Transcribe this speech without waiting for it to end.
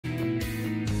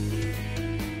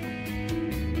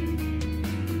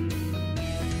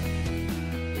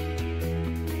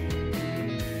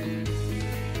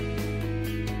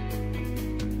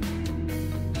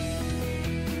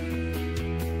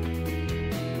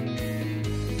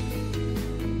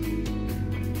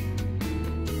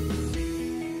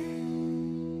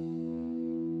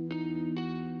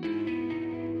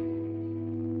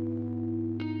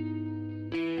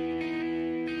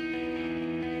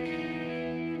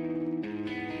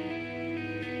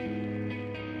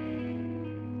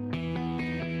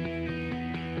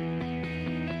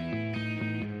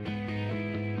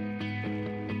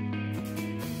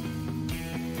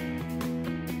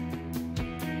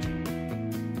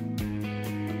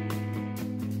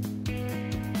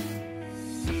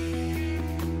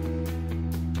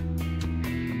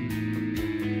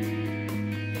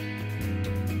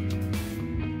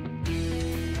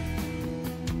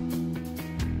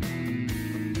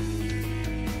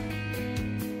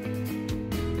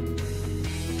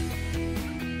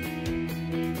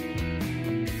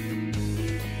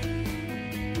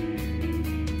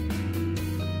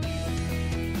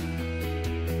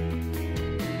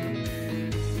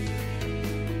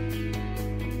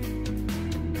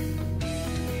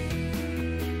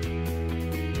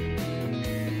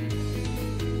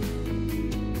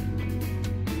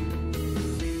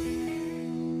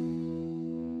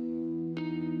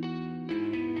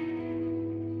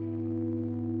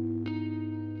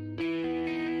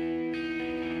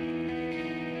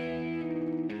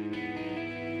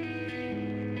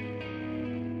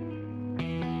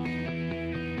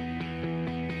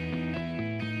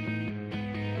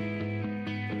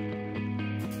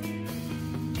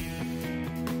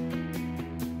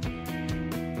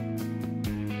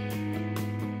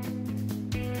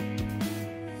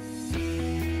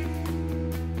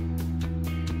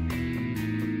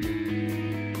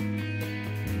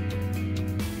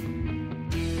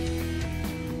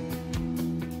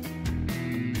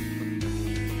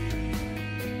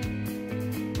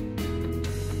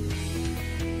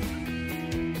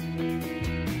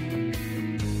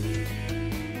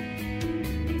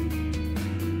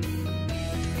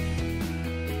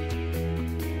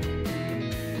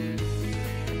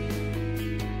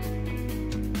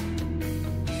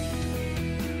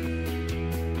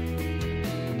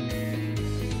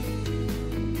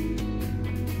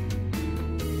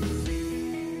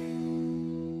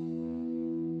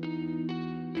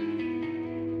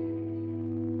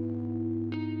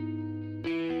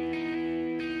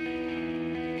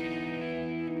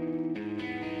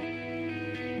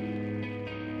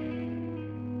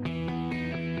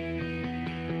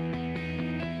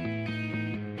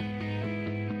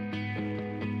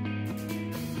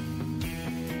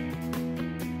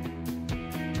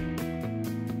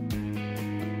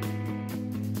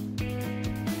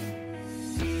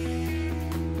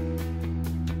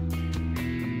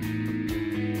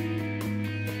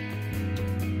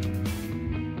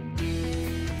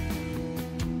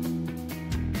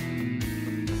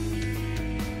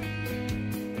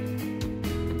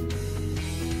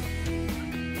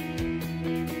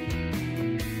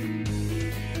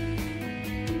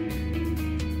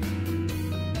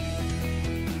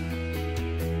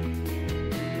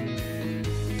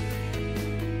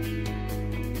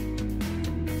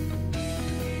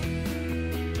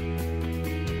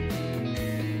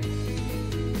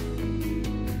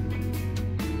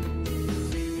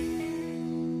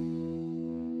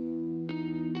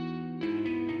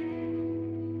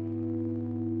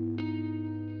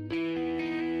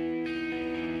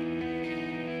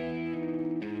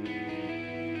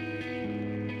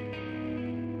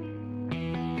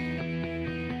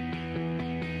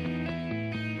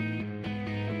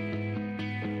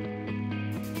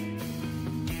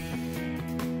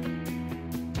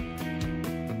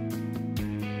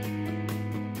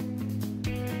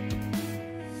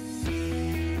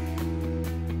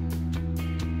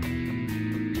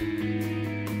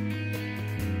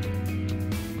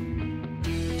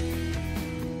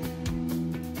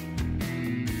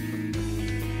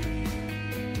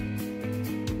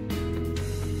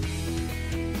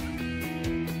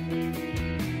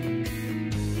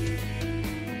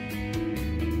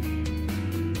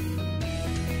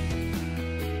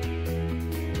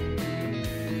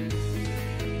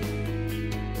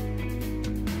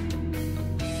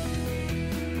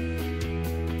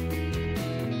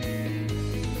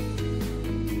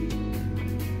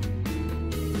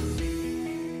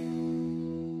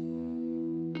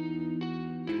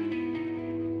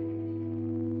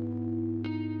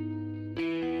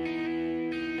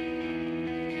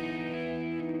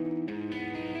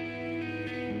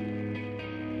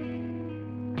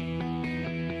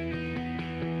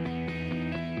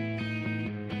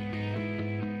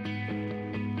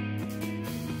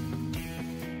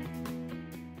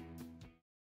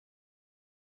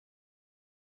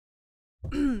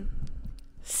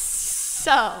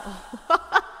So,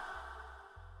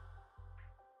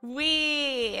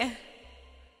 we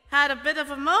had a bit of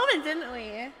a moment, didn't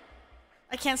we?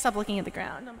 I can't stop looking at the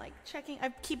ground. I'm like checking. I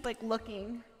keep like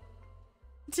looking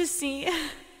to see.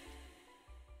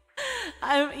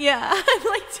 I'm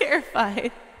like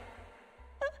terrified.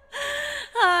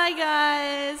 Hi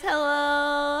guys.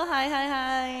 Hello.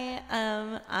 Hi.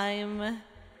 I'm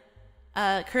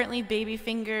currently baby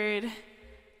fingered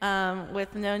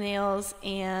with no nails,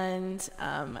 and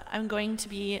I'm going to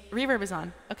be reverb is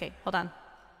on. Okay, hold on.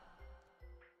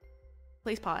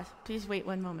 Please pause. Please wait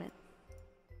one moment.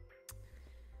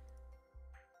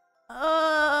 Filters.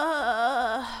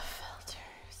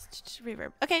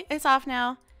 Reverb. Okay, it's off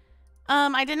now.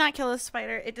 I did not kill a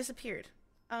spider. It disappeared.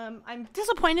 I'm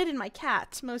disappointed in my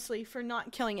cat, mostly, for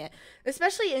not killing it.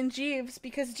 Especially in Jeeves,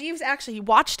 because Jeeves actually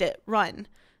watched it run.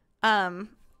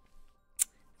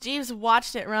 Jeeves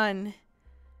watched it run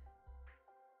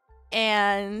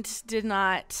and did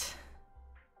not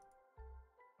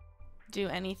do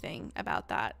anything about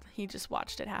that. He just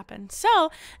watched it happen.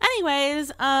 So,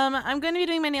 anyways, I'm going to be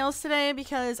doing my nails today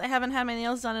because I haven't had my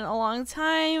nails done in a long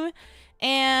time.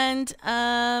 And,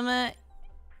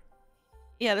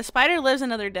 yeah, the spider lives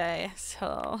another day.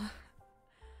 So,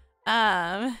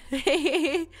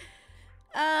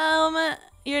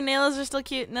 your nails are still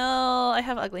cute. No, I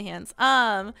have ugly hands.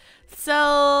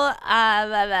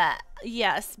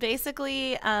 Yes,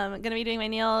 basically, gonna be doing my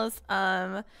nails,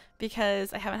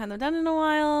 because I haven't had them done in a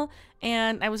while,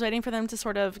 and I was waiting for them to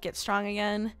sort of get strong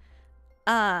again.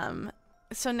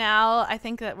 So now I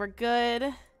think that we're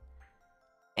good,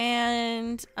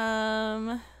 and,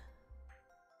 I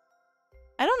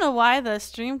don't know why the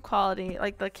stream quality,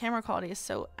 like the camera quality, is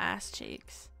so ass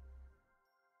cheeks.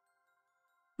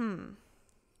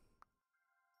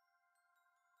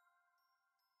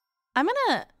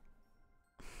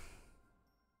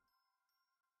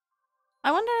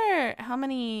 I wonder how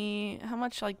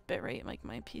much like bitrate like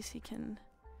my PC can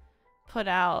put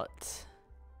out.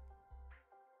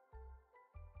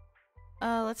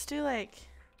 Let's do like,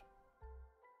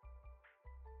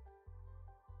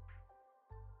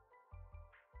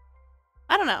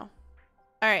 I don't know.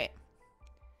 All right.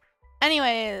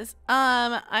 Anyways,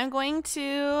 I'm going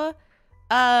to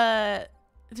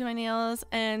do my nails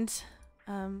and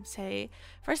say,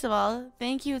 first of all,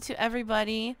 thank you to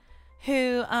everybody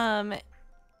who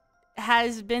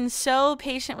has been so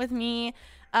patient with me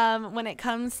when it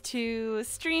comes to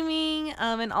streaming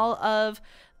and all of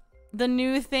the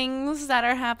new things that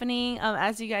are happening.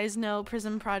 As you guys know,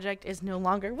 Prism Project is no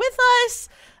longer with us,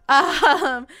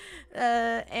 and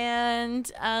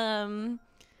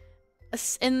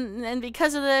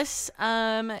because of this,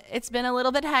 it's been a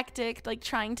little bit hectic, like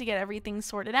trying to get everything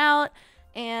sorted out.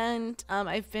 And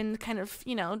I've been kind of,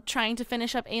 you know, trying to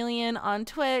finish up Alien on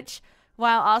Twitch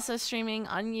while also streaming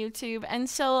on YouTube. And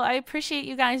so I appreciate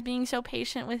you guys being so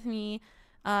patient with me,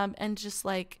 and just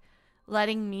like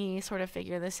letting me sort of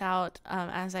figure this out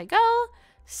as I go.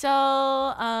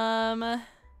 So,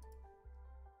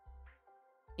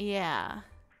 yeah.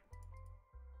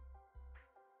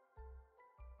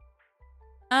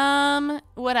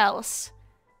 What else?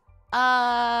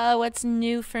 What's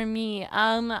new for me?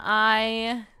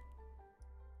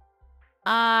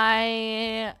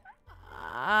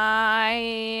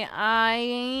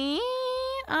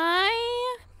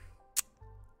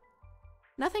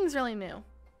 Nothing's really new.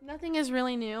 Nothing is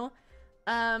really new.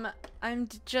 I'm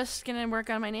just gonna work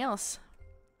on my nails.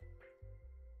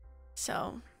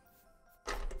 So,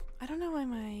 I don't know why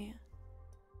my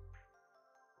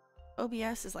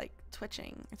OBS is like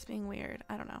twitching. It's being weird.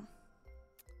 I don't know.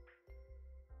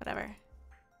 Whatever.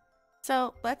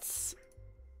 So let's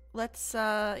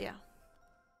yeah.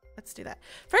 Let's do that.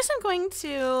 First I'm going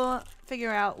to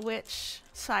figure out which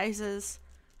sizes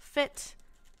fit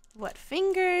what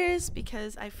fingers,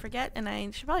 because I forget and I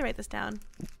should probably write this down.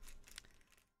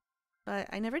 But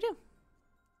I never do.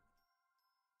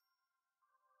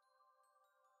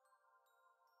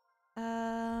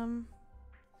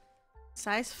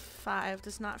 Size 5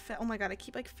 does not fit. Oh my god, I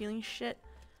keep like feeling shit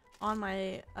on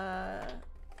my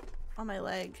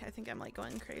leg. I think I'm like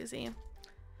going crazy.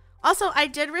 Also, I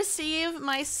did receive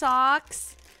my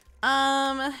socks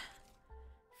from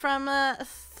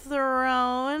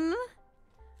Throne.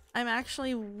 I'm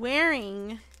actually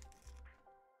wearing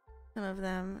some of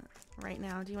them right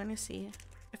now. Do you want to see?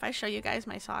 If I show you guys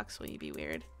my socks, will you be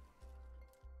weird?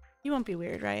 You won't be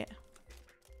weird, right?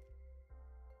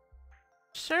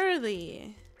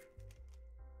 Surely.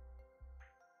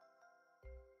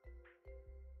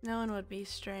 No one would be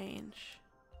strange.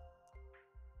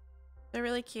 They're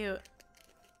really cute.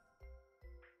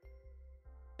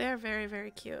 They're very,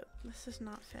 very cute. This does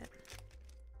not fit.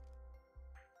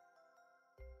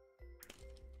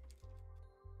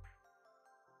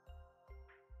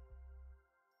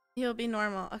 He'll be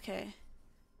normal. Okay.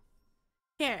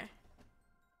 Here.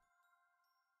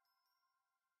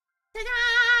 Ta-da!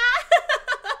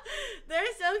 They're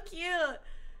so cute.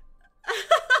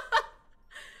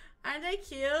 Aren't they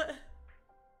cute?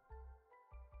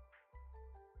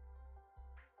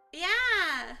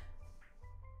 Yeah.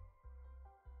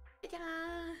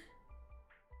 Ta-da!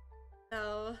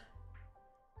 So,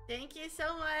 thank you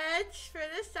so much for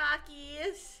the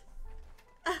sockies.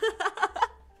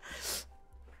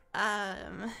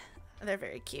 They're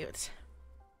very cute.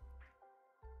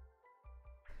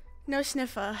 No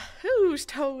sniffer. Whose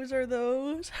toes are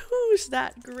those? Who's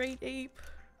that great ape?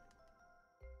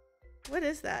 What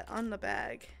is that on the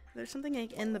bag? There's something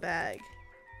like in the bag.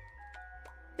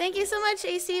 Thank you so much,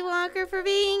 AC Walker, for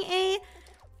being a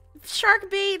shark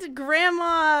bait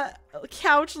grandma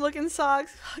couch looking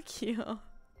socks. Fuck you.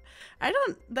 I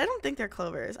don't think they're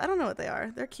clovers. I don't know what they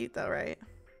are. They're cute though, right?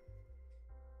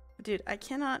 Dude, I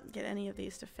cannot get any of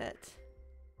these to fit.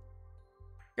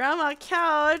 Grandma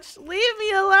couch, leave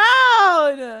me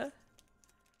alone!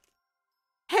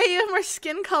 Hey, you have more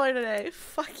skin color today.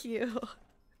 Fuck you.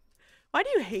 Why do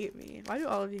you hate me? Why do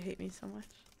all of you hate me so much?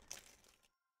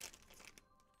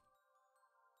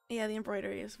 Yeah, the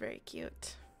embroidery is very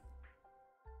cute.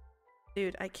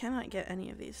 Dude, I cannot get any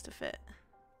of these to fit.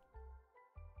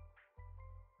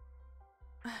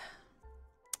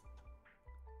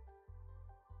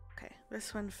 Okay,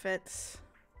 this one fits.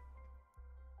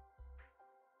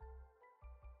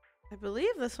 I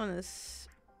believe this one is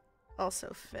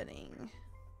also fitting.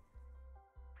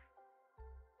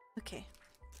 Okay.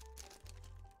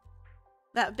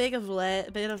 That bit of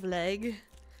leg.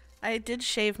 I did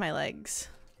shave my legs.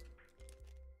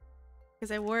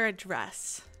 Because I wore a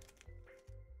dress.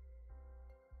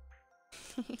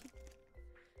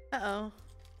 Uh-oh.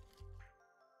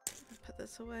 Put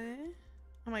this away.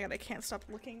 Oh my god, I can't stop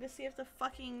looking to see if the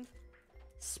fucking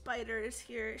spider is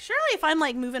here. Surely if I'm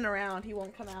like moving around, he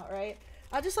won't come out, right?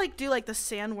 I'll just like do like the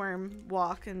sandworm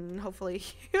walk and hopefully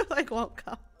he like won't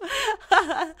come.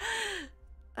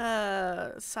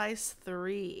 Size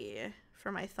 3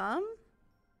 for my thumb.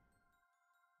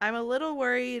 I'm a little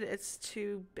worried it's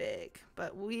too big,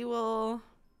 but we'll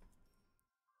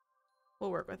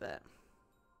work with it.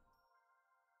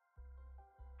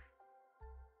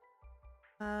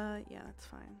 Yeah, that's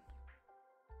fine.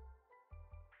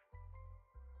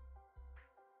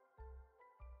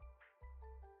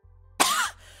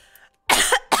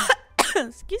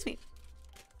 Excuse me.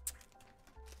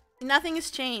 Nothing has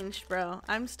changed, bro.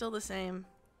 I'm still the same.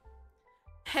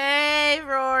 Hey,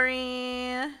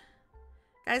 Rory.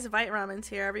 Guys, Vite Ramen's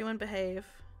here. Everyone behave.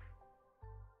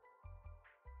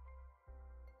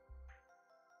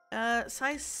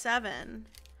 Size 7.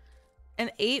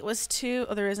 And 8 was too...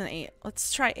 Oh, there is an 8.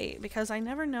 Let's try 8 because I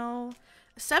never know.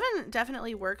 7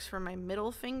 definitely works for my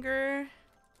middle finger.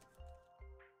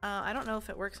 I don't know if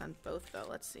it works on both though.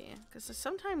 Let's see. Because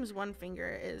sometimes one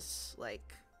finger is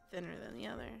like thinner than the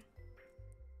other.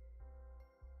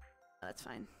 That's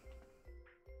fine.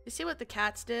 You see what the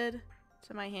cats did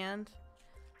to my hand?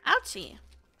 Ouchie!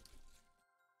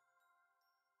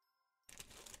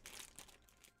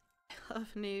 I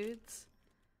love nudes.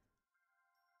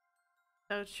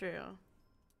 So true.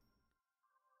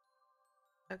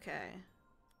 Okay.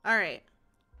 Alright.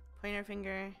 Pointer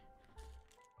finger.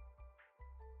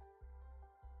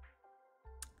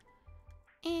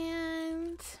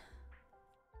 And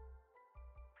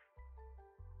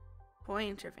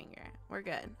pointer finger. We're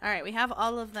good. All right, we have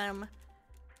all of them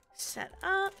set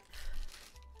up.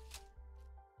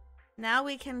 Now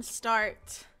we can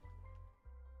start.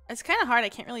 It's kind of hard. I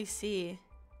can't really see.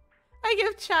 I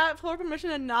give chat full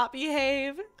permission to not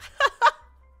behave.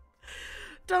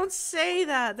 Don't say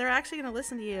that. They're actually going to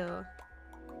listen to you.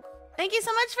 Thank you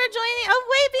so much for joining. Oh,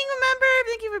 wait, being a member.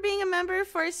 Thank you for being a member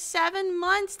for 7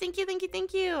 months. Thank you, thank you,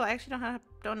 thank you. I actually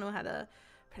don't know how to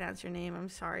pronounce your name. I'm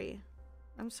sorry.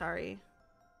 I'm sorry.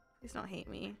 Please don't hate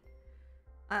me.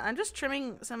 I'm just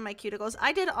trimming some of my cuticles.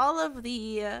 I did all of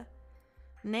the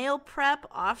nail prep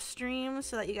off stream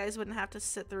so that you guys wouldn't have to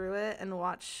sit through it and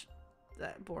watch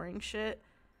that boring shit.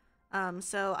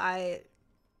 So I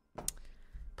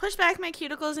pushed back my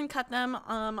cuticles and cut them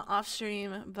off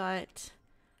stream, but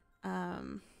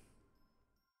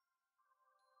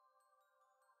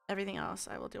everything else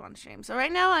I will do on stream. So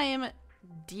right now I am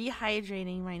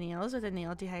dehydrating my nails with a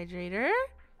nail dehydrator.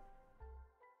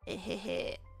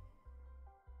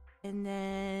 And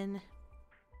then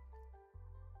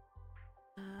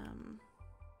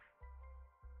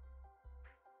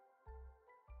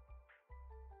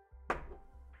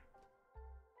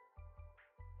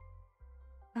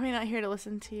Am I not here to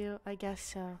listen to you? I guess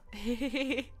so.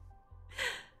 I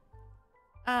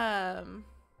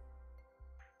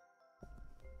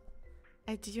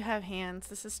do have hands.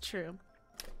 This is true.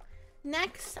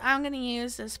 Next, I'm gonna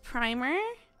use this primer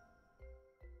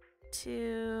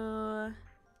to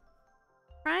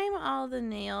prime all the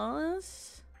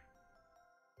nails.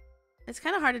 It's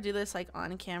kind of hard to do this like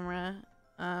on camera.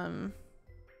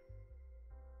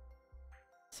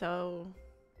 So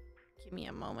give me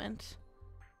a moment.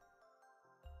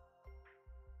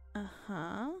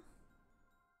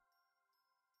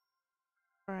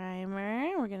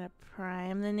 Primer. We're gonna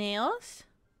prime the nails.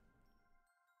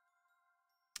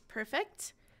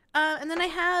 Perfect. And then I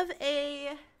have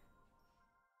a,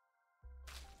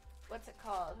 what's it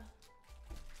called?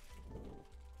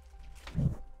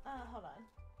 Hold on.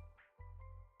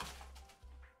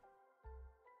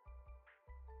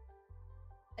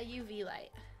 A UV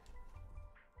light.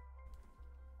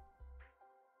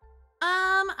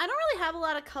 I don't really have a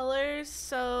lot of colors,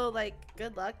 so like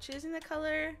good luck choosing the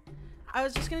color. I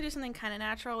was just gonna do something kind of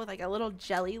natural with like a little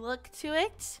jelly look to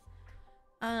it.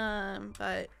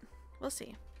 But we'll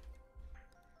see.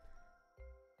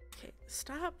 Okay,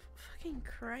 stop fucking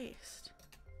Christ.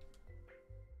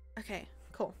 Okay,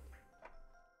 cool.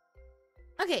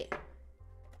 Okay,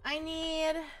 I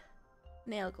need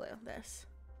nail glue. This.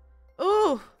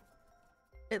 Ooh,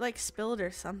 it like spilled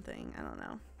or something. I don't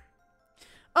know.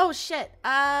 Oh shit.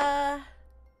 I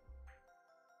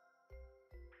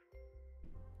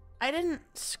didn't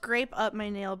scrape up my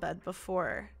nail bed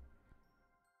before.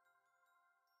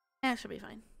 Yeah, it should be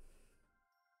fine.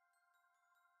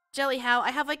 Jelly how?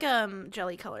 I have like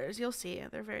jelly colors. You'll see.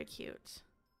 They're very cute.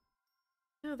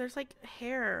 Oh, there's like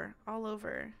hair all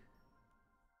over.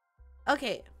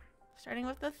 Okay. Starting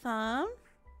with the thumb.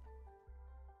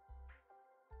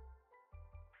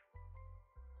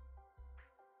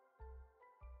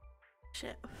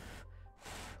 Shit.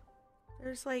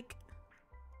 There's like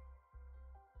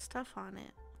stuff on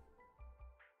it.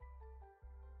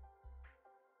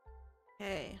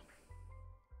 Okay.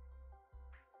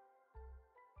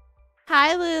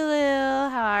 Hi, Lulu.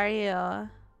 How are you?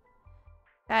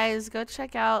 Guys, go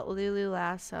check out Lulu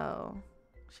Lasso.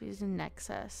 She's in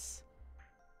Nexus.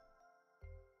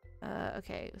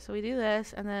 Okay, so we do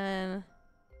this, and then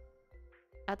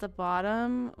at the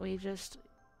bottom, we just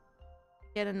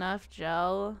get enough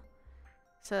gel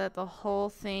so that the whole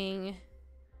thing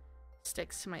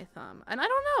sticks to my thumb. And I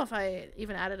don't know if I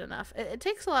even added enough. It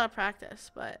takes a lot of practice,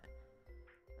 but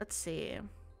let's see.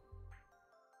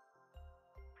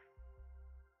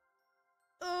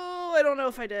 Oh, I don't know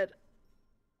if I did.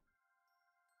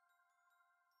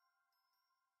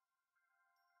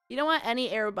 You don't want any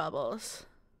air bubbles.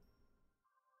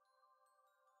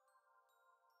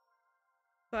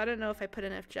 So I don't know if I put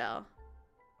enough gel.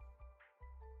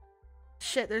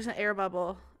 Shit, there's an air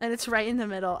bubble. And it's right in the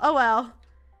middle. Oh well.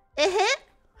 It hit?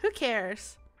 Who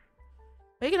cares?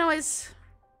 We can always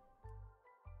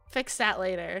fix that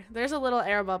later. There's a little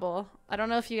air bubble. I don't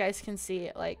know if you guys can see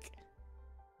it. Like,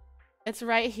 it's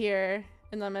right here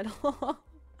in the middle.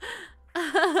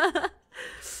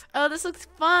 Oh, this looks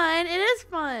fun. It is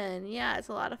fun. Yeah, it's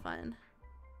a lot of fun.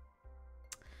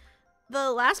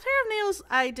 The last pair of nails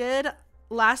I did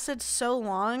lasted so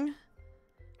long.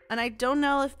 And I don't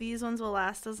know if these ones will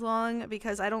last as long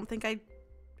because I don't think I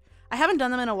haven't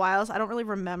done them in a while, so I don't really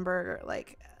remember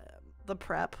like the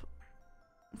prep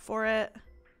for it.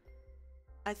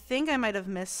 I think I might have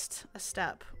missed a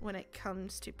step when it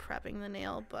comes to prepping the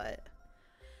nail, but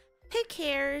who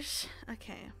cares?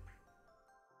 Okay.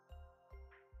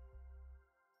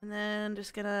 And then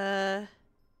just gonna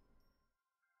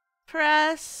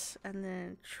press and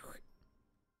then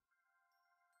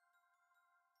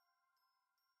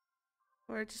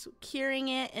we're just curing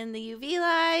it in the UV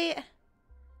light.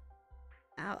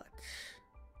 Ouch.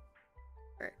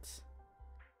 Hurts.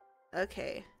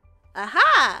 Okay.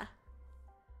 Aha!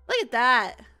 Look at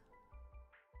that.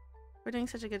 We're doing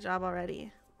such a good job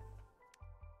already.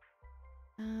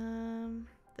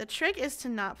 The trick is to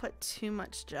not put too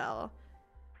much gel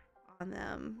on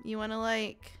them. You want to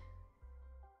like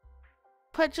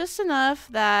put just enough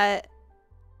that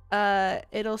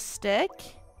it'll stick,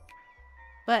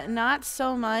 but not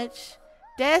so much.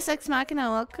 Deus Ex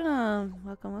Machina, welcome.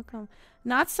 Welcome, welcome.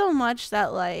 Not so much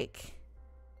that like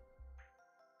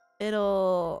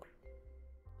it'll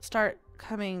start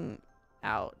coming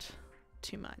out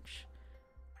too much.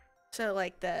 So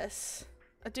like this.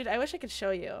 Dude, I wish I could show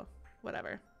you.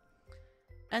 Whatever.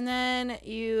 And then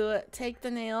you take the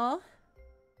nail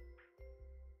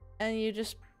and you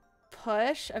just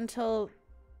push until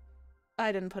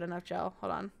I didn't put enough gel.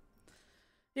 Hold on.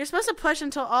 You're supposed to push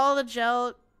until all the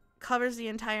gel covers the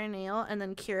entire nail and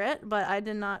then cure it, but I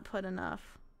did not put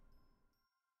enough.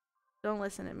 Don't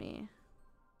listen to me.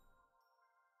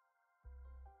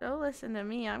 Don't listen to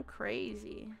me. I'm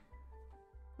crazy.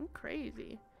 I'm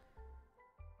crazy.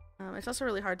 It's also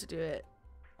really hard to do it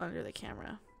under the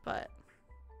camera, but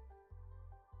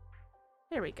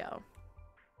there we go.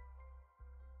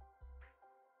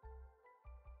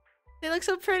 They look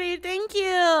so pretty. Thank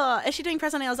you. Is she doing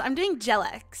press on nails? I'm doing Gel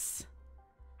X.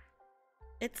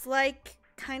 It's like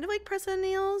kind of like press on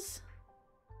nails,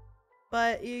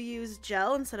 but you use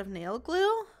gel instead of nail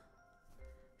glue.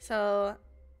 So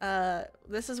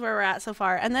this is where we're at so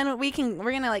far, and then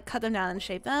we're gonna like cut them down and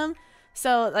shape them.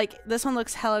 So like this one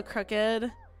looks hella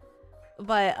crooked,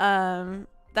 but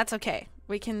that's okay.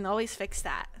 We can always fix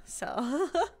that. So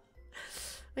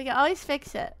we can always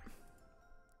fix it.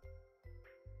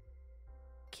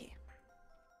 Okay.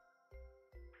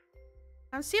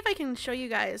 I'll see if I can show you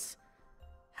guys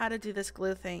how to do this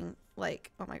glue thing.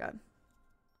 Like, oh my god,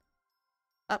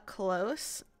 up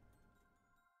close.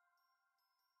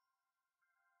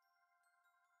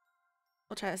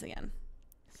 We'll try this again.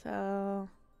 So,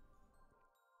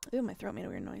 ooh, my throat made a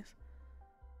weird noise.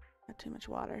 Got too much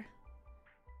water.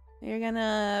 You're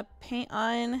gonna paint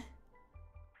on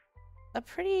a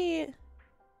pretty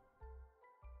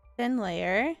thin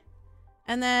layer,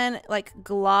 and then like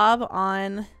glob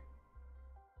on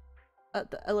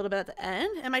a little bit at the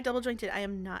end. Am I double jointed? I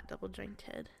am not double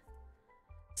jointed.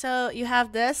 So you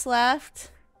have this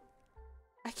left.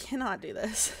 I cannot do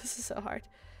this. This is so hard.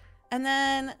 And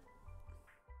then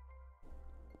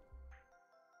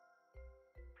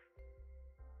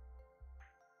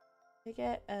take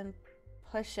it and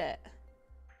push it,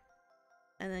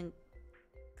 and then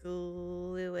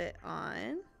glue it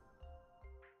on.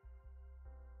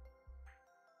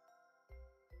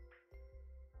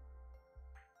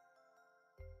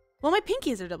 Well, my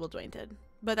pinkies are double jointed,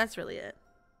 but that's really it.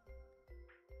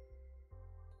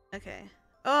 Okay.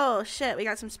 Oh shit, we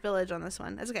got some spillage on this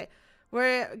one. That's okay.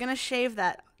 We're gonna shave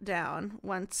that down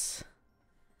once.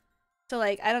 So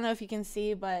like, I don't know if you can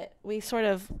see, but we sort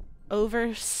of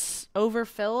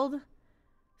overfilled,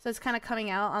 so it's kind of coming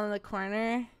out on the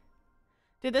corner.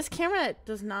 Dude, this camera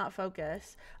does not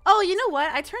focus. Oh, you know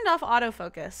what? I turned off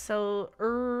autofocus, so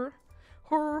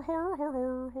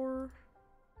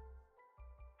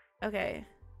okay.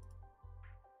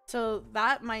 So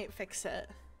that might fix it.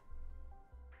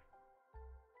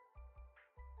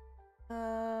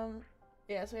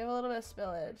 Yeah, so we have a little bit of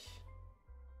spillage.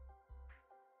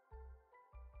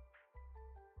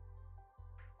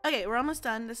 Okay, we're almost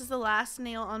done. This is the last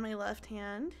nail on my left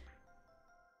hand.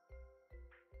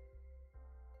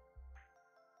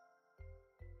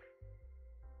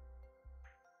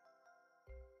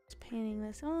 Just painting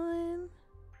this on.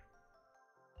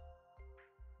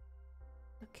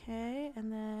 Okay,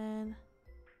 and then,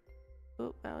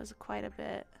 oh, that was quite a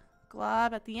bit.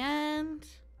 Glob at the end.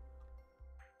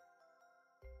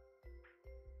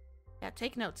 Yeah,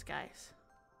 take notes, guys.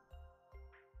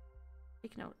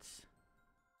 Take notes.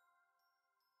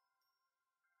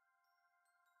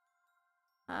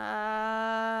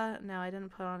 No, I didn't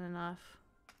put on enough.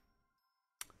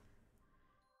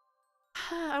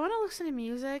 I want to listen to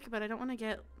music, but I don't want to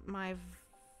get my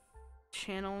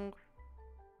channel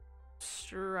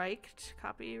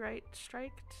copyright struck,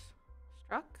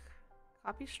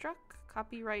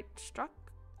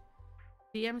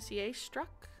 DMCA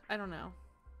struck. I don't know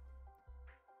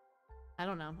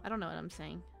what I'm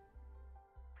saying.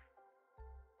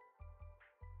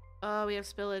 Oh, we have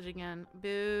spillage again.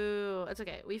 Boo. It's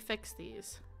okay. We fixed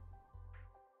these.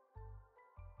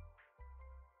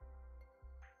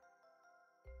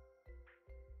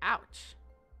 Ouch.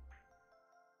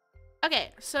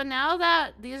 Okay, so now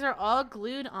that these are all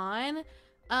glued on,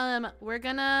 we're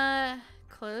gonna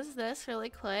close this really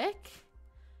quick.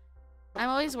 I'm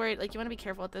always worried, like, you want to be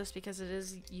careful with this because it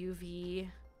is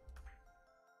UV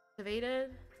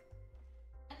activated.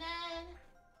 And then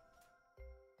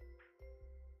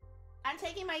I'm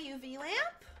taking my UV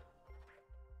lamp.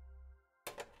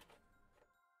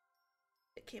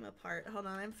 It came apart. Hold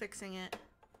on, I'm fixing it.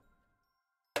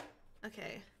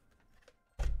 Okay.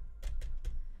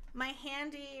 My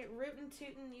handy rootin'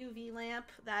 tootin' UV lamp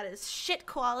that is shit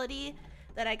quality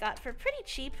that I got for pretty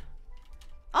cheap.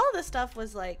 All of this stuff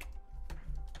was like,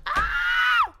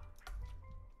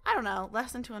 I don't know,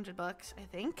 less than 200 bucks, I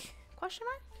think, question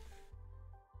mark?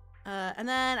 And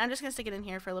then I'm just gonna stick it in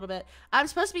here for a little bit. I'm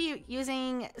supposed to be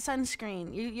using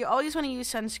sunscreen. You always want to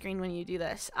use sunscreen when you do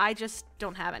this. I just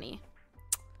don't have any.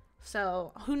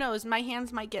 So who knows, my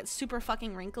hands might get super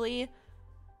fucking wrinkly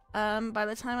by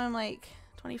the time I'm like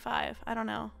 25. I don't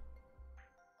know.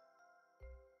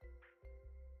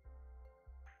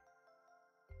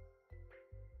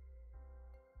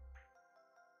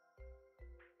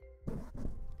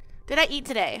 Did I eat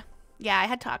today? Yeah, I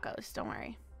had tacos. Don't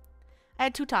worry. I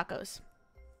had 2 tacos.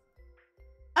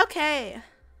 Okay.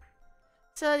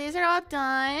 So these are all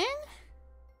done.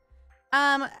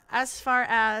 As far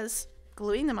as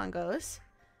gluing them on goes.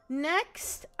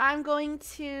 Next, I'm going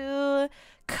to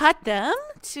cut them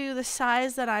to the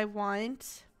size that I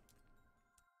want.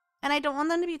 And I don't want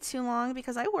them to be too long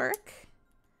because I work.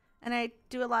 And I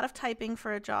do a lot of typing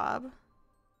for a job.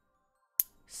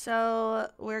 So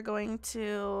we're going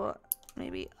to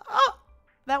maybe... Oh!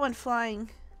 That went flying.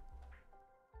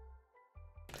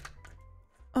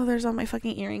 Oh, there's all my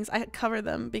fucking earrings. I cover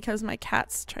them because my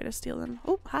cats try to steal them.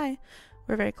 Oh, hi.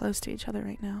 We're very close to each other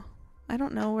right now. I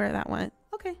don't know where that went.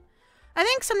 Okay. I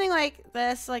think something like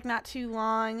this, like not too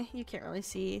long. You can't really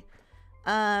see.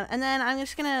 And then I'm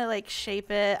just gonna like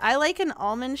shape it. I like an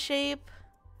almond shape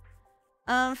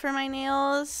for my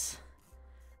nails.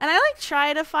 And I like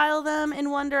try to file them in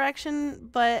one direction,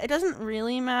 but it doesn't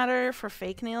really matter for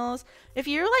fake nails. If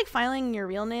you're like filing your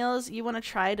real nails, you want to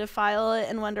try to file it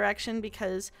in one direction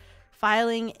because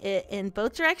filing it in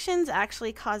both directions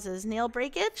actually causes nail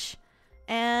breakage.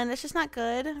 And it's just not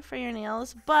good for your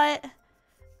nails. But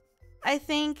I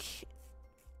think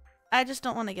I just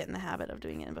don't want to get in the habit of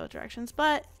doing it in both directions.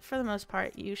 But for the most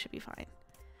part, you should be fine.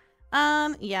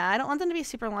 Yeah, I don't want them to be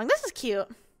super long. This is cute.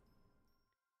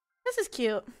 This is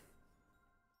cute.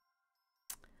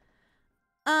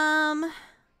 I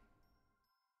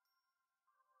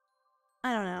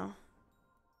don't know.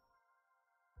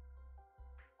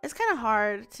 It's kind of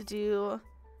hard to do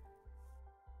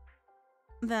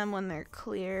them when they're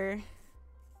clear.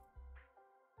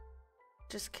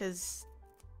 Just because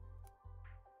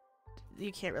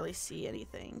you can't really see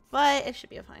anything. But it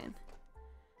should be fine.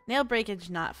 Nail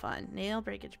breakage, not fun. Nail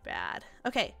breakage, bad.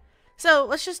 Okay. So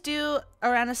let's just do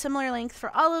around a similar length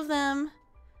for all of them.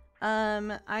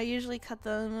 I usually cut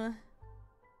them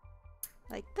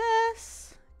like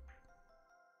this.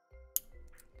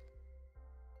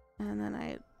 And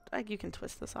then you can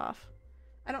twist this off.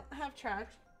 I don't have trash.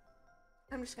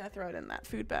 I'm just gonna throw it in that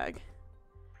food bag.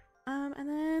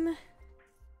 And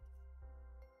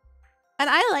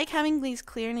I like having these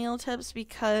clear nail tips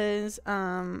because,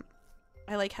 I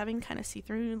like having kind of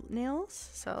see-through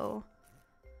nails. So,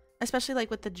 especially like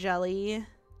with the jelly.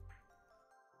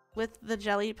 With the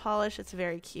jelly polish, it's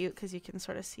very cute because you can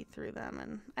sort of see through them,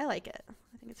 and I like it.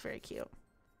 I think it's very cute.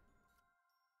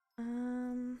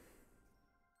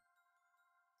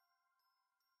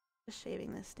 Just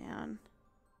shaving this down.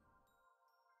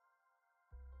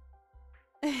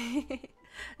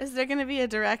 Is there going to be a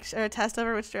direction or a test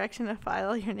over which direction to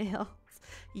file your nails?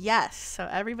 Yes, so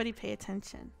everybody pay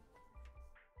attention.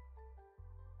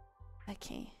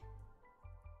 Okay.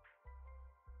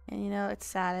 And you know, it's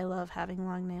sad. I love having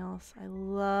long nails. I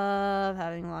love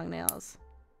having long nails.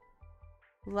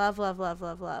 Love, love, love,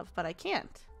 love, love. But I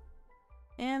can't.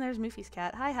 And there's Moofy's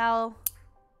cat. Hi, Howl.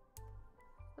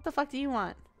 What the fuck do you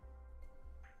want?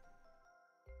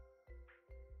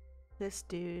 This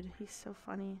dude. He's so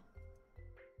funny.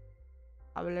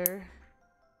 Owler.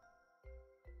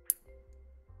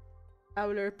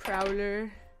 Owler,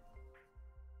 prowler.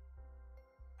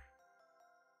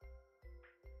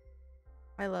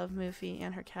 I love Moofy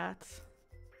and her cats.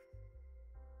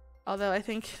 Although I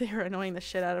think they were annoying the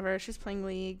shit out of her. She's playing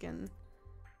League and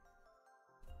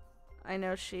I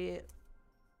know she...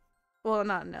 Well,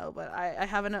 not know, but I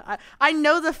haven't... I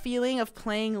know the feeling of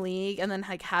playing League and then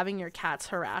like having your cats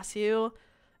harass you.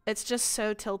 It's just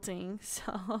so tilting,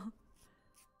 so...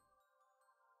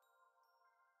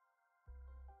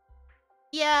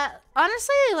 Yeah,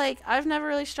 honestly, like, I've never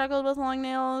really struggled with long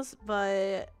nails,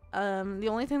 but the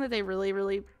only thing that they really,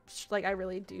 like, I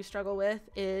really do struggle with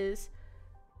is...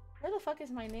 Where the fuck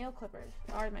is my nail clippers?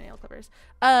 Are my nail clippers?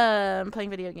 Playing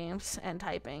video games and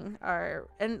typing are...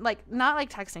 And, like, not like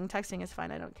texting. Texting is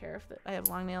fine. I don't care if I have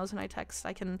long nails and I text.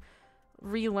 I can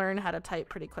relearn how to type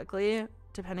pretty quickly,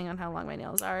 depending on how long my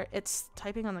nails are. It's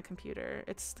typing on the computer.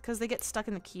 It's because they get stuck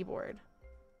in the keyboard.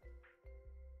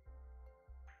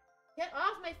 Get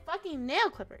off my fucking nail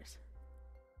clippers.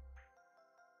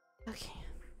 Okay.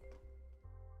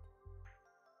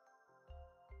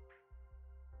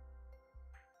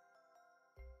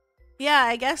 Yeah,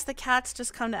 I guess the cats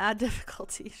just come to add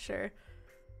difficulty. Sure.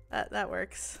 That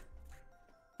works.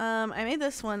 I made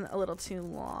this one a little too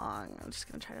long. I'm just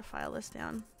gonna try to file this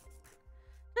down.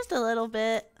 Just a little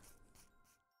bit.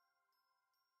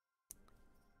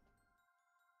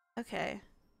 Okay.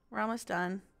 We're almost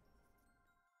done.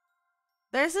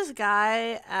 There's this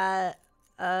guy at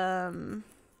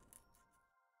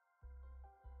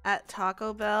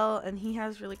Taco Bell, and he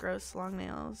has really gross long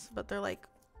nails, but they're like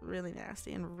really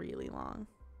nasty and really long.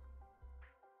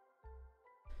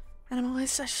 And I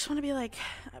just want to be like,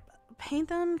 paint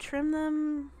them, trim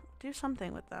them, do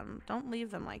something with them. Don't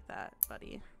leave them like that,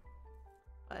 buddy.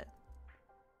 But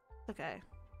it's okay.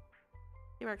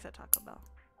 He works at Taco Bell.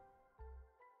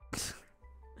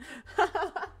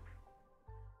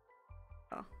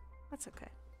 Oh, that's okay.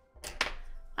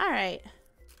 All right.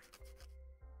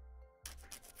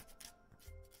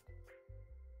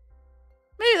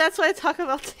 Maybe that's why Taco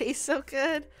Bell tastes so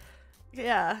good.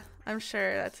 Yeah, I'm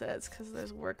sure that's it. It's because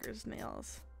there's workers'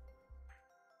 nails.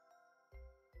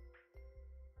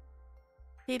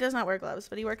 He does not wear gloves,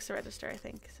 but he works the register, I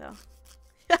think, so.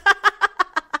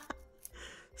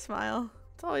 Smile.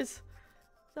 It's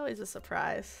always a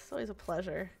surprise. It's always a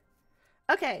pleasure.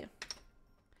 Okay.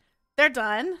 They're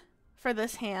done for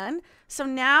this hand. So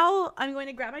now I'm going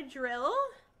to grab my drill.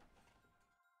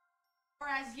 Or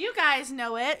as you guys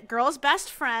know it, girl's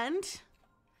best friend.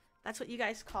 That's what you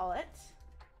guys call it.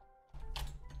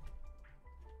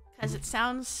 Because it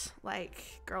sounds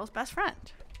like girl's best friend.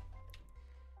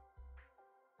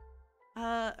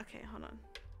 Okay, hold on.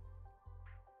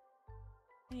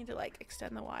 I need to, like,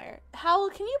 extend the wire. Howl,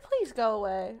 can you please go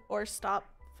away? Or stop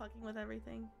fucking with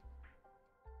everything?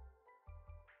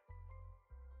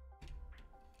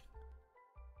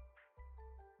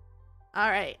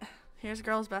 Alright. Here's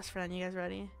girl's best friend. You guys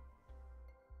ready?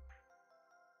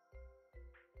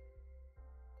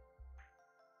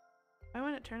 Why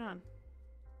wouldn't it turn on?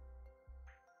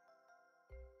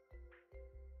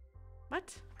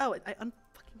 What? Oh, I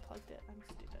unfucking plugged it. I'm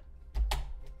stupid.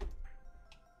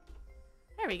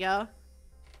 There we go.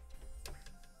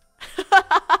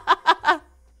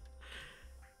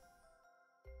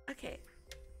 Okay.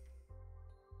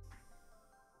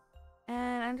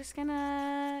 And I'm just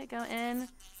gonna go in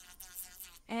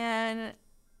and...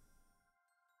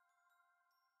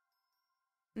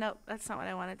 Nope, that's not what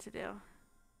I wanted to do.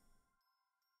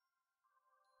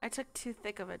 I took too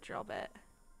thick of a drill bit.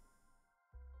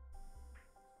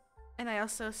 And I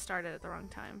also started at the wrong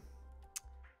time.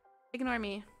 Ignore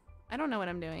me. I don't know what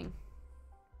I'm doing.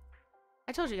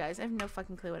 I told you guys, I have no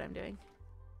fucking clue what I'm doing.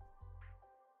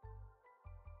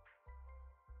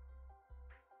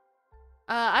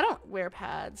 I don't wear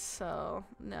pads, so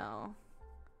no.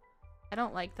 I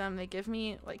don't like them. They give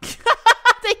me like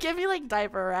they give me like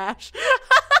diaper rash.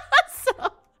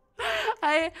 So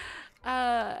I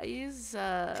use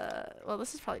well,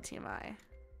 this is probably TMI.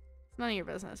 It's none of your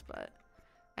business, but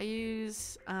I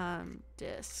use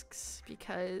discs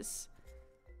because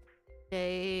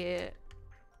they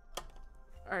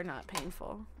are not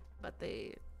painful, but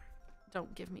they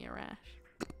don't give me a rash.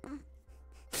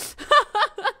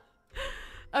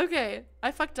 Okay,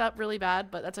 I fucked up really bad,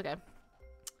 but that's okay.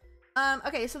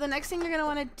 Okay, so the next thing you're gonna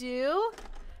want to do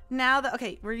now that,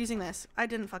 okay, we're using this. I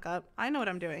didn't fuck up. I know what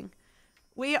I'm doing.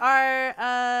 We are,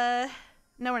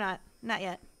 no, we're not. Not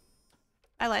yet.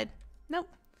 I lied. Nope.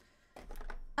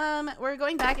 We're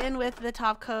going back in with the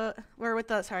top coat, or with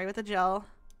the, sorry, with the gel.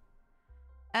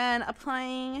 And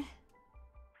applying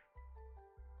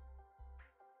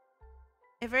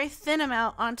a very thin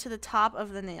amount onto the top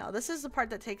of the nail. This is the part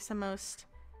that takes the most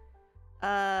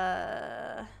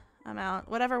amount.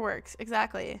 Whatever works.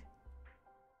 Exactly.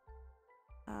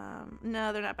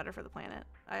 No, they're not better for the planet.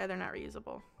 They're not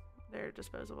reusable. They're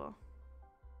disposable.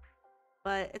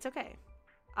 But it's okay.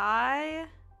 I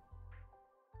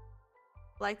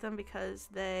like them because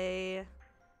they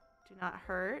do not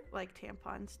hurt like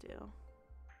tampons do.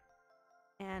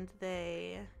 And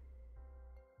they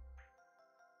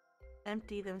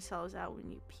empty themselves out when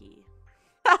you pee.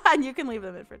 And you can leave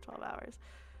them in for 12 hours.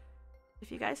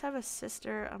 If you guys have a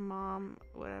sister, a mom,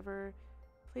 whatever,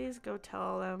 please go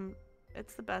tell them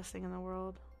it's the best thing in the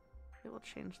world. It will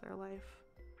change their life.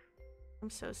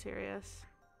 I'm so serious.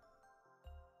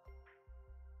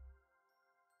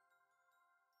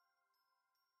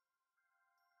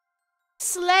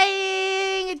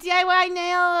 Slaying DIY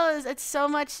nails! It's so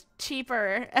much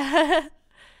cheaper.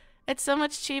 It's so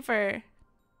much cheaper.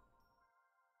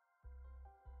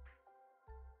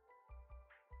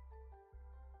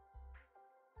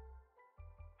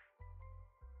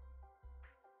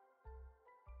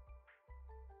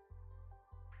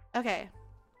 Okay.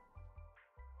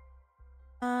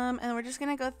 And we're just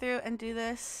gonna go through and do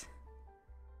this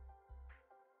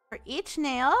for each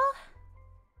nail.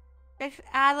 Just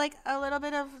add like a little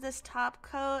bit of this top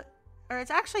coat, or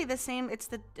it's actually the same. It's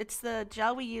the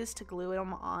gel we use to glue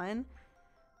them on.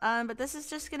 But this is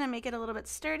just gonna make it a little bit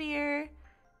sturdier,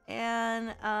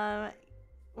 and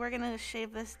we're gonna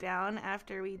shave this down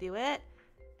after we do it,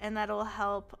 and that'll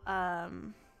help.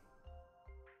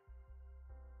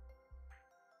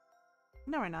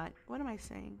 No, we're not. What am I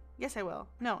saying? Yes, I will.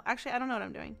 No, actually, I don't know what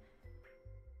I'm doing.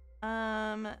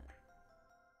 I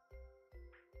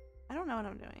don't know what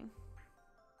I'm doing.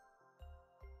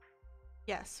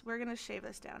 Yes, we're gonna shave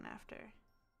this down after.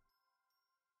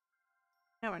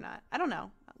 No, we're not. I don't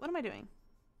know. What am I doing?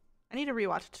 I need to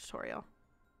rewatch a tutorial.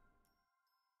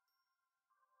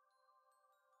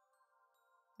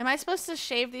 Am I supposed to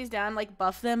shave these down, like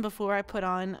buff them before I put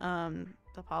on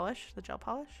the polish, the gel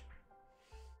polish?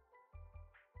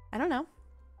 I don't know.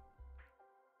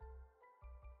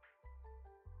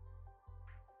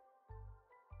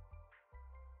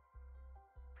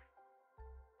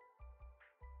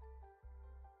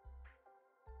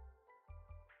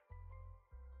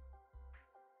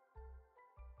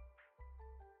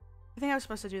 I think I was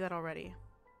supposed to do that already.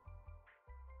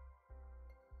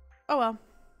 Oh well,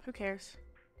 who cares?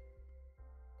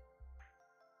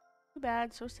 Too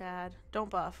bad, so sad. Don't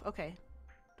buff. Okay,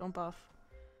 don't buff.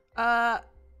 I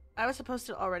was supposed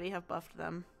to already have buffed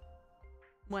them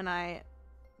when I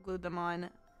glued them on.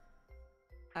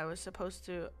 I was supposed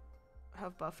to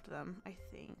have buffed them, I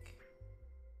think.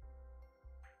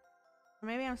 Or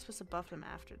maybe I'm supposed to buff them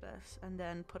after this and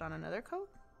then put on another coat?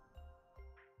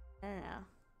 I don't know.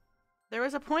 There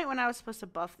was a point when I was supposed to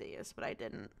buff these, but I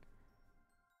didn't.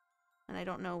 And I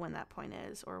don't know when that point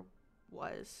is or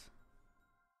was.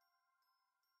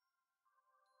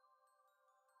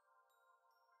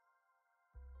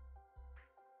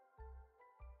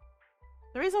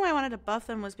 The reason why I wanted to buff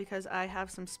them was because I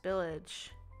have some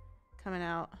spillage coming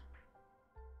out.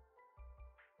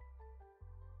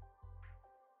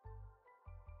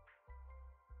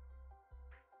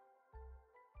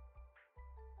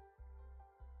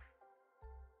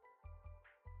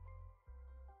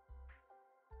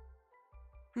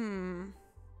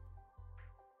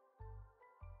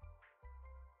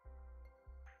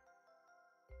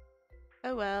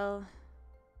 Oh well.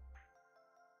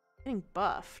 Getting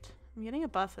buffed. I'm getting a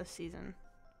buff this season.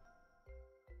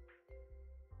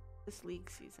 This league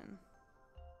season.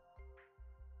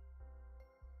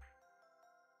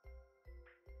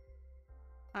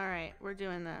 Alright, we're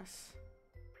doing this.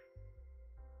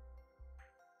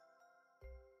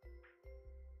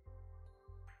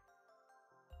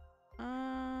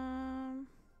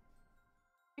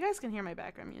 You guys can hear my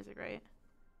background music, right?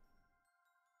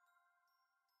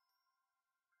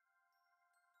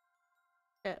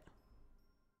 Yeah. Is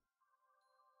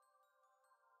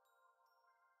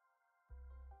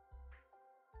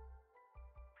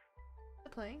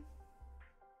it playing?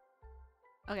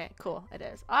 Okay, cool. It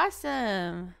is.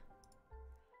 Awesome.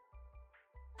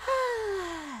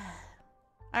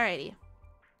 Alrighty.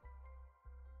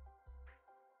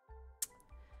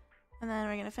 And then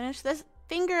we're gonna finish this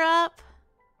finger up.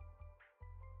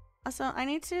 Also, I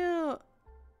need to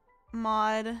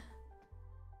mod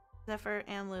Zephyr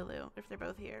and Lulu if they're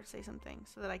both here. Say something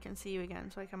so that I can see you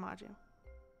again so I can mod you.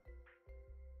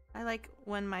 I like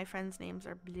when my friends' names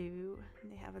are blue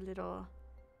and they have a little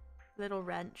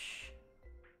wrench.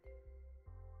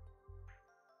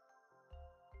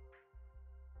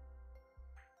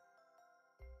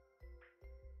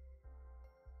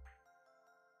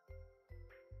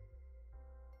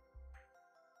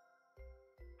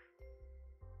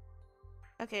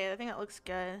 Okay, I think that looks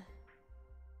good.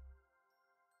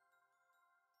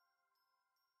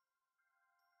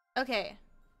 Okay.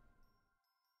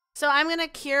 So I'm gonna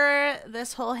cure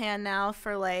this whole hand now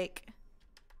for like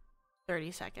 30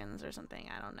 seconds or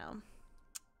something. I don't know.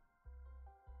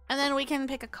 And then we can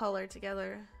pick a color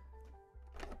together.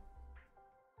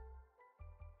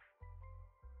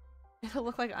 It'll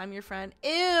look like I'm your friend.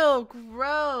 Ew,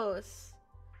 gross.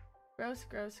 Gross,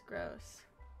 gross, gross.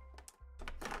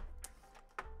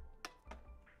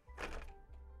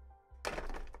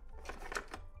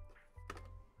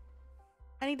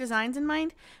 Any designs in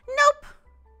mind? Nope.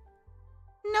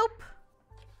 Nope.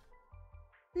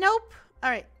 Nope.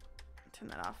 All right. Turn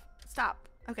that off. Stop.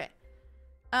 Okay.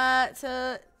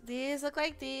 So these look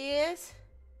like these.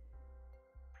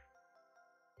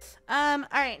 All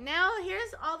right. Now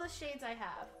here's all the shades I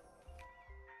have.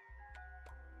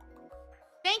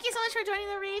 Thank you so much for joining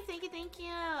the reef. Thank you. Thank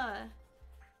you.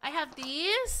 I have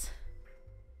these.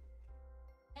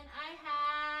 And I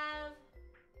have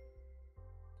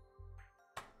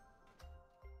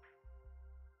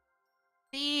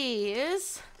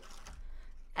these.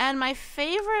 And my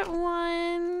favorite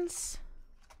ones,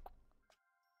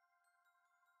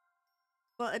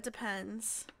 well, it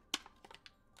depends.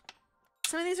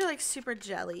 Some of these are like super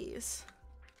jellies.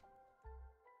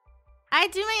 I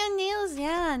do my own nails.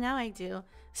 Yeah, now I do.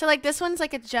 So like this one's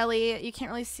like a jelly. You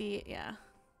can't really see. Yeah.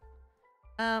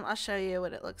 I'll show you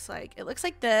what it looks like. It looks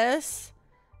like this.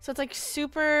 So it's like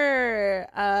super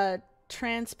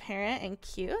transparent and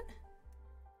cute.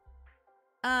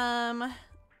 I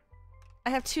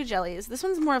have 2 jellies. This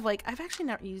one's more of like, I've actually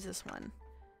never used this one.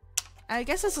 I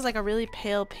guess this is like a really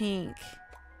pale pink.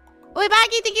 Oi,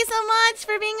 Baggy, thank you so much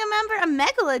for being a member. A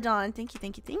Megalodon. Thank you,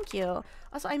 thank you, thank you.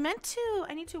 Also, I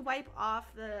need to wipe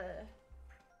off the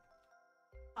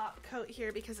top coat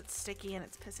here because it's sticky and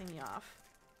it's pissing me off.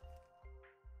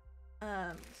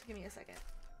 So give me a second.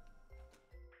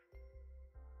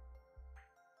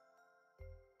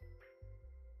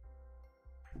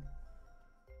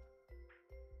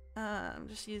 I'm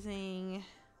just using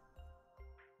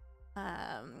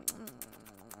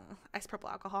ice purple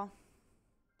alcohol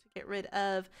to get rid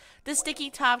of the sticky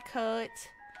top coat.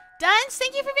 Dunce,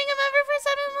 thank you for being a member for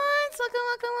 7 months. Welcome,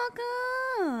 welcome,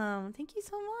 welcome. Thank you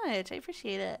so much. I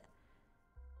appreciate it.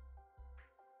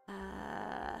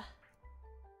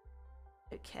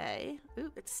 Okay.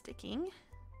 Ooh, it's sticking.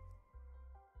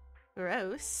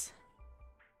 Gross.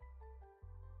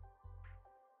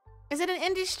 Is it an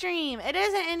indie stream? It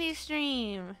is an indie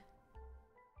stream.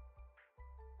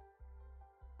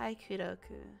 Hi,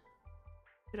 Kuroko,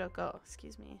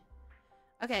 excuse me.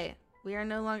 Okay, we are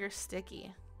no longer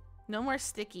sticky. No more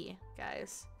sticky,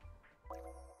 guys.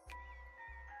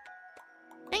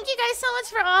 Thank you guys so much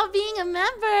for all being a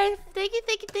member. Thank you,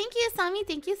 Sami.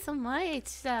 Thank you so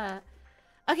much.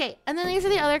 Okay, and then these are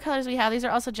the other colors we have. These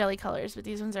are also jelly colors, but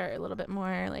these ones are a little bit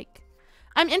more like...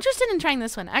 I'm interested in trying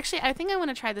this one. Actually, I think I want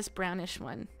to try this brownish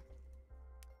one.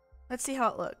 Let's see how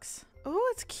it looks. Oh,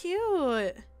 it's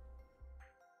cute.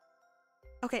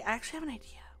 Okay, I actually have an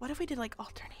idea. What if we did like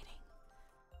alternating?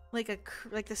 Like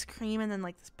this cream and then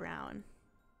like this brown.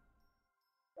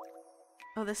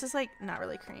 Oh, this is like not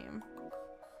really cream.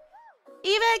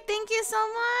 Evek, thank you so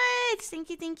much. Thank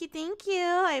you, thank you, thank you.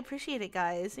 I appreciate it,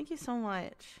 guys. Thank you so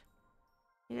much.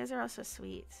 You guys are all so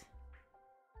sweet.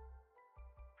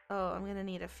 Oh, I'm gonna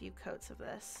need a few coats of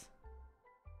this.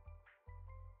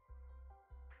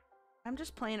 I'm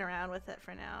just playing around with it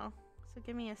for now, so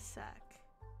give me a sec.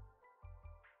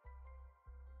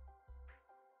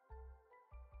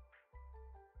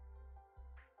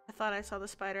 I thought I saw the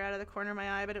spider out of the corner of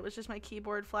my eye, but it was just my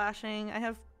keyboard flashing. I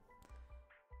have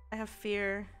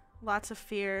fear. Lots of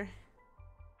fear.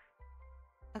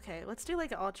 Okay, let's do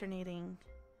like an alternating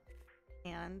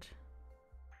hand.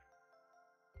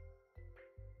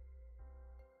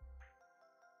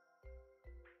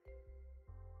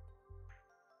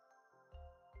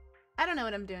 I don't know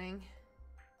what I'm doing.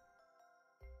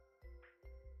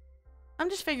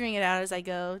 I'm just figuring it out as I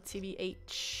go,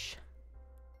 TBH.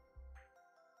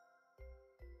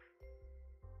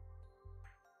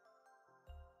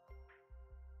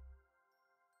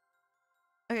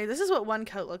 Okay, this is what one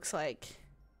coat looks like.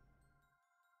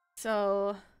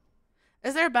 So,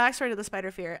 is there a backstory to the spider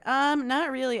fear?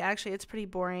 Not really, actually. It's pretty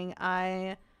boring.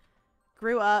 I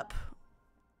grew up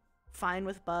fine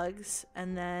with bugs,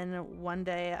 and then one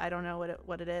day, I don't know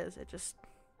what it is.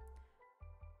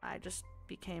 I just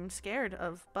became scared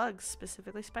of bugs,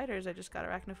 specifically spiders. I just got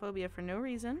arachnophobia for no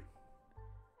reason.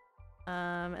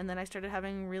 And then I started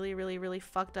having really, really, really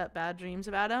fucked up bad dreams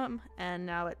about them, and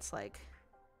now it's like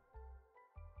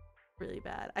really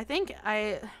bad. I think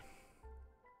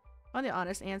on the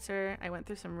honest answer, I went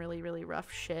through some really, really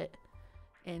rough shit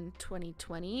in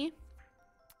 2020.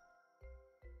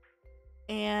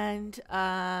 And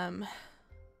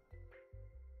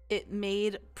it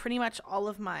made pretty much all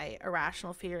of my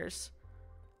irrational fears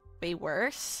way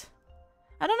worse.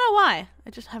 I don't know why. I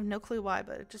just have no clue why,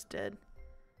 but it just did.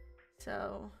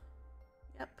 So,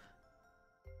 yep.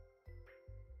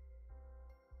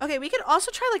 Okay, we could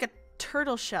also try like a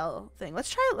turtle shell thing.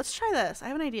 Let's try this. I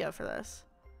have an idea for this.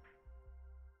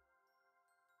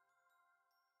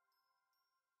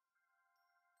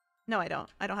 No, I don't.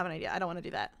 I don't have an idea. I don't want to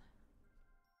do that.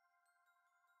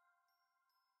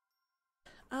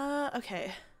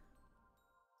 Okay.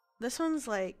 This one's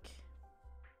like...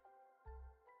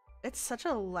 It's such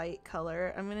a light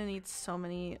color. I'm gonna need so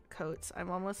many coats.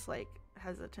 I'm almost like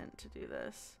hesitant to do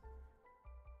this.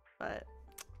 But...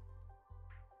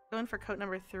 Going for coat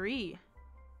number 3.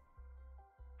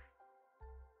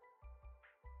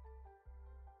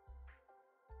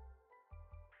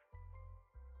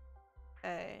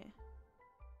 Okay.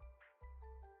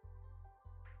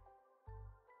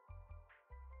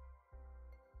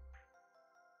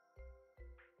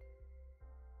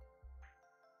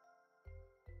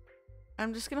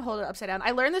 I'm just gonna hold it upside down.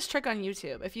 I learned this trick on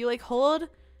YouTube. If you like hold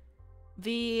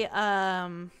the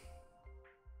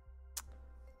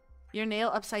your nail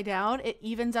upside down, it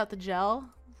evens out the gel.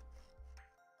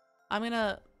 I'm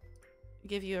gonna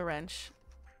give you a wrench,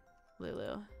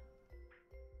 Lulu.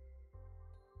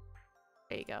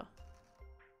 There you go.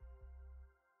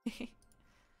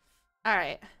 All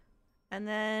right. And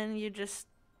then you just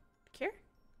cure.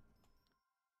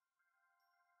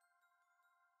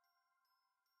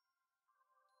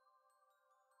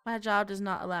 My job does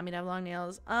not allow me to have long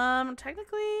nails.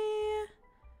 Technically,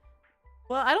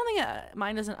 well, I don't think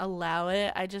mine doesn't allow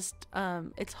it. I just,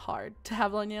 it's hard to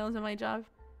have long nails in my job.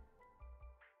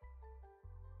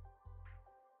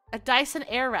 A Dyson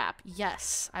Airwrap.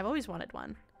 Yes, I've always wanted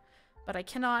one, but I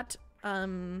cannot,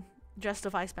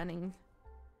 justify spending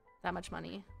that much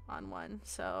money on one.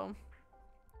 So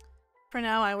for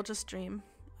now, I will just dream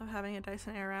of having a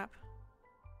Dyson Airwrap.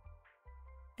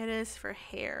 It is for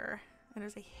hair. It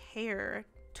is a hair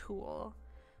tool.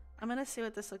 I'm gonna see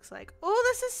what this looks like. Oh,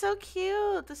 this is so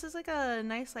cute. This is like a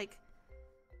nice like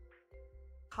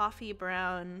coffee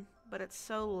brown, but it's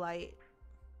so light.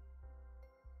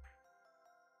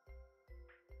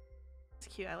 It's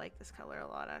cute. I like this color a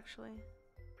lot, actually.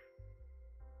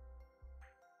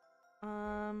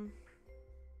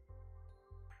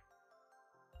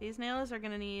 These nails are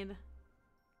gonna need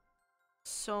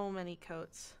so many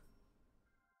coats.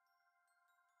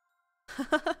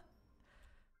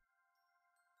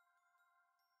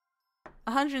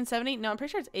 170? No, I'm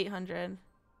pretty sure it's 800.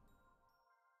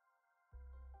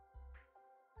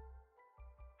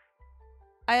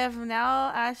 I have now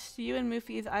asked you and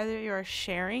Mufi if either you are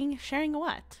sharing. Sharing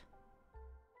what?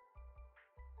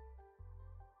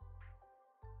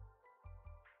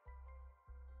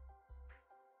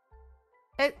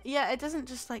 It doesn't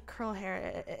just like curl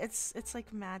hair. It's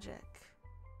like magic.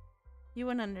 You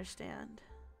wouldn't understand.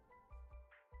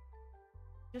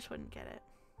 You just wouldn't get it.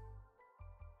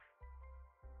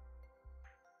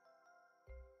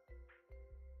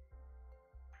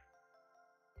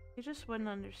 You just wouldn't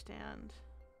understand.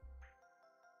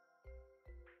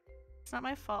 It's not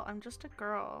my fault. I'm just a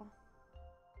girl.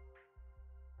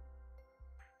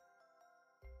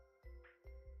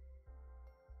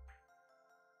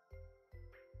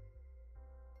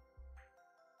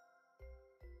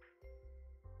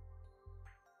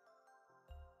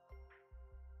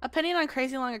 Opinion on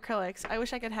crazy long acrylics. I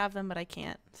wish I could have them, but I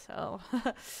can't. So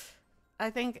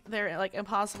I think they're like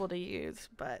impossible to use,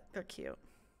 but they're cute.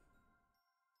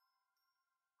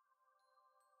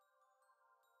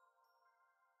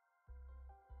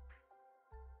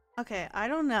 Okay, I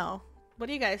don't know. What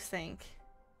do you guys think?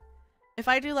 If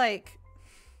I do like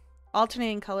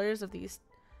alternating colors of these,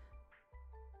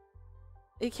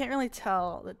 you can't really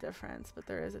tell the difference, but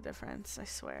there is a difference, I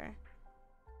swear.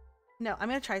 No, I'm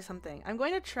gonna try something. I'm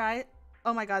going to try.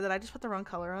 Oh my god, did I just put the wrong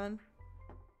color on?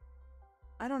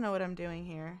 I don't know what I'm doing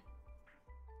here.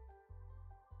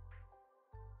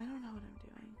 I don't know what I'm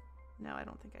doing. No, I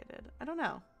don't think I did. I don't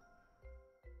know.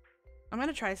 I'm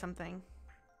gonna try something.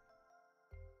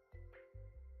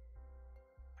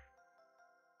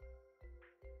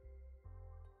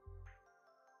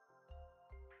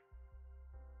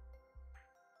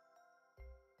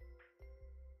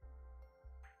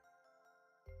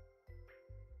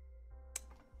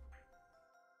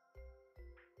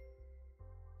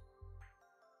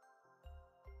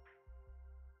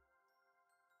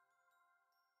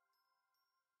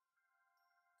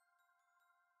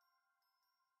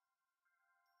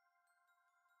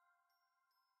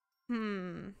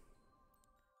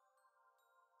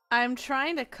 I'm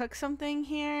trying to cook something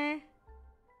here,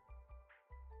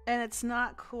 and it's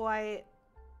not quite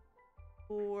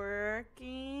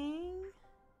working.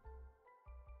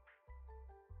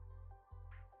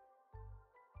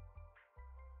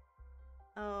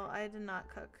 Oh, I did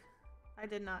not cook. I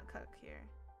did not cook here.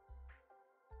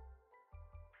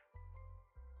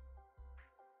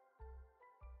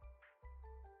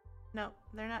 No,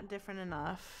 they're not different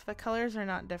enough. The colors are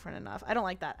not different enough. I don't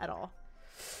like that at all.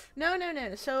 No, no,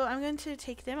 no. So I'm going to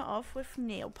take them off with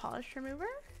nail polish remover.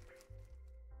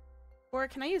 Or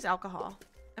can I use alcohol?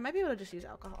 I might be able to just use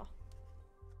alcohol.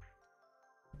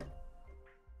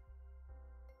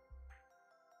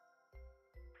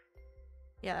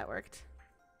 Yeah, that worked.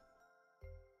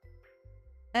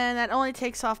 And that only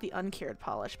takes off the uncured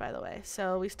polish, by the way.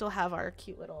 So we still have our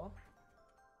cute little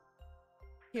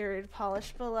cured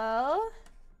polish below.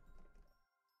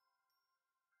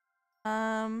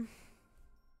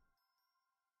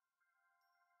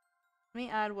 Let me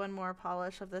add one more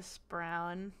polish of this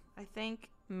brown. I think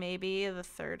maybe the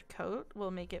third coat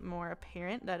will make it more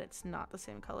apparent that it's not the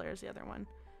same color as the other one.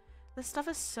 This stuff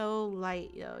is so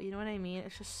light, yo. You know what I mean?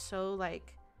 It's just so,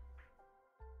 like,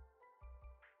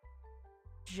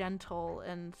 gentle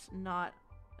and not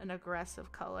an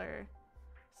aggressive color.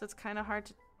 So it's kind of hard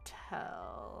to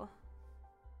tell.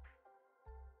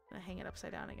 I'm gonna hang it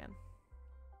upside down again.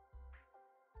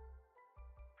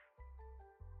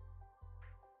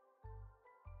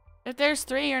 If there's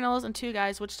 3 urinals and 2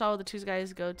 guys, which stall would the 2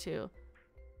 guys go to?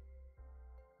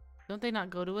 Don't they not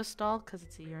go to a stall because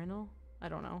it's a urinal? I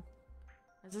don't know.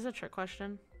 Is this a trick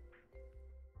question?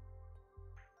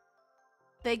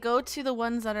 They go to the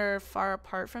ones that are far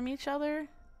apart from each other.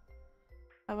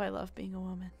 Oh, I love being a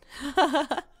woman.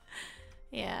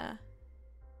 Yeah.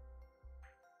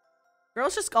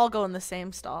 Girls just all go in the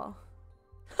same stall.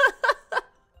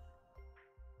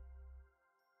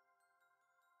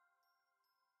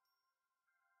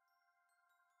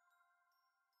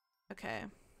 Okay.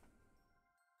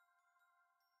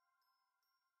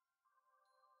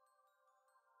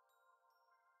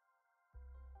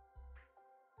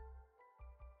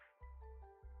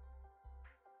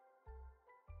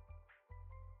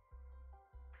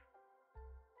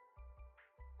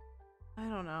 I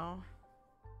don't know.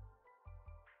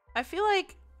 I feel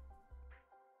like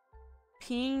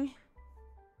peeing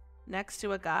next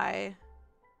to a guy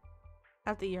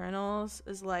at the urinals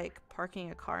is like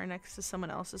parking a car next to someone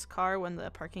else's car when the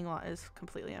parking lot is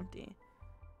completely empty.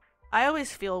 I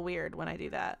always feel weird when I do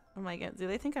that. I'm like, do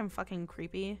they think I'm fucking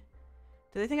creepy?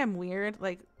 Do they think I'm weird?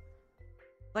 Like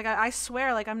I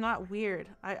swear, like, I'm not weird.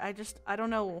 I don't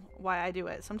know why I do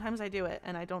it. Sometimes I do it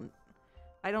and I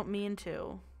don't mean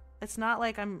to. It's not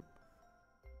like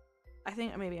I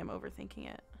think maybe I'm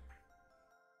overthinking it.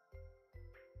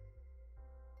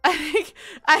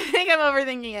 I think I'm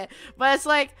overthinking it. But it's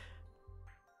like,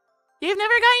 you've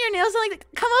never gotten your nails done? Like,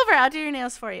 come over, I'll do your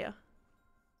nails for you.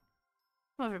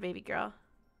 Come over, baby girl.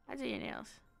 I'll do your nails.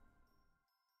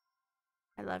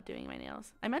 I love doing my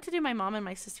nails. I meant to do my mom and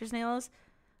my sister's nails,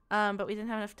 but we didn't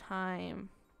have enough time.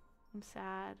 I'm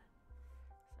sad.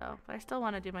 So, but I still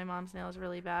want to do my mom's nails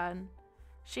really bad.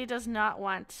 She does not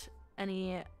want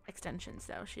any extensions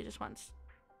though. She just wants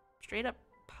straight up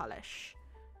polish.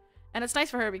 And it's nice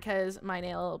for her because my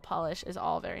nail polish is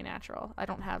all very natural. I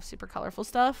don't have super colorful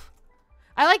stuff.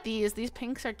 I like these. These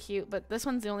pinks are cute, but this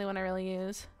one's the only one I really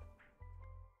use.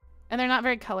 And they're not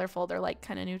very colorful. They're like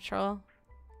kind of neutral.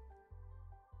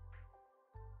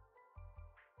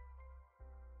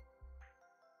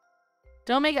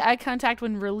 Don't make eye contact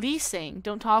when releasing.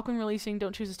 Don't talk when releasing.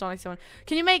 Don't choose to stall next to someone.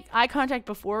 Can you make eye contact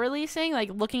before releasing? Like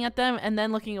looking at them and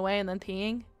then looking away and then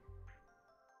peeing?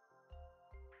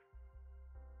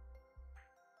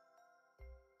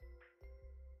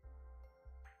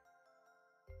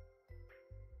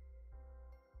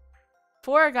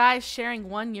 Four guys sharing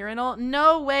one urinal?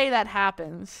 No way that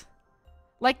happens.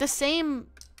 Like the same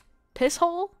piss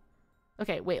hole?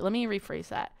 Okay, wait, let me rephrase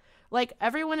that. Like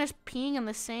everyone is peeing in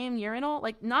the same urinal?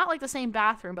 Like not like the same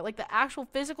bathroom, but like the actual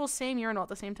physical same urinal at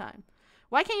the same time.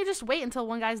 Why can't you just wait until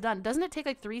one guy's done? Doesn't it take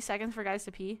like 3 seconds for guys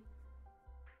to pee?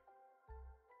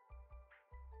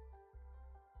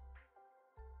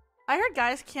 I heard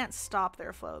guys can't stop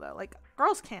their flow though. Like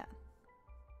girls can.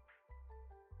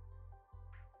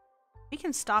 We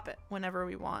can stop it whenever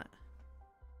we want.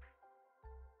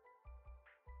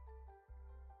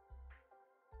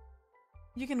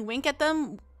 You can wink at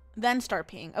them, then start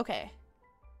peeing. Okay.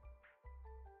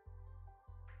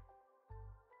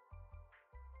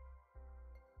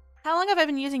 How long have I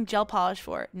been using gel polish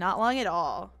for? Not long at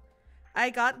all. I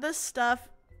got this stuff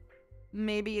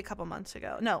maybe a couple months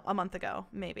ago. No, a month ago,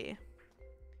 maybe.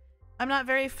 I'm not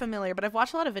very familiar, but I've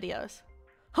watched a lot of videos.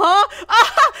 Huh?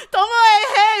 Ah!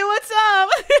 Tomoe! Hey, what's up?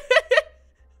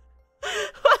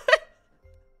 What?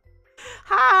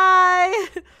 Hi!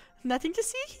 Nothing to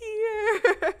see here.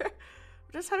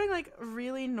 We're just having like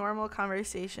really normal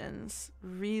conversations.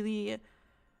 Really,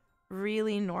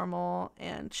 really normal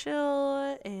and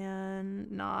chill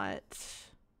and not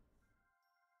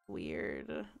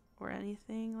weird or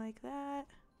anything like that.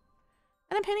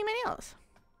 And I'm painting my nails.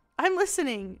 I'm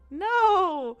listening.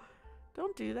 No!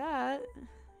 Don't do that.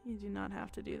 You do not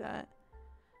have to do that.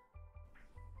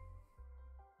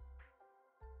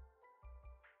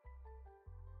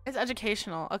 It's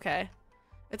educational. Okay.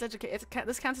 It's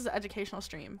this counts as an educational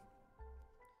stream.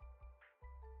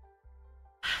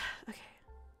 Okay.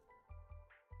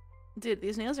 Dude,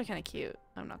 these nails are kind of cute.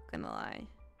 I'm not gonna lie.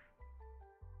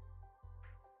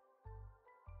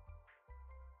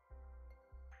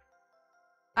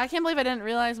 I can't believe I didn't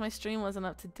realize my stream wasn't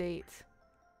up to date.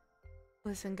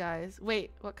 Listen, guys.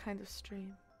 Wait, what kind of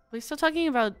stream? Are we still talking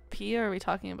about P or are we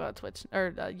talking about Twitch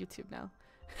or YouTube now?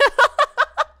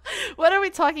 What are we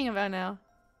talking about now?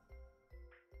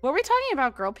 Were we talking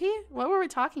about girl pee? What were we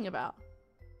talking about?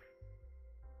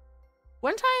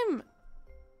 One time,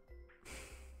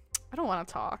 I don't want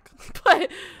to talk,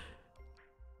 but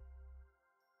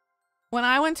when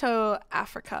I went to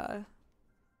Africa,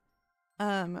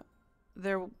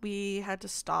 we had to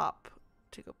stop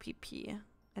to go pee pee.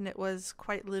 and it was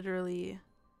quite literally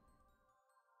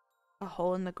a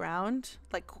hole in the ground.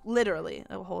 Like, literally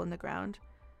a hole in the ground.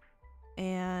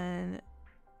 And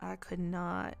I could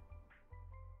not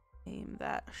aim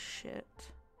that shit.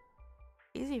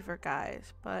 Easy for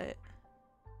guys, but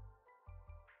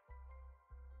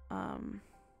it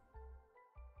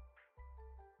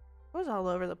was all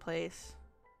over the place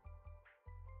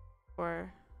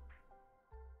for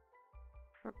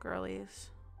girlies.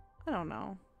 I don't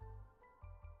know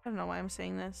why I'm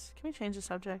saying this. Can we change the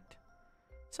subject?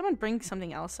 Someone bring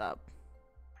something else up.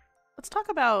 Let's talk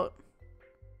about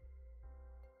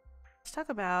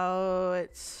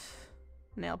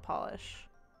nail polish.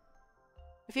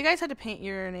 If you guys had to paint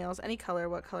your nails any color,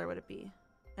 what color would it be?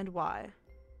 And why?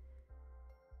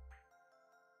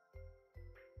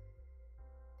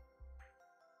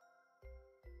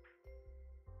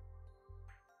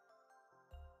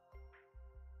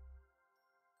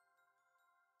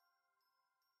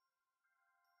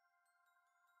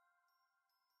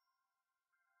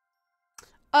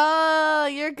 Oh,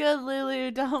 you're good, Lulu.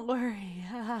 Don't worry.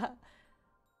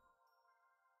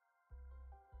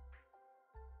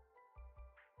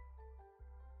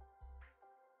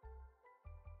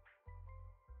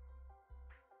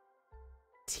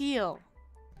 Teal.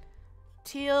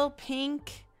 Teal,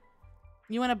 pink.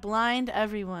 You want to blind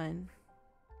everyone.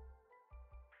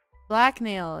 Black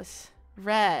nails.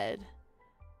 Red.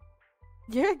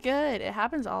 You're good. It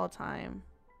happens all the time.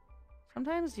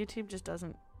 Sometimes YouTube just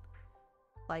doesn't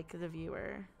like the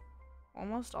viewer.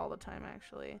 Almost all the time,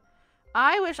 actually.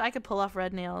 I wish I could pull off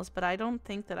red nails, but I don't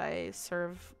think that I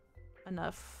serve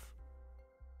enough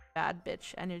bad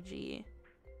bitch energy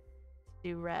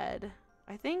to do red.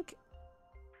 I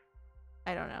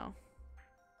don't know.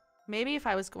 Maybe if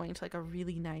I was going to like a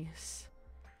really nice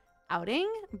outing,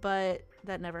 but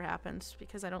that never happens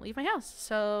because I don't leave my house.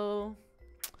 So,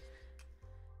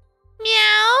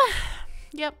 meow.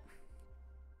 Yep.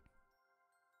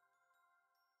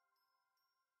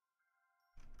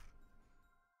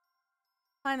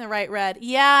 Find the right red.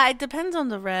 Yeah, it depends on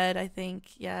the red, I think.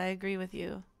 Yeah, I agree with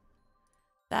you.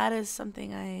 That is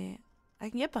something I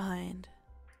can get behind.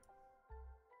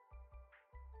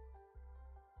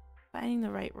 Finding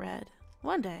the right red.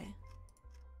 One day.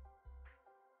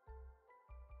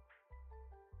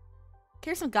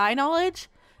 Here's some guy knowledge.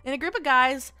 In a group of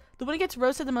guys, the one who gets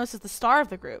roasted the most is the star of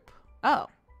the group. Oh.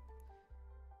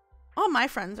 All my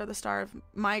friends are the star of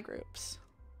my groups.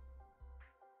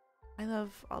 I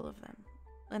love all of them.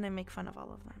 And I make fun of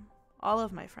all of them. All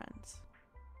of my friends.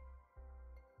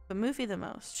 But Mufi the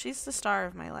most. She's the star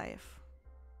of my life.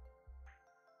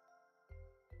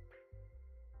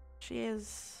 She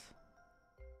is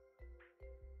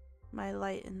my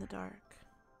light in the dark.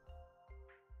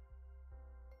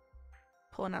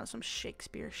 Pulling out some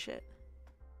Shakespeare shit.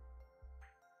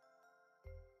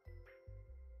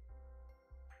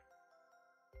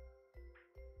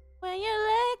 When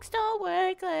your legs don't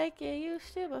work like you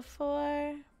used to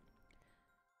before.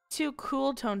 Too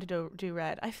cool tone to do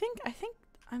red. I think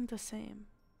I'm the same.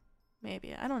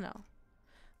 Maybe. I don't know.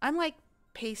 I'm like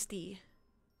pasty.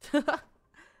 I'm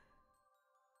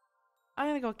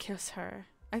gonna go kiss her.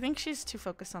 I think she's too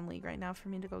focused on League right now for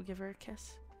me to go give her a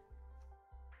kiss.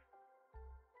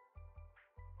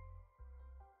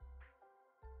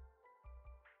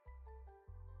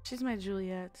 She's my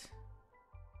Juliet.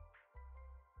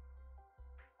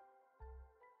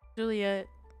 Juliet,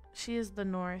 she is the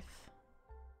North.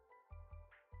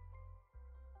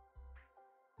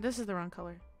 This is the wrong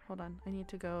color. Hold on. I need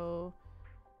to go.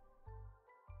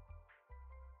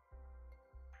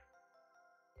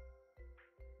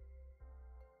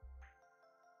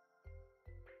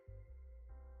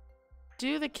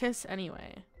 Do the kiss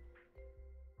anyway.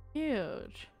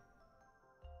 Huge.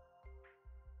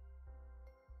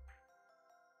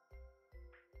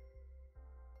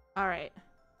 Alright.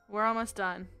 We're almost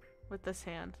done with this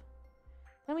hand.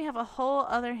 Then we have a whole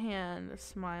other hand.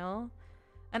 Smile.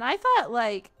 And I thought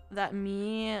like that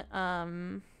me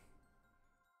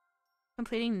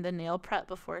completing the nail prep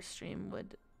before stream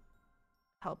would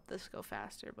help this go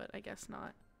faster, but I guess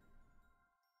not.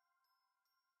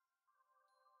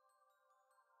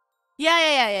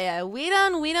 Yeah. We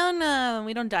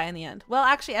don't die in the end. Well,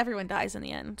 actually everyone dies in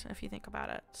the end if you think about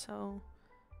it. So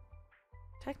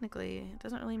technically, it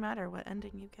doesn't really matter what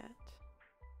ending you get.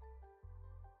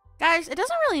 Guys, it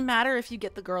doesn't really matter if you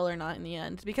get the girl or not in the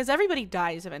end, because everybody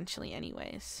dies eventually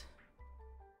anyways.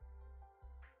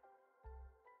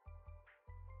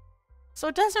 So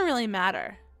it doesn't really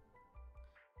matter.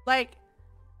 Like,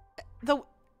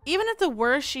 even if the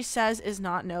worst she says is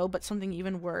not no, but something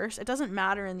even worse, it doesn't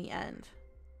matter in the end.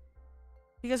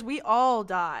 Because we all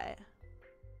die.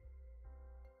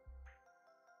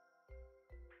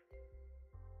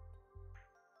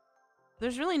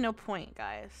 There's really no point,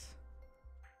 guys.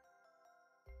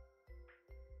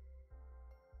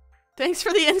 Thanks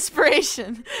for the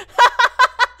inspiration.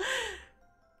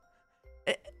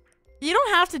 You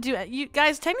don't have to do it. You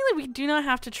guys, technically we do not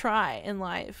have to try in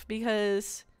life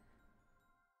because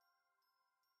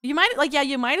you might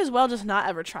you might as well just not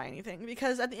ever try anything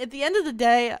because at the end of the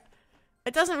day,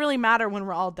 it doesn't really matter when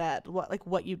we're all dead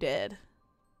what you did.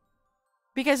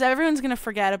 Because everyone's going to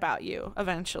forget about you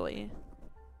eventually.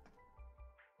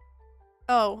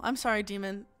 Oh, I'm sorry,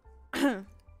 demon. This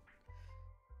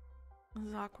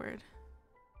is awkward.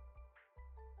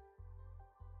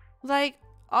 Like,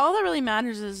 all that really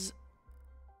matters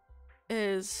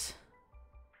is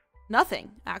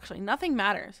nothing, actually. Nothing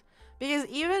matters. Because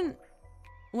even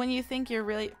when you think you're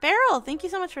really... Farrell, thank you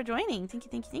so much for joining. Thank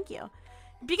you, thank you, thank you.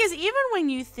 Because even when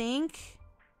you think...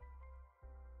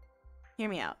 Hear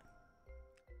me out.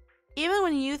 Even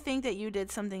when you think that you did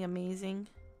something amazing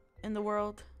in the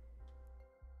world,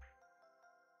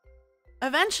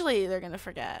 eventually they're going to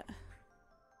forget.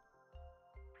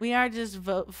 We are just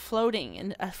floating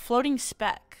in a floating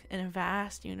speck in a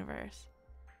vast universe.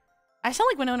 I sound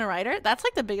like Winona Ryder. That's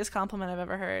like the biggest compliment I've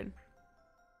ever heard.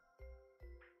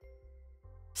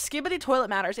 Skibbity toilet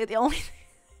matters. The only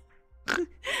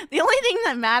the only thing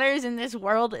that matters in this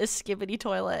world is skibbity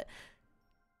toilet.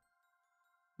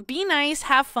 Be nice,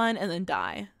 have fun, and then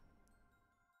die.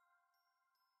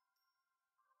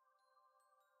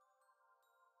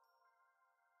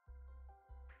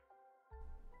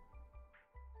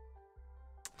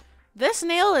 This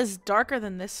nail is darker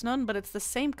than this one, but it's the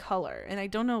same color, and I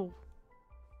don't know.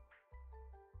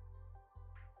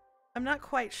 I'm not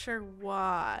quite sure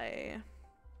why.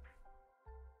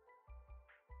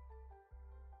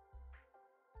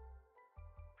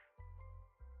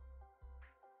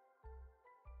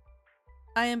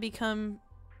 I am become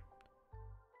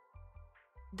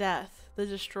death, the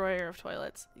destroyer of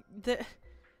toilets.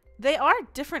 They are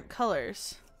different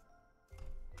colors.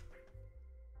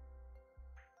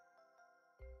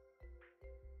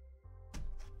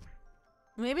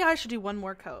 Maybe I should do one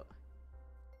more coat.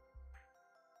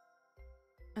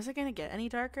 Is it gonna get any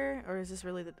darker? Or is this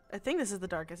really the... I think this is the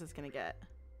darkest it's gonna get.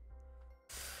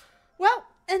 Well,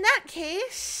 in that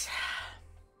case...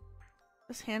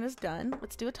 This hand is done.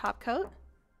 Let's do a top coat.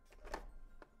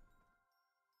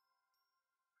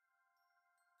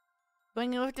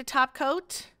 Going in with the top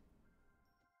coat.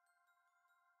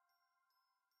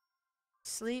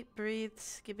 Sleep, breathe,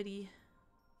 skibbity.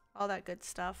 All that good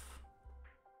stuff.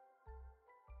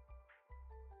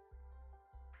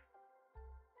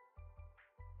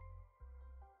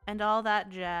 And all that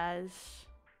jazz.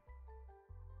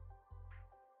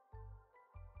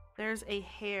 There's a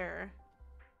hair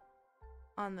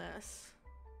on this.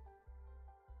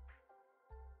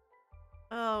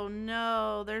 Oh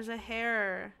no, there's a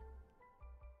hair.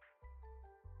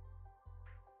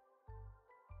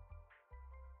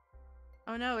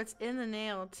 Oh no, it's in the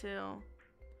nail too.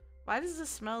 Why does this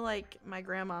smell like my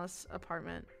grandma's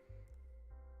apartment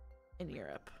in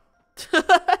Europe?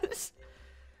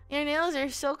 Your nails are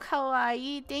so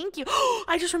kawaii. Thank you.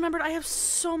 I just remembered I have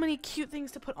so many cute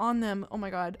things to put on them. Oh my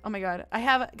god. Oh my god. I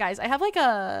have, guys, I have like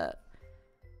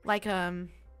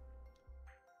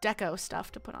deco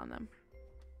stuff to put on them.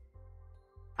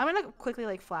 I'm gonna quickly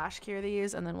like flash cure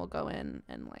these and then we'll go in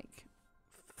and like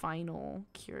final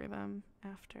cure them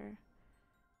after.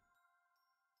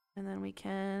 And then we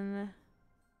can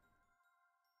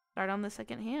start on the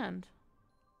second hand.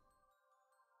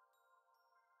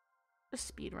 Just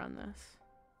speed run this.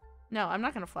 No, I'm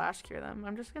not gonna flash cure them.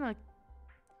 I'm just gonna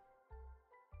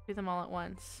do them all at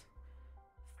once.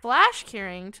 Flash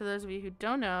curing, to those of you who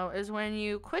don't know, is when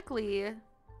you quickly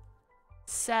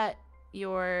set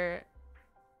your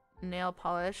nail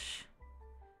polish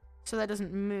so that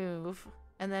doesn't move,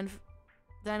 and then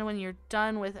when you're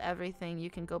done with everything, you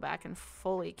can go back and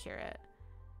fully cure it.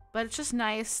 But it's just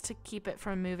nice to keep it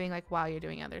from moving like while you're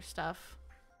doing other stuff.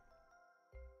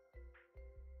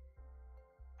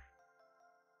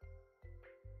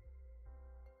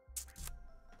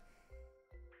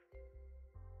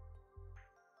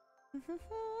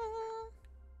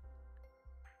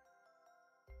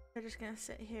 We're just gonna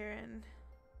sit here and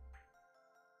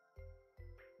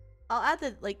I'll add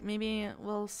the, like, maybe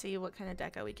we'll see what kind of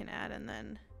deco we can add, and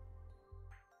then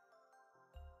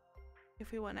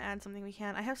if we want to add something we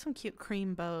can. I have some cute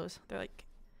cream bows. They're like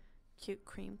cute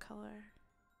cream color.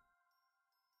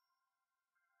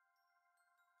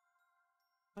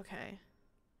 Okay.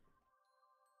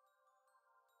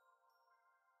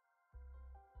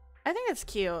 I think it's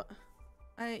cute.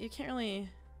 You can't really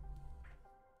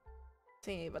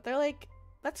see, but they're like,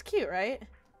 that's cute, right?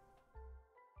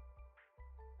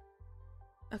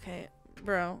 Okay,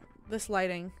 bro. This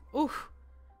lighting. Ooh,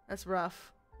 that's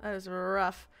rough. That is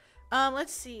rough.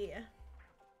 Let's see.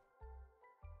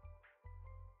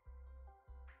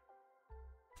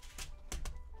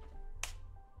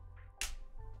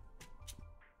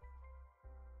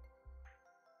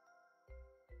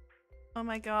 Oh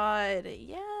my god,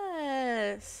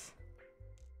 yes!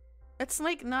 It's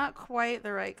like not quite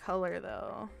the right color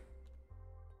though.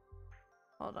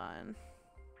 Hold on.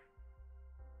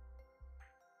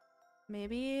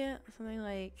 Maybe something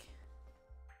like...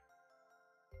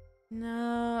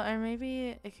 No, or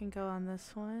maybe it can go on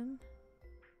this one.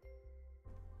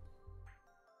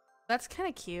 That's kind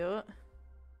of cute.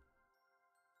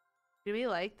 Do we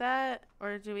like that?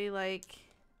 Or do we like...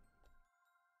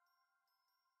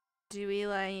 Do we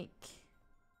like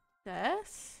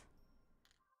this?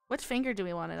 Which finger do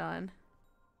we want it on?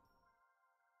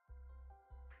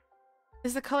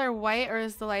 Is the color white or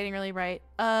is the lighting really bright?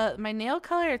 My nail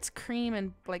color, it's cream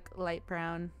and like light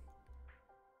brown.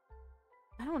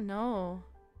 I don't know.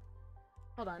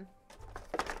 Hold on.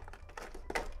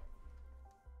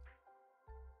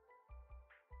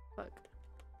 Fuck.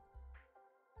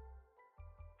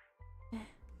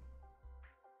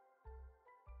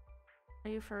 Are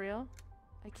you for real?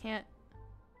 I can't.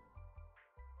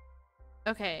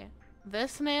 Okay.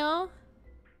 This nail?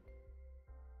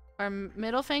 Or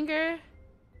middle finger?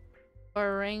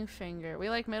 Or ring finger? We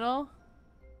like middle?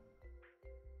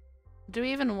 Do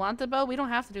we even want the bow? We don't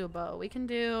have to do a bow. We can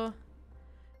do...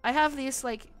 I have these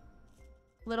like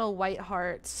little white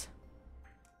hearts.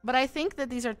 But I think that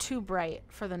these are too bright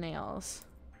for the nails.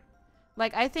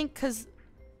 Like I think cause...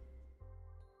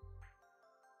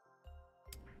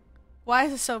 Why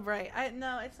is it so bright?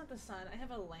 No, it's not the sun. I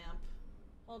have a lamp.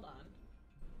 Hold on.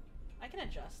 I can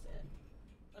adjust it.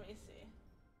 Let me see.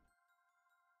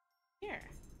 Here.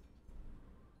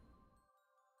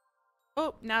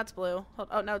 Oh, now it's blue.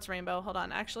 Oh, now it's rainbow. Hold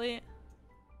on. Actually,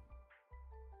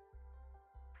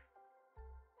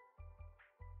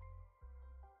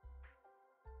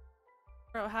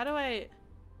 bro, how do I...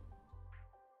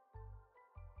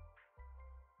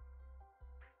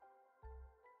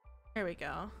 Here we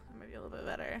go. That might be a little bit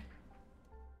better.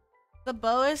 The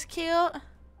bow is cute.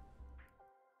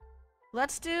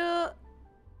 Let's do...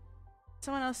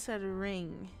 Someone else said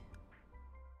ring.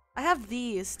 I have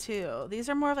these too. These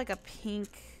are more of like a pink...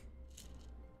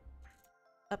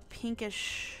 A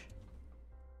pinkish...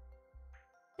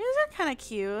 These are kind of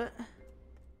cute.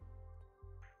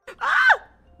 Ah!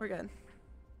 We're good.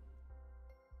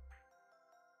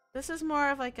 This is more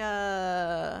of like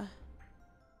a...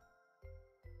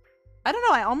 I don't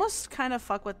know, I almost kind of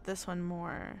fuck with this one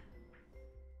more.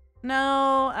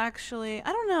 No, actually,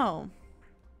 I don't know.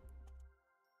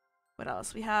 What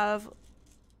else? We have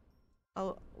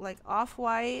like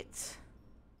off-white.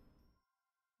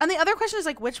 And the other question is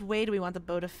like, which way do we want the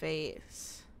bow to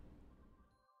face?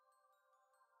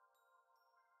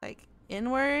 Like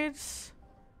inwards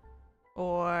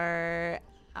or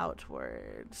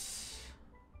outwards?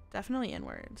 Definitely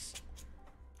inwards.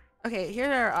 Okay,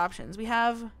 here are our options. We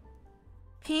have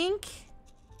pink,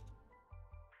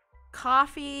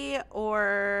 coffee,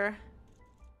 or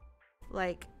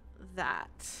like that.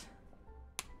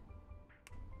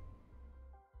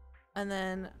 And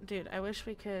then, dude, I wish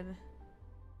we could...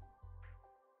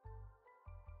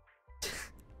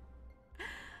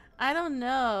 I don't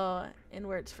know.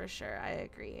 Inwards for sure, I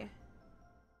agree.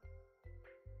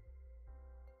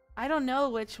 I don't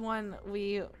know which one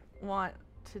we want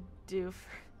to do for...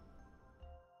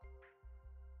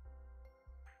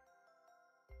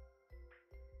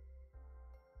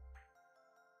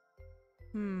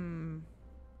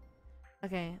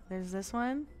 Okay, there's this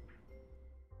one.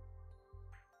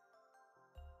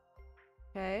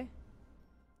 Okay.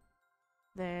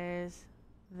 There's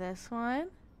this one.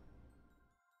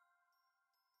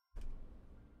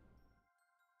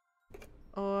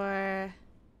 Or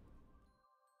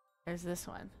there's this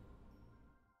one.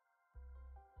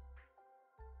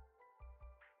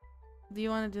 Do you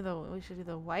want to do we should do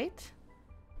the white?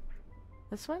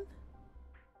 This one?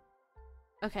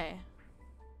 Okay.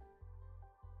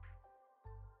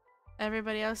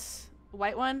 Everybody else,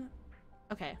 white one?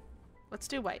 Okay, let's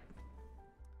do white.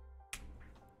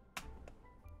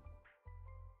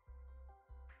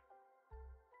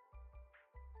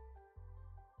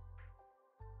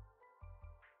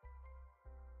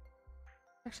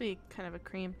 Actually, kind of a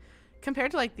cream. Compared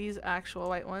to like these actual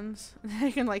white ones,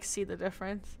 you can like see the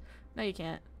difference. No, you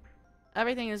can't.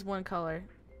 Everything is one color.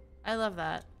 I love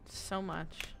that so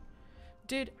much.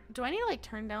 Dude, do I need to like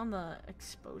turn down the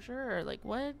exposure or like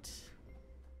what?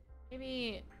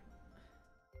 Maybe...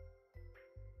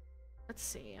 Let's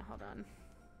see, hold on.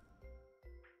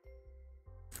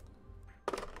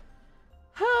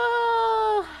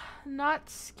 Not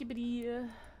skibbity.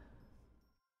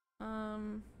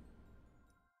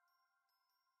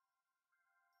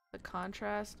 The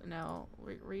contrast? No.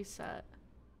 Reset.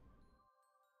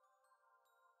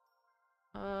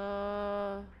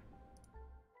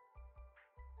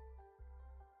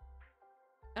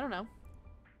 I don't know.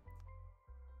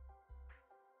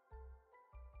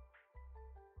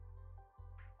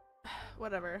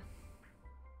 Whatever.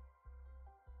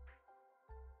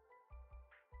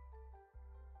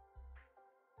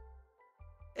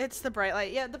 It's the bright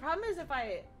light. Yeah, the problem is if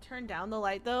I turn down the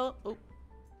light though,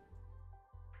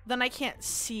 then I can't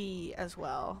see as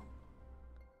well.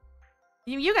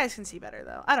 You guys can see better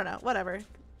though. I don't know. Whatever.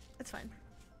 It's fine.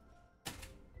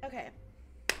 Okay.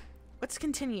 Let's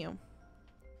continue.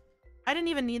 I didn't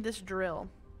even need this drill.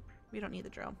 We don't need the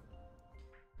drill.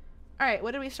 Alright,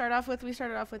 what did we start off with? We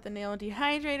started off with the nail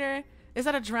dehydrator. Is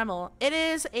that a Dremel? It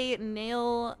is a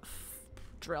nail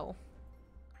drill.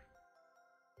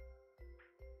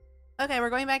 Okay,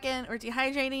 we're going back in. We're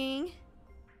dehydrating.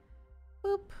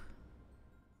 Boop.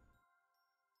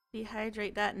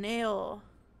 Dehydrate that nail.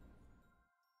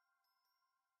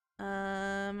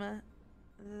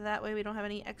 That way we don't have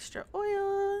any extra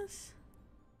oils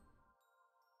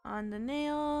on the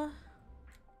nail.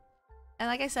 And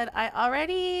like I said, I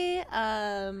already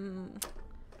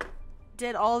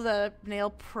did all the nail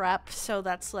prep, so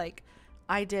that's like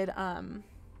I did I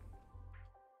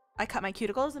cut my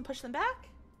cuticles and pushed them back.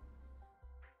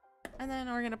 And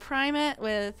then we're gonna prime it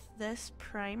with this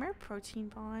primer, Protein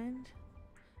Bond.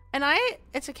 And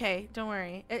it's okay, don't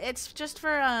worry. It's just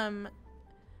for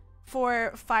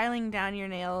filing down your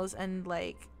nails, and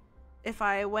like if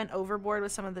I went overboard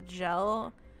with some of the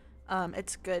gel,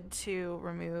 it's good to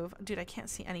remove. Dude, I can't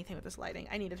see anything with this lighting.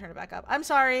 I need to turn it back up. I'm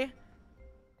sorry.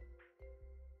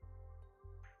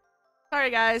 Sorry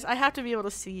guys, I have to be able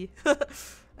to see.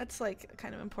 That's like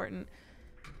kind of important.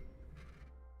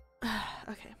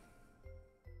 Okay.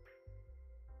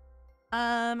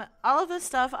 All of this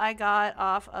stuff I got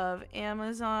off of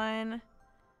Amazon,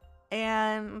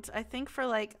 and I think for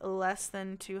like less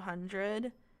than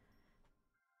 200,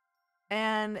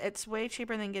 and it's way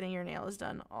cheaper than getting your nails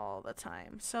done all the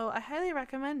time. So I highly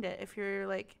recommend it if you're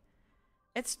like,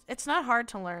 it's not hard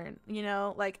to learn, you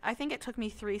know. Like I think it took me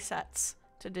 3 sets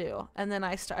to do, and then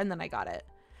I got it.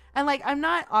 And like I'm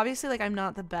not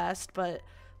the best, but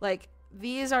like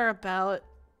these are about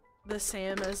the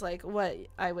same as like what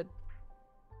I would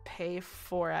pay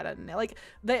for at a nail, like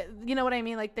you know what I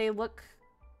mean, like they look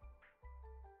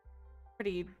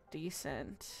pretty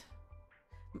decent,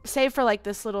 save for like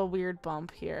this little weird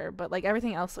bump here, but like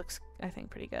everything else looks, I think,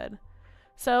 pretty good.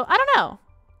 So I don't know,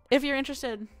 if you're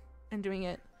interested in doing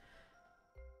it,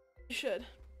 you should.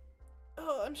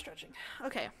 Oh, I'm stretching.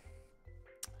 Okay,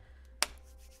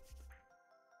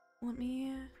 let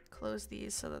me close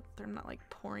these so that they're not like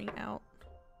pouring out.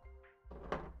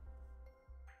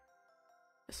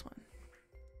 This one.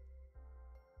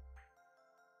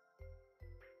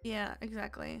 Yeah,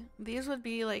 exactly. These would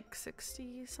be like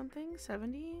 60 something,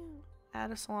 70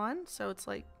 at a salon. So it's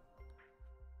like,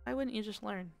 why wouldn't you just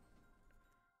learn?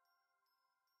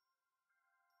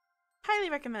 Highly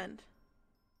recommend.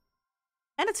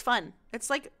 And it's fun. It's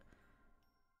like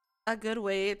a good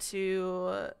way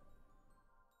to,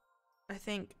 I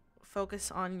think,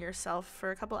 focus on yourself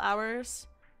for a couple hours.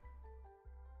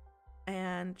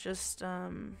 And just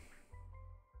kind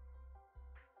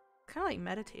of like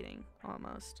meditating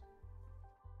almost.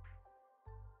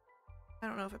 I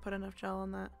don't know if I put enough gel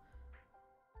on that.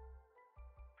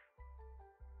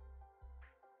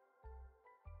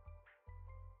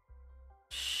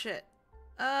 Shit.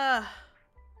 Fuck,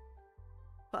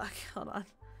 hold on.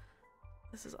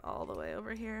 This is all the way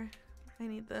over here. I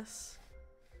need this.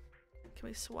 Can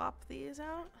we swap these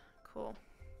out? Cool.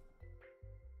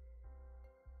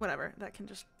 Whatever, that can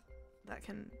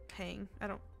hang. I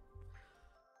don't.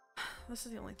 This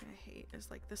is the only thing I hate, is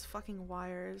like this fucking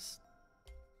wires.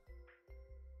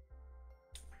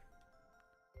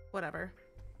 Whatever.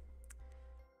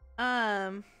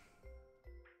 Forgot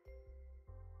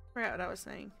what I was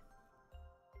saying.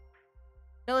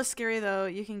 It's scary though,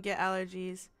 you can get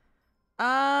allergies.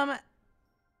 Actually,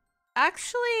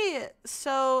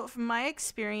 so from my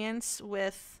experience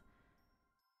with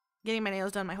getting my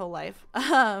nails done my whole life,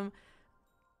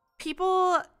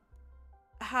 people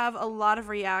have a lot of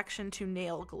reaction to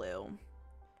nail glue.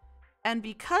 And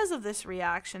because of this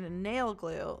reaction to nail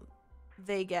glue,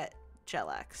 they get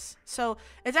Gel-X. So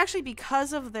it's actually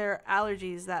because of their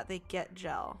allergies that they get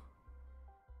gel.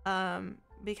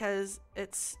 Because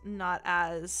it's not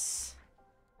as,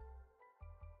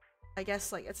 I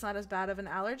guess, like, it's not as bad of an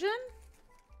allergen.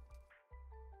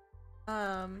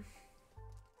 Um,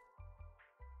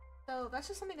 so that's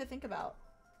just something to think about.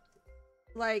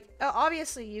 Like,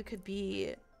 obviously you could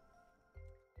be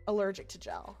allergic to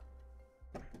gel.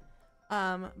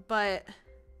 But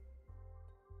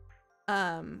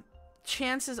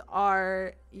chances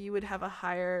are you would have a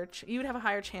higher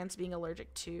chance being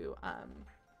allergic to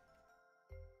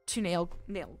nail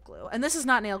glue. And this is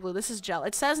not nail glue, this is gel.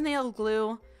 It says nail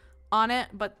glue on it,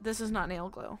 but this is not nail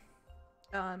glue.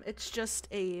 It's just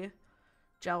a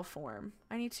gel form.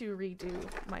 I need to redo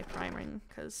my priming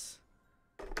because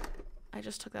I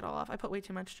just took that all off. I put way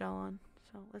too much gel on.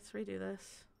 So let's redo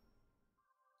this.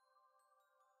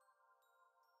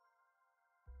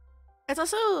 It's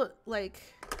also like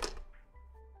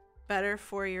better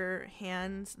for your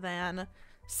hands than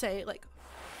say like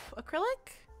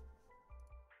acrylic.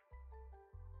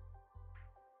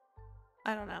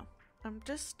 I don't know. I'm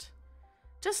just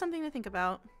something to think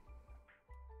about.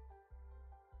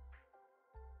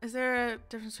 Is there a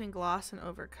difference between gloss and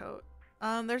overcoat?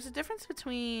 There's a difference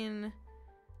between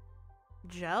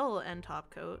gel and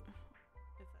top coat,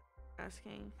 if that's what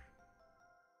you're asking.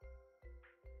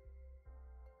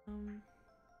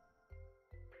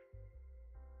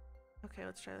 Okay,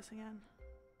 let's try this again.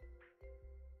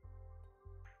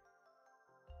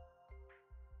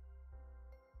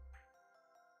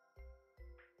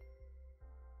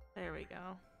 There we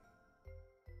go.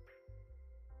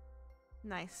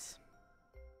 Nice.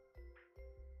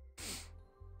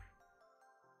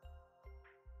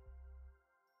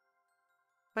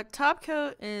 But top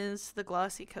coat is the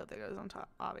glossy coat that goes on top,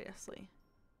 obviously.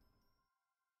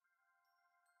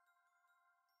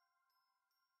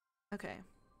 Okay.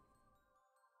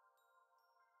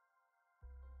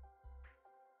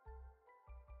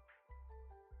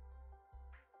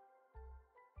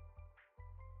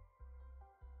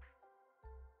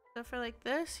 So for like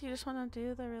this, you just want to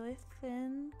do the really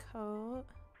thin coat.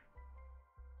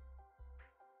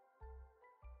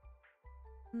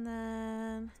 And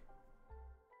then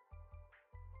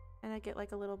I get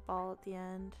like a little ball at the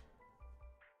end.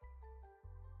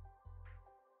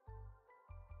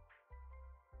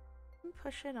 And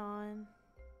push it on.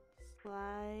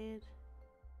 Slide.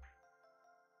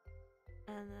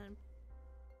 And then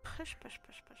push, push,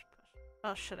 push, push, push.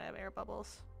 Oh shit, I have air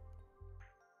bubbles.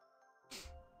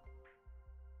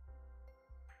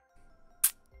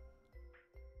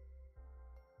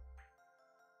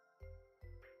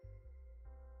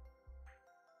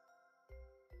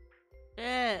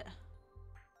 Shit.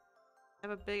 I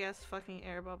have a big ass fucking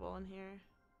air bubble in here.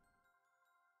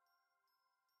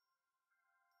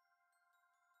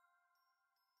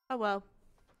 Oh well.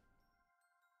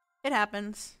 It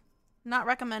happens. Not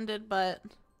recommended, but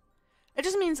it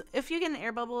just means if you get an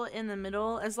air bubble in the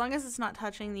middle, as long as it's not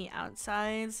touching the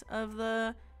outsides of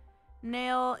the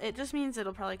nail, it just means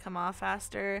it'll probably come off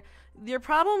faster. Your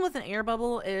problem with an air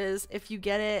bubble is if you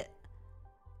get it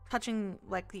touching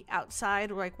like the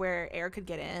outside, like where air could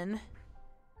get in,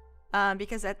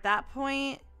 because at that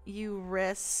point you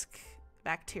risk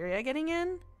bacteria getting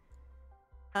in,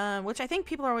 which I think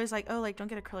people are always like, oh, like don't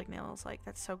get acrylic nails, like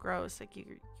that's so gross, like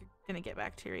you're gonna get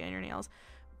bacteria in your nails,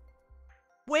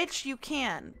 which you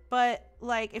can, but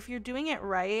like if you're doing it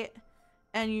right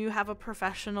and you have a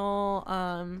professional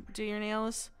do your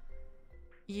nails,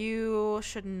 you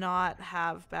should not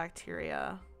have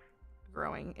bacteria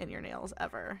growing in your nails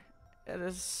ever. It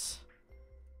is...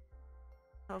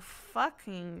 Oh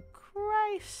fucking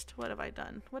Christ. What have I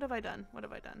done? What have I done? What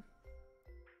have I done?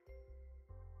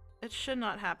 It should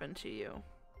not happen to you.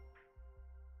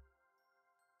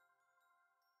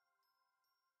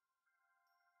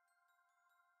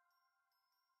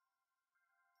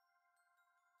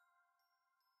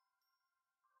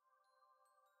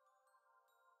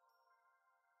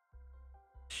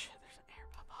 Shit, there's an air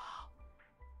bubble.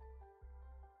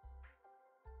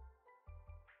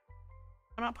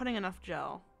 I'm not putting enough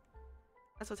gel.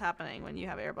 That's what's happening when you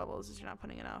have air bubbles, is you're not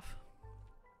putting enough.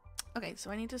 Okay,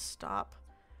 so I need to stop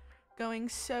going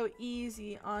so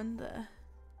easy on the...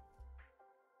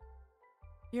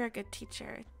 You're a good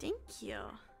teacher. Thank you.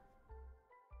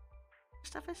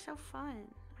 Stuff is so fun.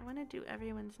 I want to do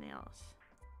everyone's nails.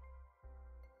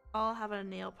 All have a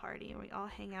nail party and we all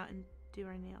hang out and do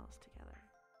our nails together.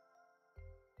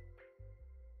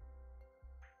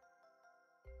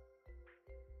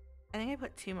 I think I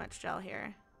put too much gel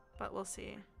here, but we'll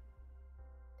see.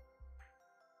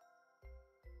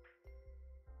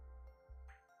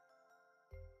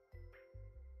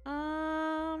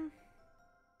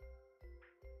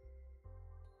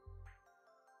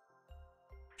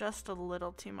 Just a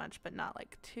little too much, but not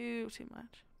like too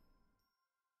much.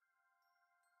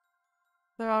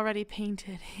 They're already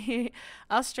painted.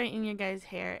 I'll straighten your guys'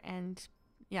 hair and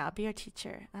yeah, I'll be your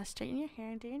teacher. I'll straighten your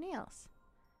hair and do your nails.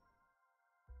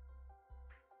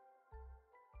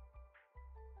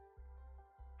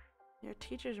 Your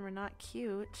teachers were not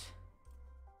cute.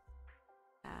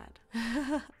 Bad.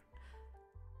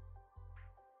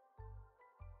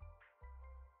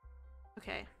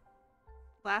 Okay.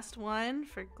 Last one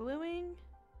for gluing.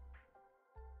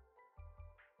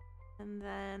 And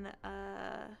then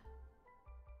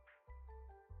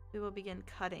we will begin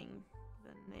cutting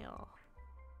the nail.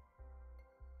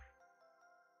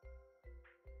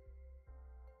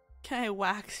 Can I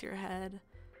wax your head?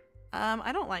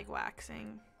 I don't like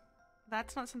waxing.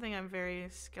 That's not something I'm very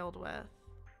skilled with.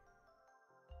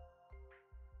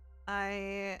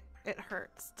 It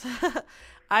hurts.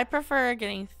 I prefer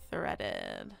getting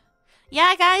threaded.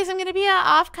 Yeah, guys, I'm gonna be at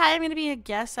Off-Kai. I'm gonna be a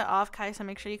guest at Off-Kai, so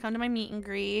make sure you come to my meet and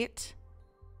greet.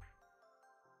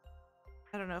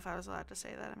 I don't know if I was allowed to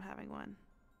say that I'm having one.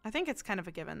 I think it's kind of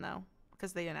a given though,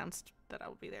 because they announced that I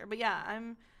will be there. But yeah,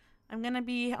 I'm gonna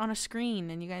be on a screen,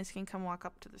 and you guys can come walk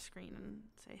up to the screen and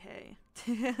say hey.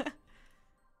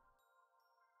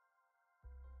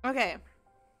 Okay.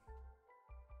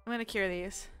 I'm gonna cure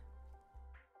these.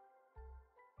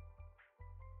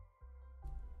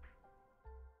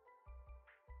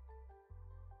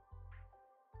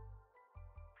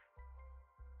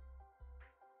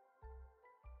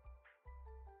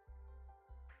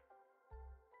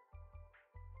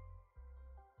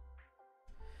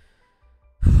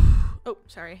 Oh,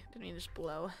 sorry. Didn't mean to just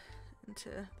blow into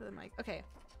the mic. Okay.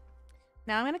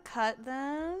 Now I'm gonna cut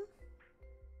them.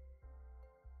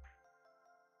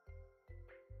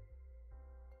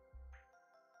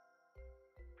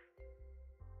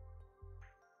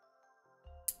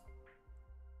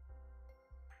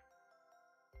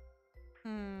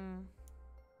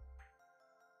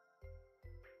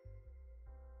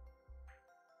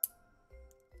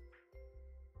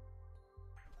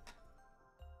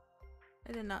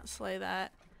 I did not slay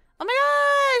that. Oh my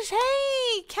gosh!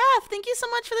 Hey, Kef, thank you so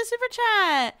much for the super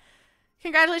chat.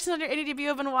 Congratulations on your 80 debut.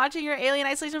 I've been watching your Alien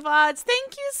Isolation VODs.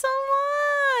 Thank you so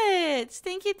much.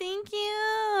 Thank you, thank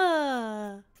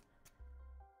you.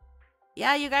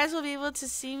 Yeah, you guys will be able to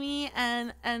see me,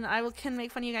 and can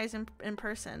make fun of you guys in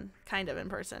person, kind of in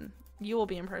person. You will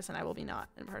be in person. I will be not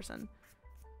in person.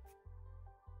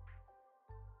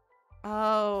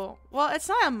 Oh, well, it's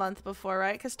not a month before,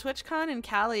 right? Because TwitchCon in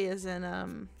Cali is in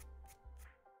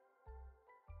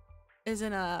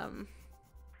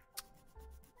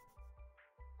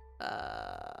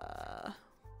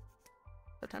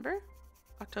September?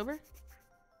 October?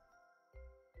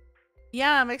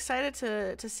 Yeah, I'm excited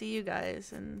to see you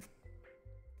guys, and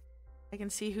I can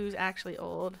see who's actually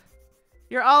old.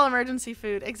 You're all emergency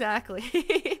food,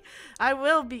 exactly. I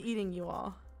will be eating you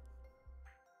all.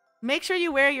 Make sure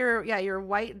you wear your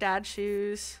white dad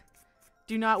shoes.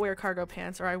 Do not wear cargo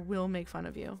pants or I will make fun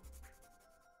of you.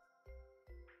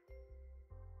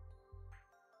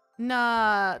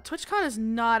 Nah, TwitchCon is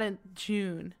not in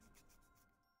June.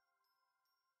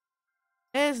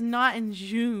 It is not in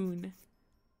June.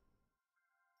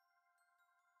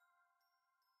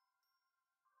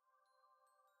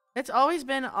 It's always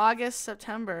been August,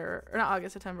 September. Or not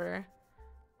August, September.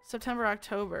 September,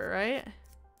 October, right?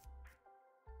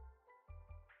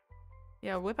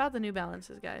 Yeah, whip out the New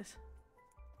Balances, guys.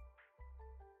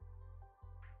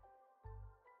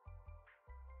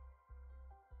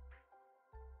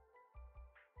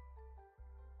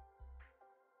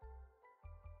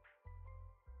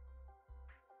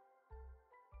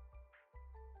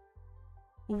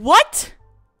 What?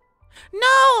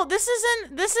 No, this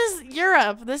isn't. This is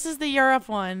Europe. This is the Europe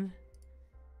one.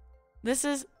 This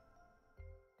is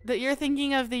that you're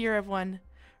thinking of the Europe one.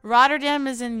 Rotterdam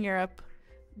is in Europe.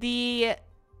 The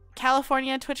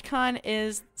California TwitchCon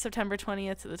is September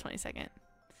 20th to the 22nd.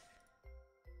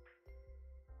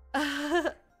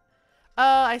 Oh,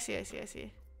 I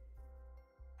see.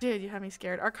 Dude, you have me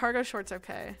scared. Are cargo shorts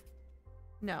okay?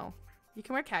 No. You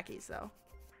can wear khakis, though.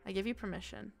 I give you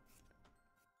permission.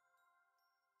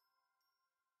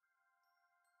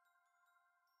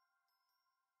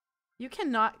 You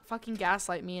cannot fucking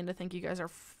gaslight me into think you guys are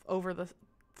over the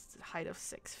height of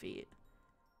 6 feet.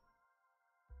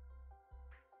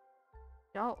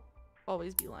 Y'all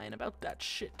always be lying about that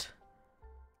shit.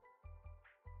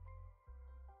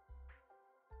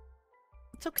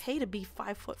 It's okay to be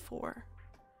 5'4".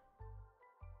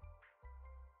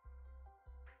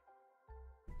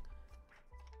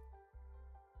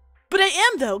 But I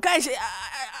am though, guys.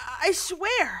 I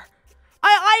swear,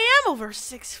 I am over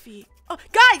 6 feet. Oh,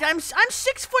 guys, I'm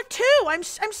 6'2". I'm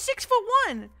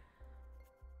 6'1".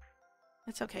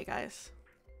 It's okay, guys.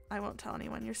 I won't tell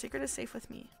anyone. Your secret is safe with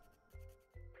me.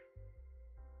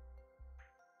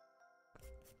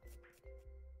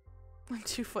 I'm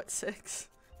 2'6".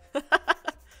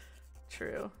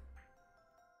 True.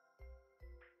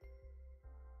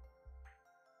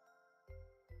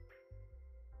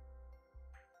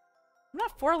 I'm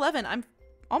not 4'11". I'm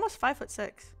almost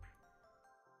 5'6".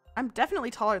 I'm definitely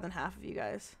taller than half of you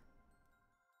guys.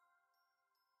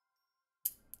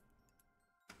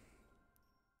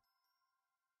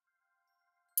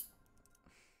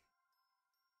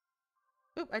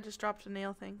 Oop, I just dropped a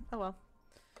nail thing. Oh well.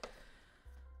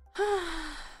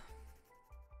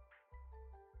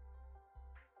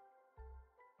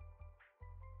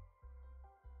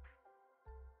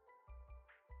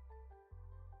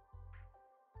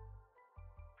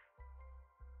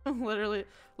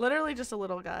 literally just a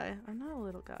little guy. I'm not a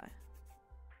little guy.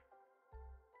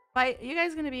 Bye. You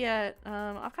guys gonna be at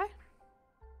okay?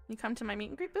 You come to my meet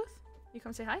and greet booth? You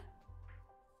come say hi?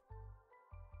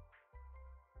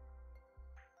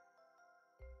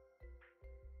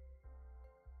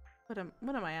 What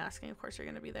am I asking? Of course you're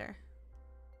gonna be there.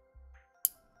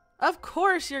 Of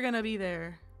course you're gonna be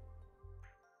there.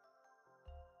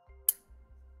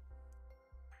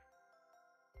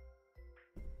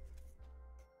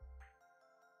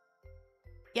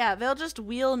 Yeah, they'll just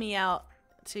wheel me out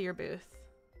to your booth.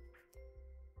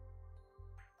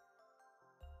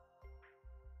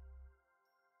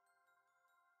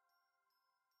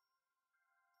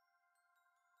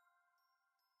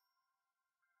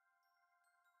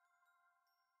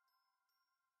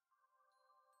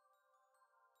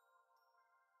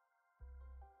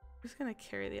 I'm just gonna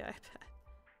carry the iPad.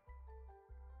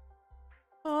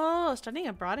 Oh, studying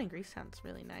abroad in Greece sounds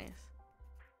really nice.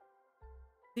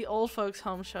 The old folks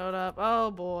home showed up.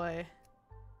 Oh boy.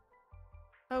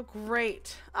 Oh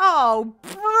great. Oh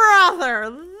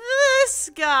brother,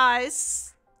 this guy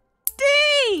stinks.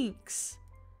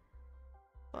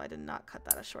 Oh, I did not cut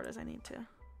that as short as I need to.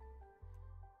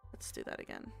 Let's do that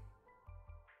again.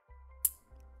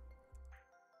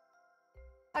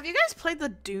 Have you guys played the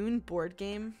Dune board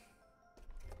game?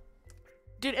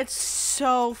 Dude, it's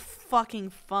so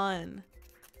fucking fun.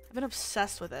 I've been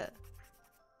obsessed with it.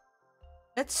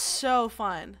 It's so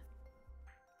fun.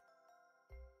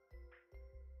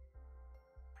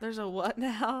 There's a what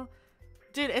now?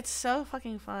 Dude, it's so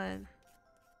fucking fun.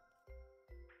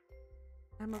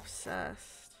 I'm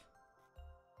obsessed.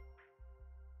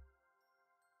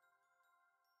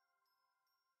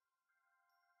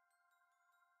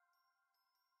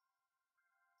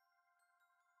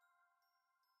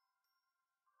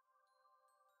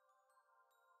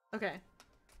 Okay.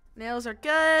 Nails are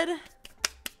good.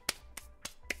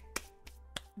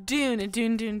 Dune.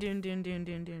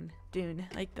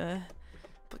 Like the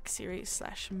book series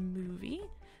slash movie.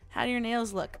 How do your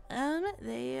nails look?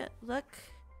 They look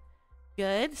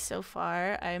good so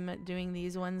far. I'm doing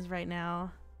these ones right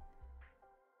now.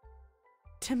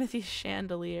 Timothy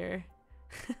Chandelier.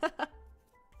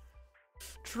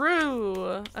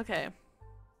 True. Okay.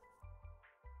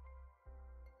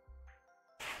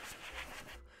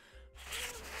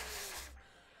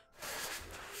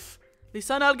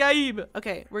 Lisan Al Gaib.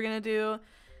 Okay, we're gonna do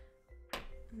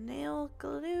nail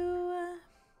glue.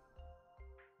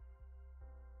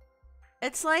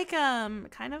 It's like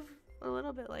kind of a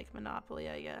little bit like Monopoly,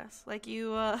 I guess. Like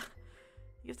you have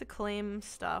to claim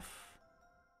stuff.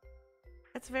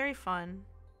 It's very fun.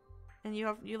 And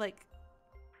you like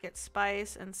get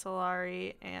spice and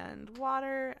solari and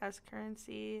water as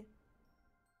currency.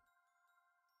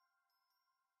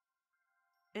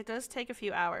 It does take a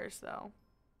few hours though.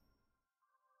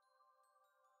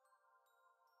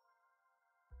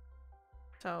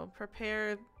 So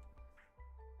prepare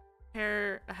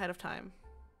ahead of time.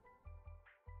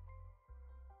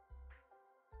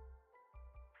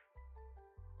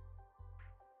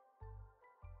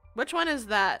 Which one is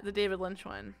that? The David Lynch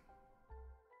one?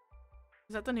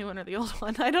 Is that the new one or the old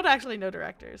one? I don't actually know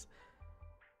directors.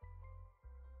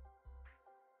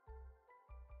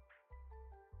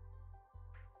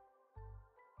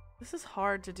 This is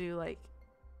hard to do like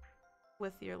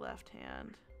with your left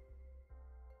hand.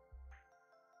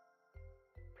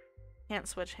 Can't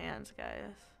switch hands,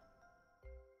 guys.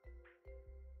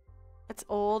 It's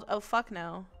old. Oh, fuck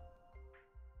no.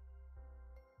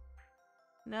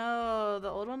 No, the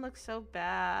old one looks so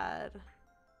bad.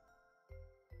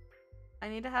 I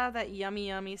need to have that yummy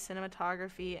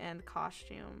cinematography and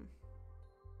costume.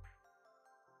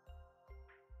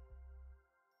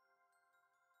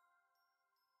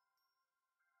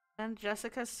 And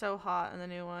Jessica's so hot in the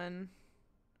new one.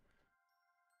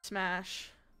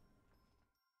 Smash.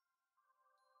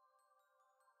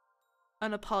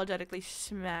 unapologetically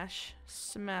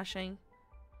smashing.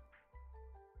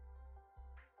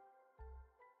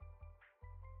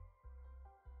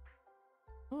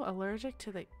 Oh, allergic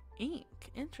to the ink.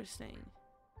 Interesting.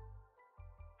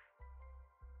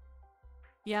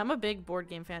 Yeah, I'm a big board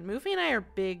game fan. Movie and I are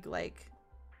big, like,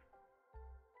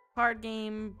 card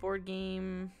game, board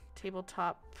game,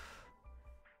 tabletop,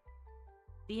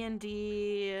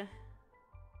 D&D,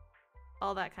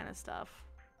 all that kind of stuff.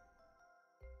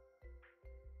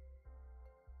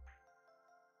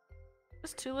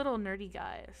 Just two little nerdy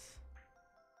guys.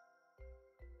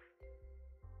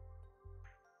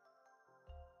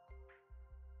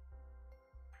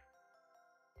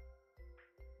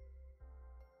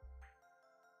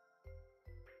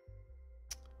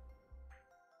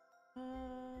 Okay.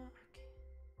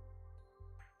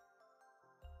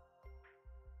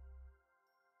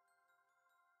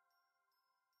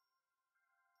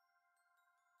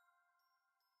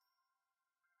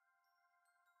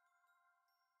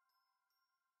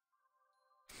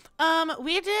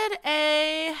 We did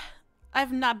a...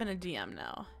 I've not been a DM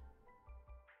now.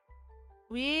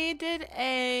 We did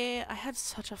a... I had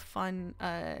such a fun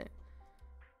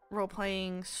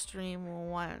role-playing stream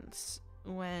once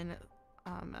when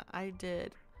I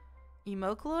did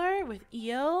Emocolor with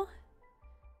EO.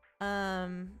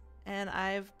 And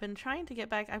I've been trying to get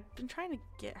back... I've been trying to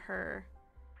get her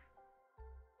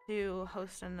to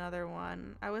host another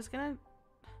one. I was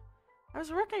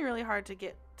working really hard to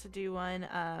get to do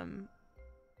one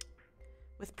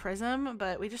with Prism,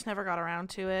 but we just never got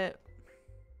around to it.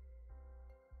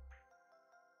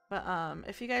 But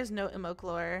if you guys know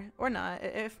Emocolor, or not,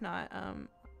 if not,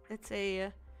 it's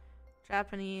a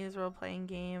Japanese role-playing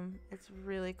game. It's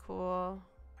really cool.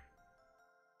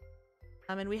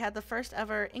 And we had the first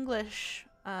ever English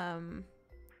campaign.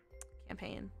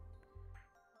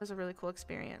 It was a really cool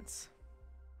experience.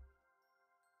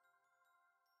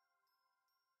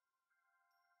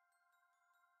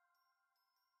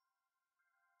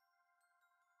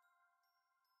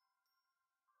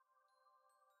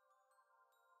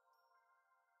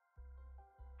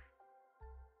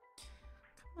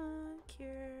 Come on, Cure.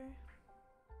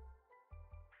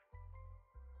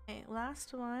 Okay,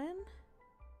 last one.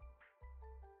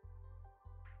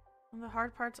 And the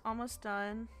hard part's almost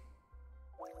done.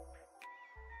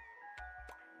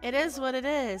 It is what it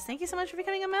is. Thank you so much for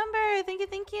becoming a member. Thank you,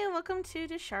 thank you. Welcome to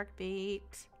the Shark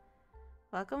Bait.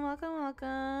 Welcome, welcome,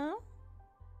 welcome.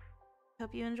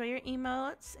 Hope you enjoy your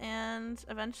emotes, and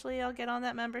eventually I'll get on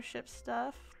that membership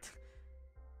stuff.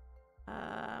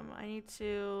 I need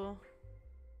to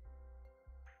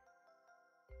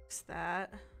fix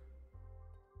that.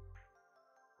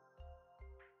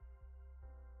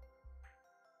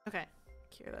 Okay,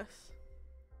 cure this.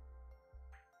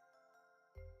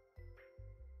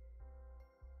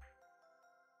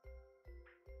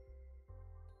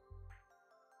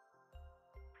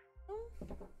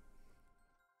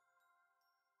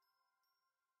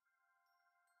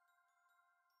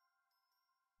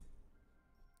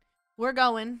 We're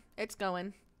going. It's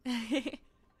going.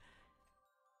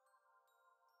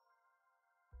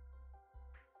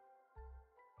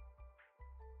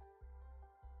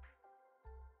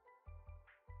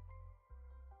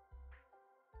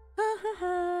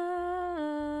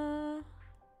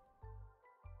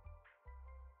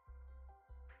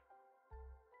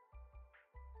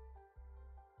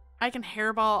 I can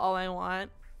hairball all I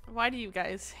want. Why do you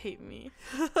guys hate me?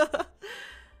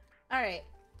 Alright.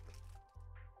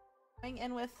 Going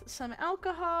in with some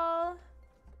alcohol.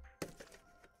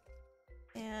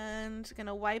 And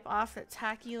gonna wipe off the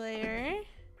tacky layer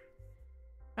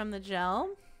from the gel.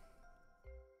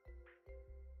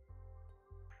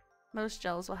 Most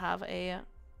gels will have a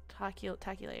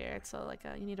tacky layer. It's so like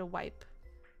you need a wipe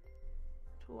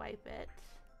to wipe it.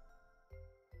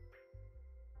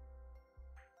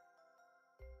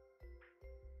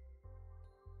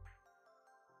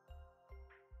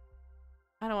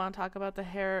 I don't want to talk about the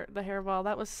hairball.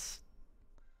 That was,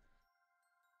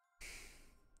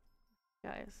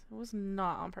 guys, it was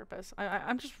not on purpose.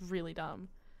 I'm just really dumb.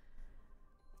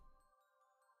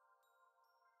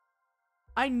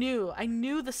 I knew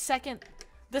the second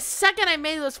I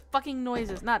made those fucking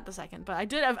noises. Not the second, but I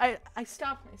did. I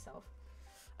stopped myself.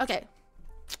 Okay,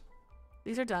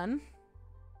 these are done.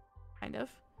 Kind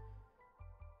of.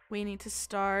 We need to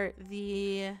start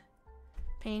the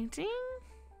painting.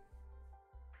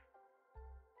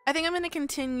 I think I'm going to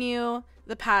continue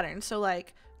the pattern. So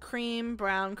like cream,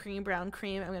 brown, cream, brown,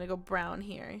 cream. I'm going to go brown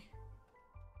here.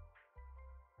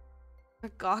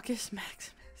 Agaucus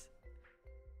Maximus.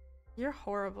 You're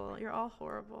horrible. You're all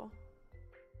horrible.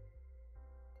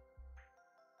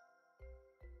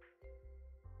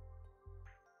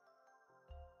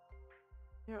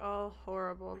 You're all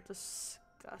horrible,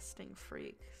 disgusting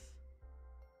freaks.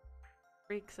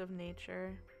 Freaks of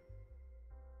nature.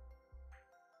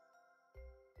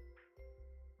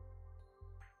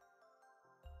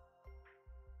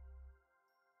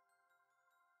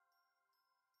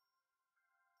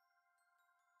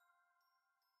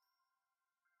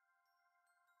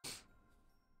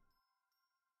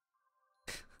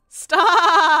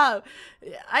 Stop!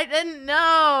 I didn't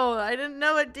know. I didn't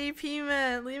know what DP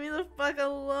meant. Leave me the fuck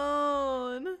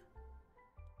alone.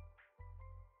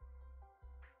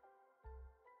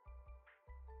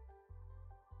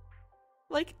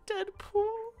 Like Deadpool?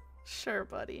 Sure,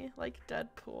 buddy. Like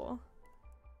Deadpool.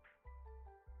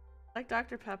 Like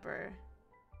Dr. Pepper.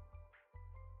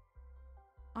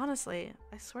 Honestly,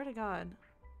 I swear to God.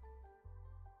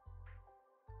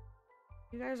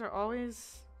 You guys are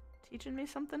always teaching me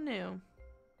something new.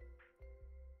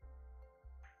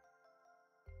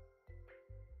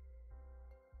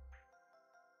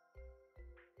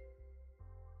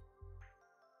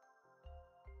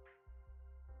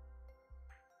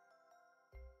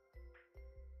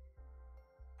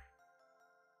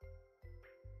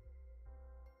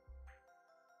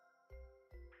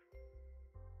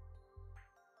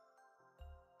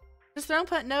 Just Throne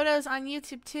put Notos on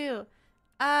YouTube too.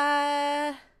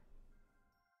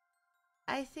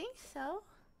 I think so.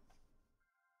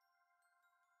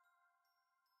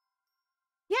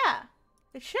 Yeah,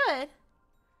 it should.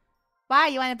 Why?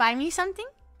 You want to buy me something?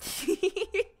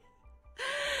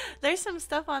 There's some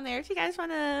stuff on there. If you guys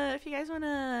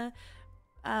wanna,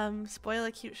 spoil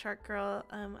a cute shark girl,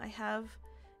 I have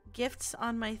gifts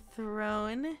on my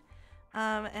throne,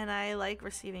 and I like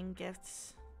receiving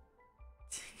gifts.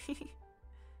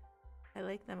 I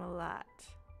like them a lot.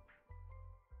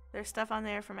 There's stuff on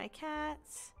there for my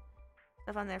cats,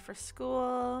 stuff on there for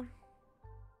school.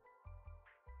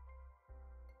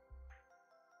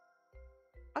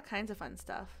 All kinds of fun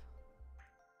stuff.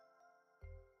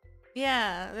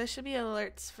 Yeah, there should be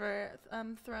alerts for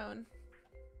Throne.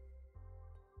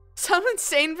 Some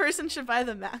insane person should buy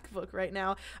the MacBook right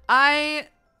now. I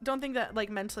don't think that, like,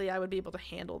 mentally I would be able to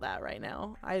handle that right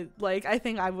now. I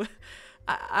think I would.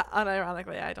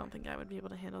 Unironically, I don't think I would be able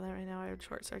to handle that right now. I would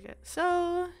short circuit.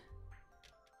 So,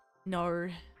 no.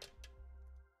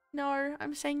 No,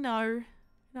 I'm saying no. You're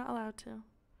not allowed to.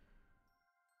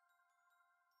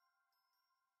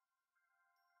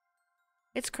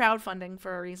 It's crowdfunding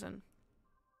for a reason.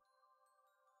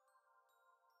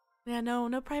 Yeah, no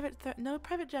private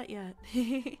jet yet.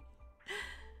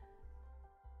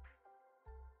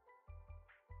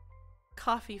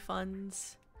 Coffee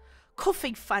funds.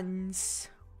 Coffee funds.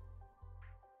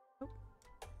 Oh.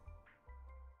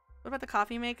 What about the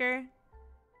coffee maker?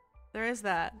 There is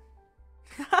that.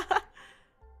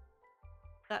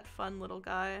 That fun little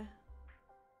guy.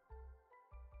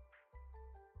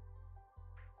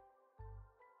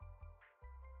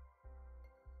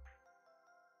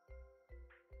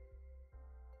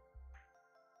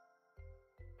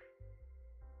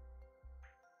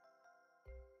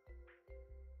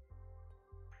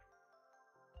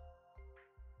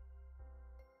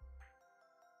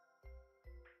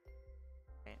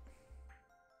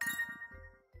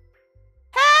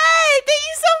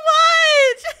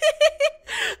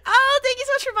 Oh, thank you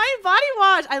so much for buying body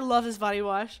wash. I love this body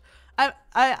wash.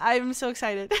 I'm so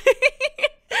excited.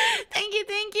 Thank you.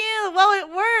 Well, it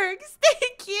works.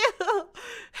 Thank you.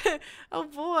 Oh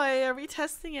boy, are we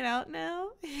testing it out now?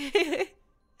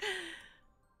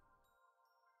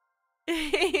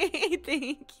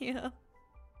 Thank you.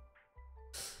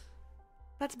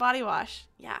 That's body wash.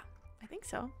 Yeah, I think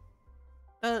so.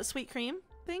 Sweet cream.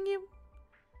 Thank you.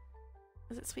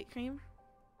 Was it sweet cream?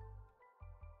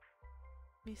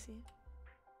 Let me see.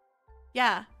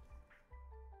 Yeah.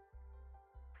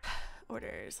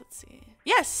 Orders. Let's see.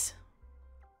 Yes!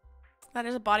 That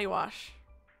is a body wash.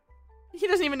 He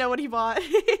doesn't even know what he bought.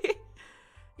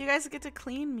 You guys get to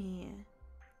clean me.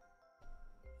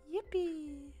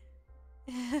 Yippee.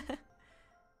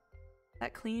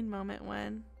 That clean moment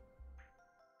when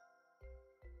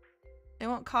it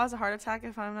won't cause a heart attack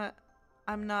if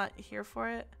I'm not here for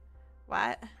it.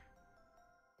 What?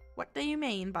 What do you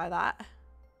mean by that?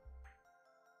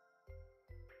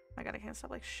 My God, I can't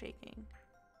stop like shaking.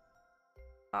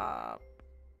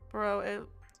 Bro,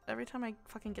 every time I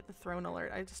fucking get the throne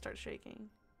alert, I just start shaking.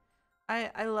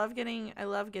 I love getting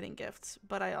gifts,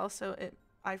 but I also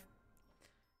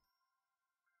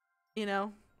you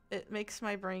know, it makes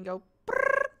my brain go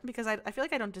because I feel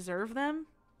like I don't deserve them.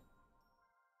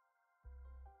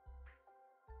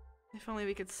 If only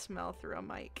we could smell through a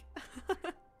mic.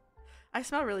 I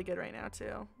smell really good right now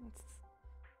too. It's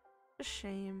a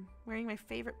shame. Wearing my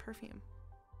favorite perfume.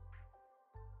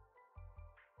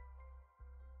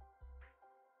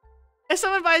 If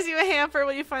someone buys you a hamper,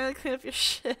 will you finally clean up your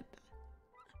shit?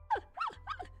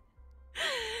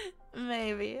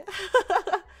 Maybe.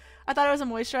 I thought it was a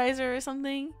moisturizer or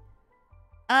something.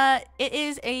 It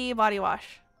is a body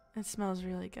wash. It smells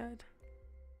really good.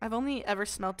 I've only ever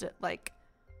smelt it like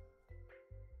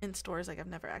in stores. Like I've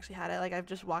never actually had it. Like I've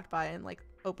just walked by and like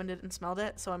opened it and smelled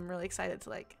it. So I'm really excited to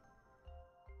like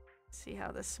see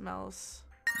how this smells.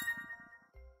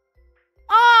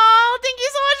 Oh, thank you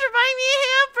so much for buying me a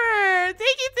hamper.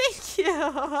 Thank you.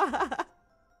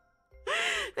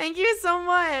 Thank you so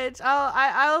much.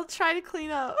 I'll try to clean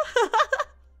up.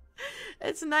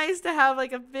 It's nice to have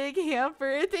like a big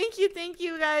hamper. Thank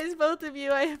you guys, both of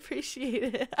you. I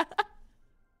appreciate it.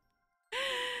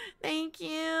 Thank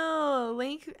you.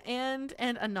 Link and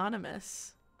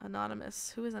Anonymous.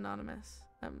 Anonymous. Who is Anonymous?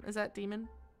 Is that Demon?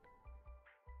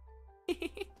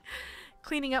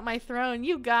 Cleaning up my throne.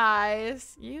 You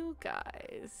guys. You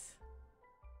guys.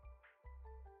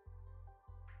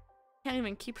 Can't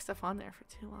even keep stuff on there for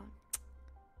too long.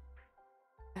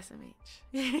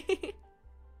 SMH.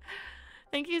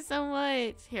 Thank you so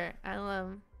much. Here,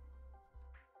 I'll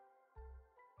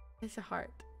it's a heart.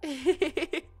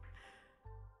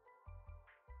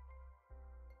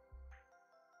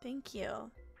 Thank you.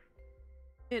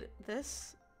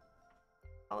 This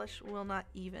polish will not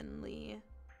evenly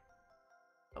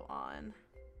go on.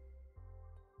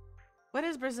 What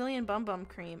is Brazilian Bum Bum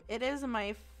cream? It is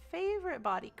my favorite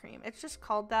body cream. It's just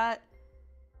called that.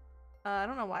 I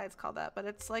don't know why it's called that, but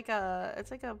it's like a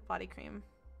body cream.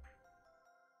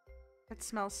 It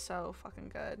smells so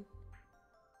fucking good.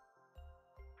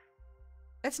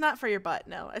 It's not for your butt,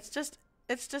 no. It's just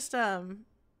a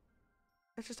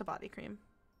body cream.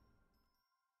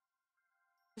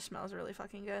 It smells really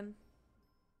fucking good.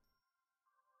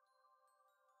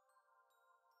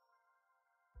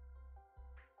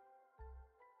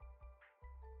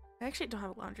 I actually don't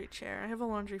have a laundry chair. I have a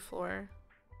laundry floor,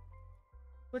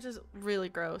 which is really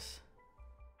gross.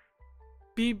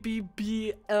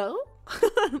 BBBL?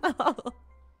 No.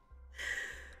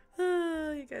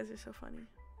 Oh, you guys are so funny.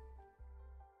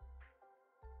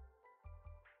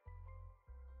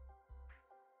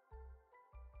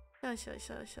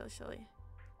 Silly.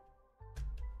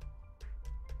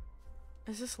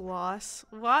 Is this loss?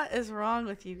 What is wrong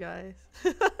with you guys?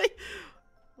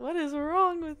 What is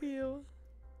wrong with you?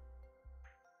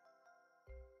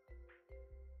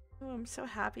 Oh, I'm so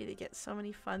happy to get so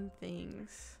many fun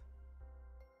things.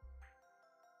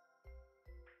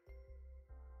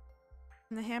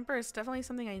 And the hamper is definitely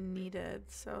something I needed,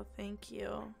 so thank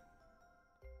you.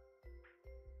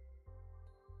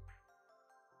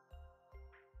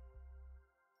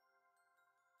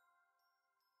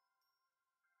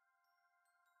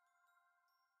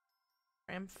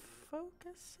 I'm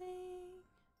focusing.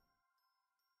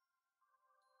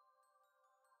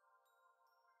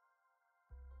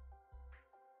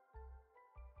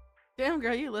 Damn,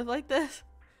 girl, you live like this?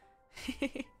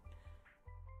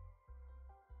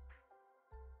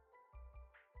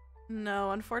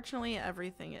 No, unfortunately,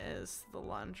 everything is the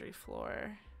laundry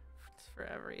floor. It's for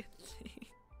everything.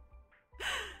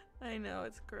 I know,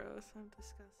 it's gross. I'm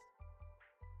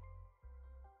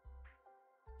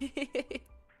disgusted.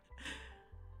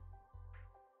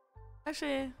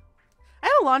 Actually, I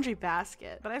have a laundry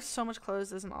basket, but I have so much clothes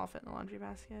that doesn't all fit in the laundry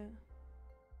basket.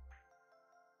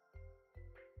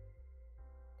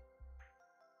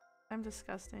 I'm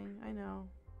disgusting. I know.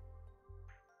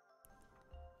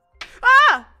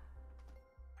 Ah!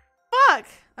 Fuck!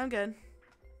 I'm good.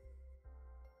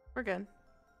 We're good.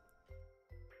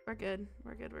 We're good.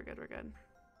 We're good.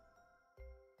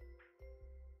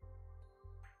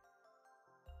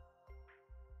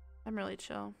 I'm really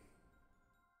chill.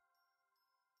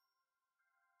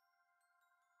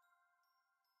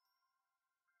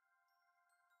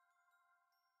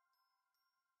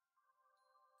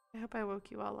 I hope I woke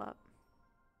you all up.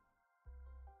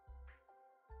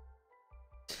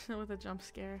 With a jump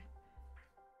scare.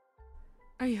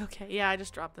 Are you okay? Yeah, I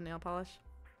just dropped the nail polish.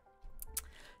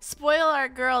 Spoil our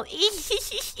girl.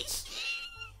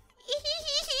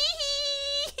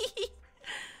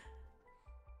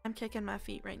 I'm kicking my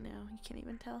feet right now. You can't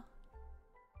even tell.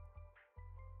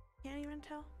 Can't even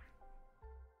tell.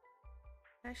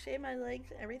 I shaved my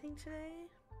legs and everything today.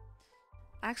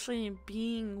 Actually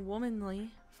being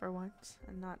womanly for once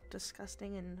and not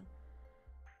disgusting and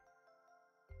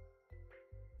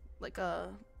like a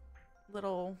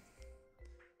little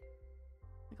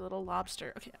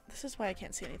lobster. Okay, this is why I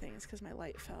can't see anything. It's because my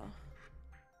light fell.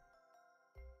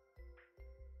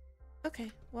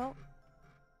 Okay, well,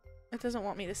 it doesn't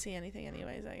want me to see anything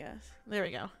anyways, I guess. There we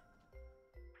go.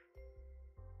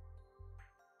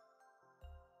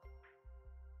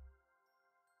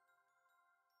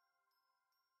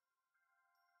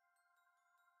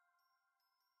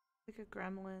 Like a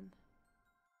gremlin.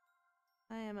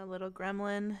 I am a little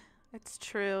gremlin. It's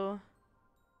true.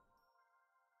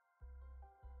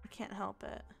 I can't help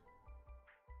it.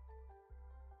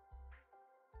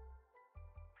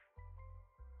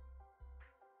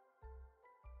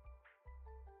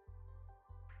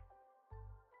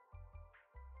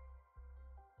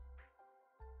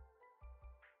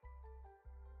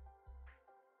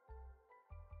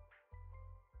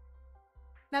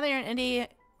 Now that you're in Indy,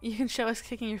 you can show us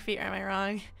kicking your feet, or am I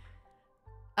wrong?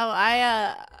 Oh,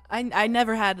 I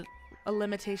never had a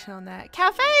limitation on that.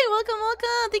 Cafe, welcome,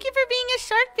 welcome. Thank you for being a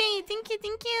Sharpie. Thank you,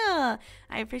 thank you.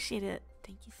 I appreciate it.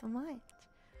 Thank you so much.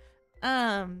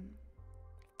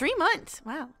 3 months.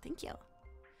 Wow, thank you.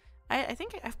 I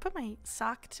think I've put my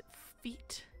socked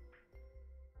feet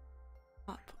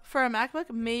up. For a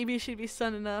MacBook, maybe she'd be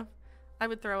sun enough. I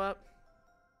would throw up.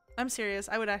 I'm serious.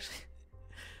 I would actually.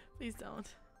 Please don't.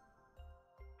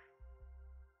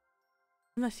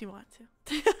 Unless you want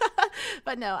to.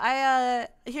 But no,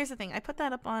 here's the thing. I put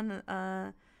that up on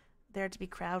there to be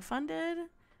crowdfunded.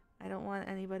 I don't want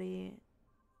anybody,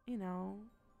 you know,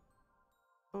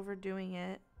 overdoing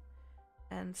it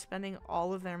and spending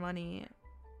all of their money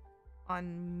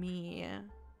on me.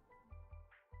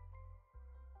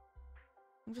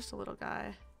 I'm just a little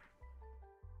guy.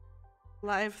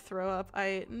 Live throw up.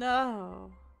 No.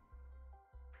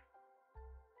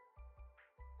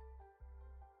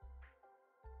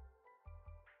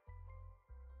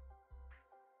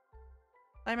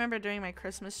 I remember doing my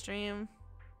Christmas stream.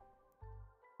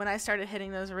 When I started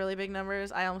hitting those really big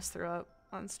numbers, I almost threw up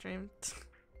on stream.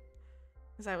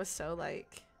 Because I was so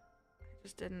like, I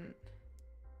just didn't.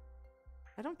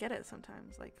 I don't get it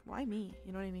sometimes. Like, why me?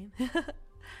 You know what I mean?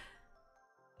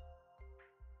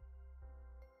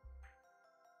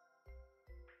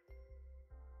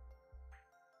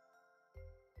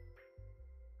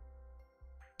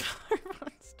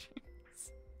 on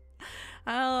streams.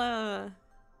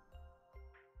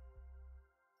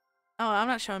 Oh, I'm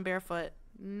not showing barefoot.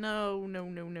 No, no,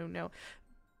 no, no, no.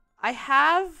 I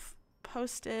have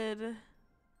posted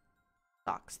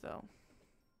socks though.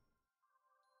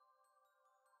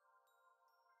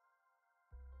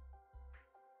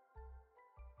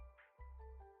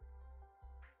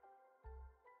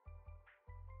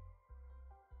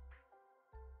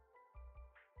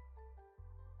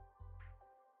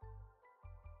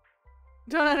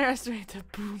 Don't underestimate the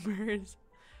boomers.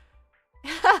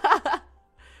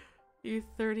 You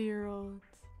 30-year-olds.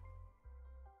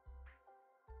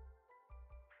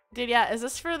 Dude, yeah, is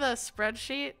this for the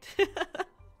spreadsheet?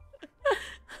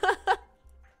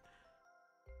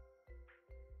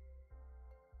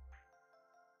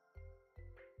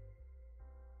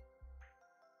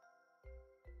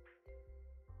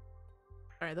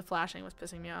 Alright, the flashing was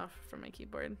pissing me off from my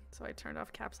keyboard, so I turned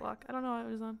off caps lock. I don't know why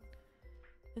it was on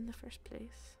in the first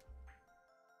place.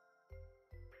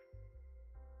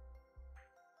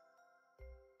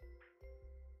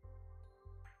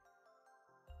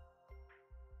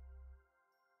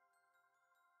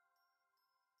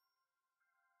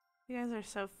 You guys are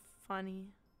so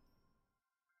funny.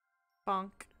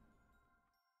 Bonk.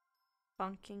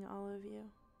 Bonking all of you.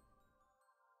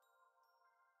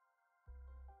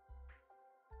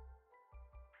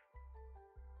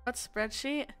 What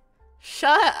spreadsheet?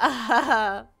 Shut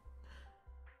up!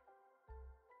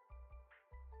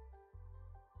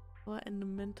 What in the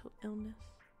mental illness?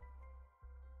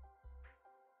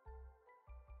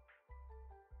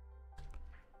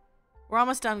 We're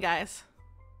almost done, guys.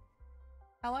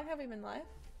 How long have we been live?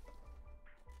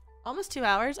 Almost 2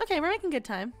 hours. Okay, we're making good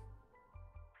time.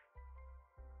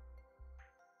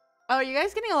 Oh, are you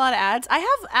guys getting a lot of ads? I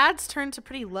have ads turned to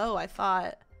pretty low, I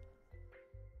thought.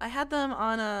 I had them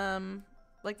on,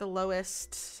 like the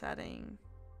lowest setting.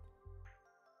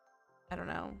 I don't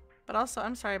know. But also,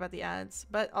 I'm sorry about the ads.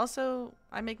 But also,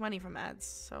 I make money from ads,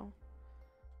 so.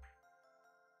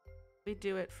 We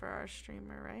do it for our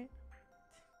streamer, right?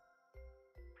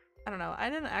 I don't know. I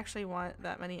didn't actually want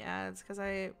that many ads because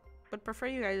I would prefer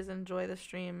you guys enjoy the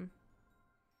stream.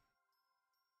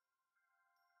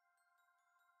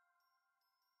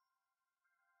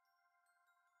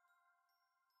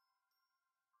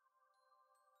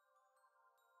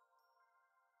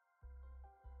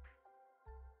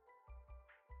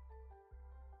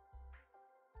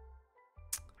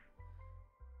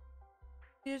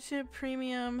 YouTube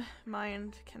Premium,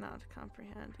 mind cannot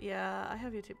comprehend. Yeah, I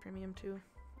have YouTube Premium too.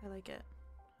 I like it.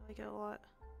 I like it a lot.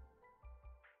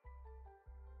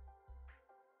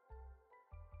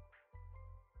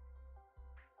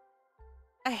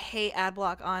 I hate ad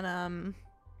block on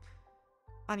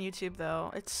YouTube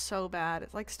though. It's so bad.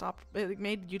 It like stopped. It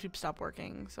made YouTube stop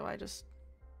working. So I just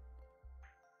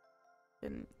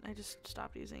And I just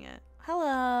stopped using it.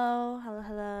 Hello. Hello,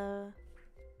 hello.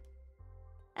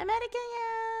 I'm editing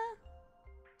you.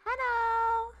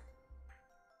 Hello.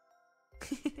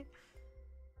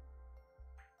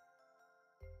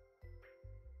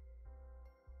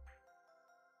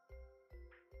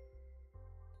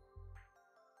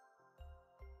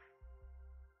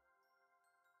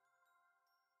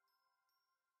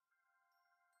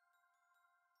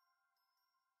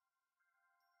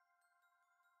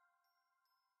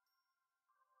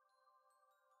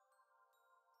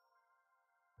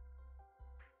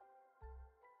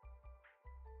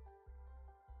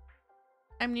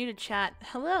 I'm new to chat.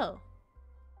 Hello.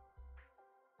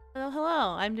 Hello,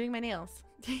 hello. I'm doing my nails.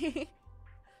 I'm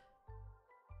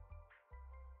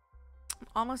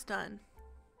almost done.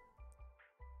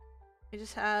 I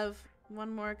just have one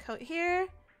more coat here.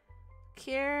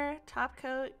 Cure, top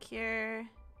coat, cure,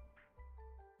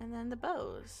 and then the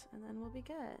bows, and then we'll be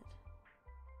good.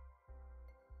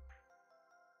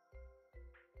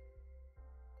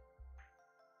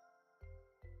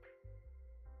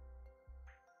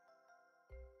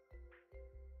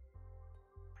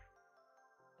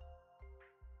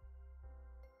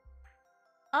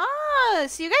 Oh,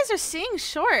 so you guys are seeing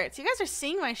shorts. You guys are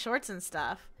seeing my shorts and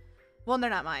stuff. Well, they're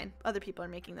not mine. Other people are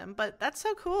making them, but that's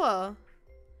so cool.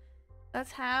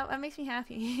 That makes me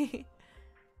happy.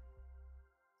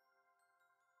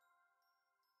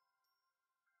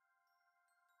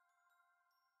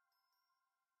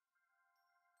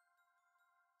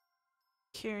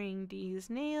 Curing D's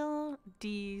nail.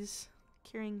 D's.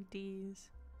 Curing D's.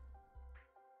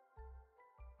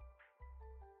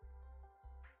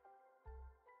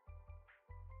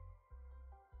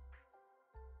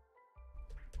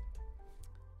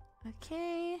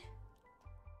 Okay.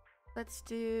 Let's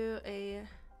do a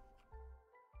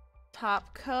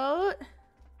top coat.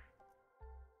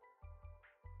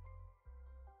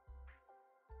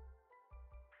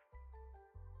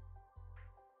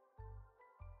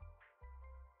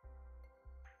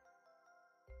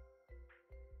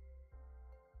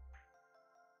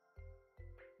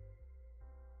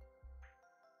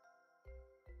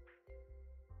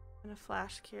 I'm gonna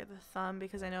flash cure the thumb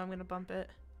because I know I'm gonna bump it.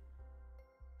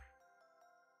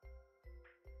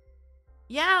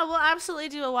 Yeah, we'll absolutely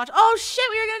do a watch. Oh shit,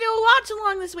 we were gonna do a watch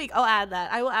along this week. I'll add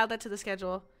that. I will add that to the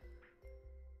schedule.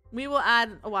 We will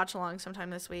add a watch along sometime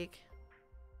this week.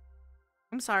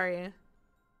 I'm sorry.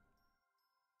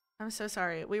 I'm so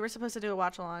sorry. We were supposed to do a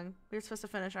watch along. We were supposed to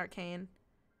finish Arcane.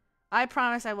 I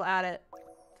promise I will add it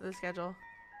to the schedule.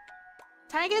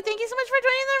 Tiger, thank you so much for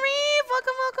joining the reef.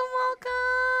 Welcome, welcome,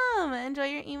 welcome. Enjoy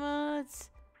your emotes.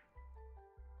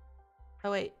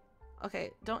 Oh wait.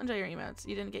 Okay, don't enjoy your emotes.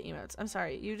 You didn't get emotes. I'm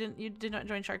sorry. You did not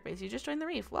join Shark Base. You just joined the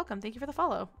reef. Welcome. Thank you for the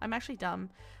follow. I'm actually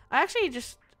dumb. I actually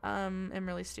just am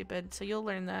really stupid, so you'll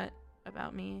learn that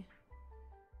about me.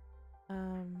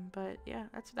 But yeah,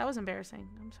 that was embarrassing.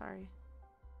 I'm sorry.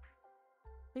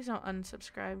 Please don't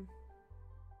unsubscribe.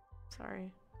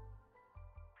 Sorry.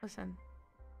 Listen.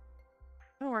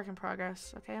 I'm a work in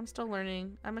progress, okay? I'm still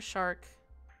learning. I'm a shark.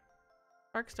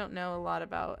 Sharks don't know a lot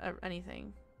about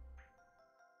anything.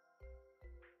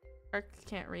 Sharks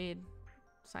can't read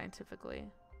scientifically.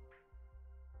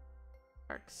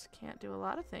 Sharks can't do a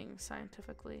lot of things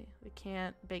scientifically. They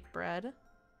can't bake bread.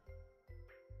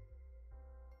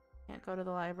 Can't go to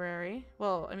the library.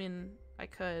 Well, I mean, I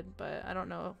could, but I don't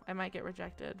know. I might get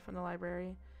rejected from the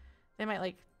library. They might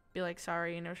like be like,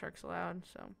 sorry, no sharks allowed,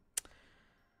 so.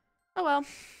 Oh well.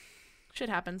 Shit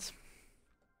happens.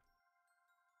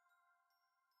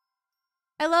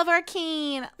 I love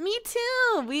Arcane. Me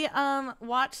too. We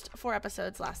watched 4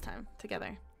 episodes last time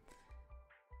together.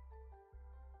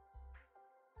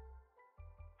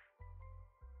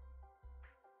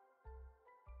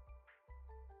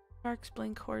 Sharks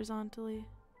blink horizontally.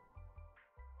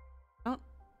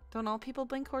 Don't all people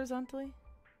blink horizontally?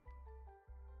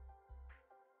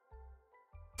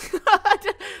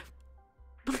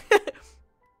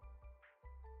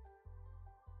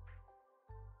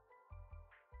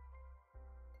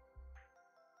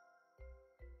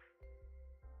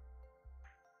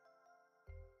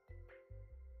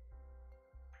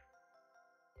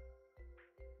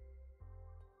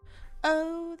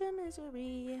 Oh, the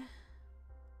misery.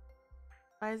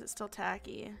 Why is it still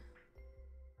tacky?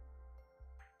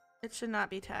 It should not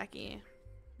be tacky.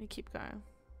 We keep going.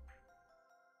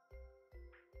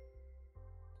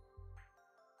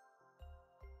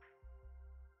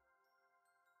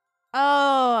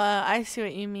 Oh, I see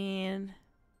what you mean.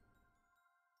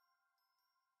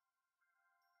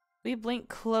 We blink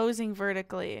closing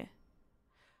vertically.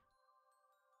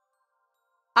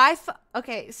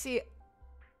 Okay, see.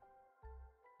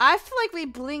 I feel like we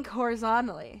blink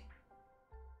horizontally.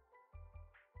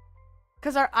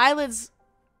 Because our eyelids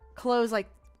close like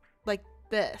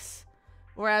this.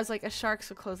 Whereas like a shark's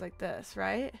will close like this,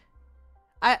 right?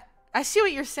 I see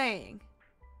what you're saying.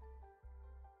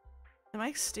 Am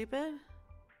I stupid?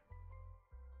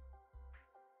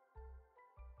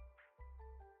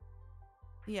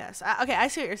 Yes. Okay, I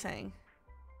see what you're saying.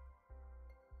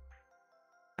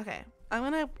 Okay, I'm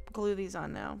gonna glue these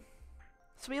on now.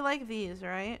 So we like these,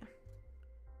 right?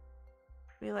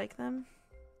 We like them?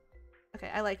 Okay,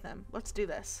 I like them. Let's do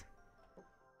this.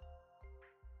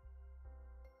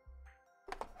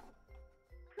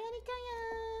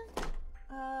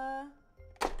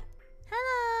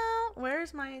 Hello!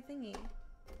 Where's my thingy?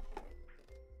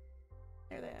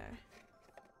 There they are.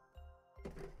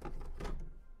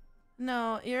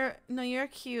 No, you're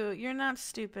cute. You're not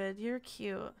stupid. You're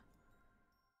cute.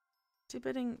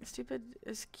 Stupid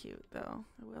is cute though,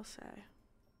 I will say.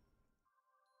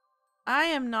 I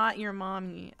am not your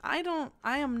mommy. I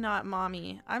am not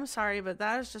mommy. I'm sorry, but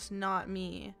that is just not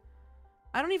me.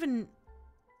 I don't even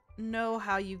know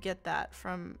how you get that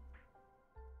from,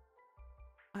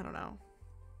 I don't know.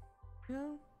 You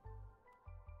know?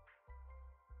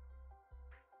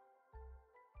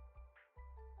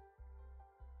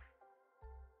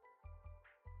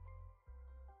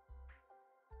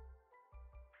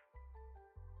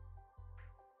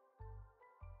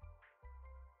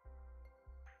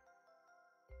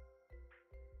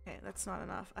 Okay, that's not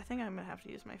enough. I think I'm gonna have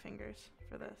to use my fingers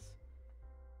for this.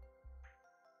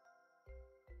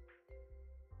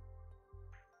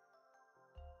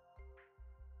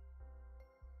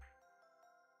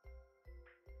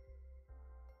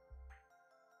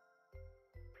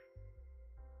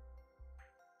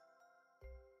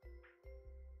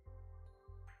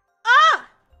 Ah!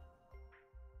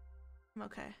 I'm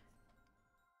okay.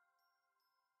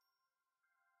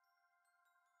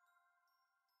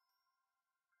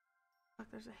 Look,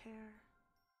 there's a hair.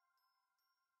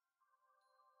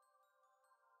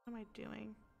 What am I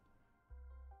doing?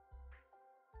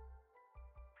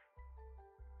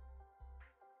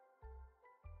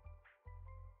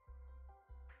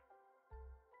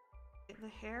 The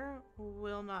hair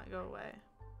will not go away.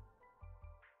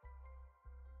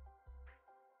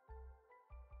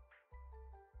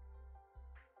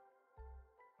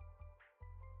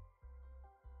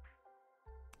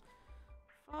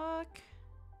 Fuck.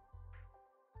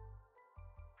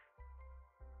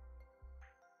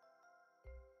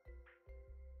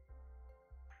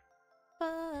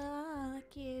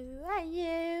 Fuck you, and you,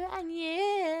 and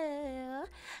you.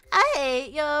 I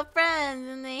hate your friends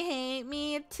and they hate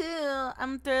me too.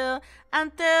 I'm through,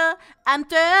 I'm through, I'm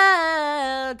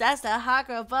through. That's the hot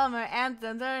girl bummer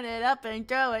anthem. Turn it up and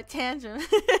throw a tantrum.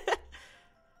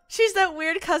 She's that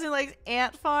weird cousin like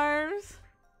ant farms.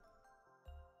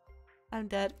 I'm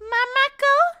dead. Mako.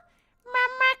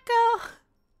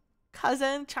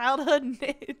 Cousin, childhood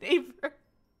neighbor.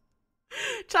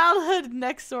 Childhood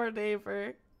next door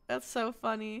neighbor. That's so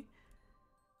funny.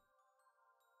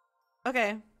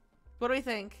 Okay. What do we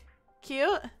think?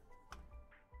 Cute?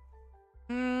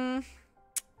 I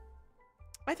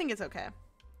think it's okay.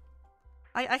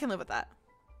 I can live with that.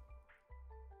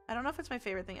 I don't know if it's my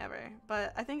favorite thing ever,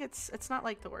 but I think it's not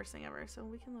like the worst thing ever, so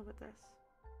we can live with this.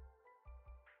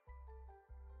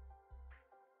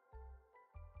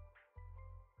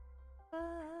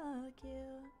 Fuck you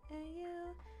and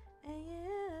you and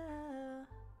you.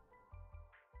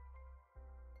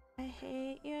 I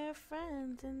hate your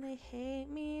friends and they hate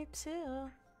me too.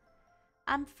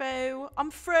 I'm through. I'm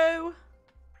through.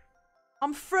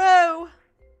 I'm through.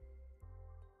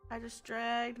 I just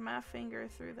dragged my finger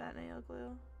through that nail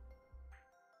glue.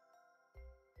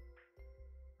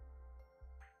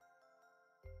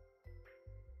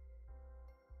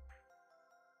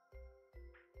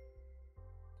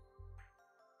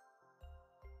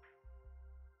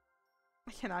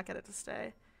 I cannot get it to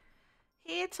stay.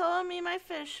 He told me my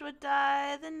fish would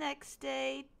die the next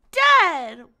day.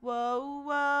 Dead! Whoa,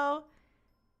 whoa.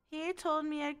 He told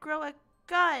me I'd grow a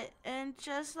gut, and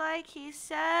just like he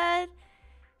said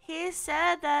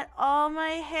that all my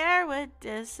hair would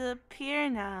disappear.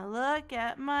 Now look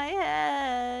at my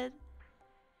head.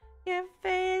 Your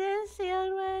fate is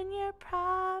sealed when your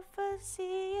prophecy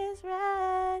is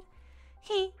read.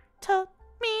 He told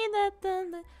me that the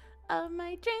light of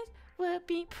my dreams would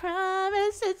be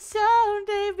promised and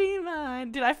someday be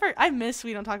mine. Dude, I miss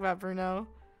We Don't Talk About Bruno.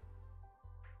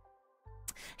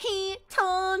 He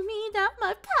told me that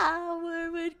my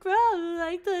power would grow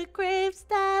like the grapes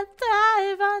that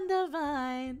thrive on the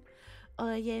vine.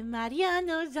 Oye,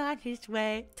 Mariano's on his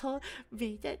way. Told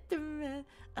me that the man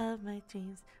of my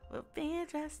dreams will be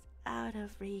just out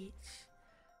of reach.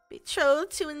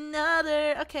 Betrothed to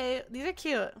another. Okay, these are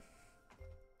cute.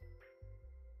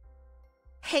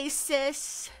 Hey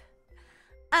sis,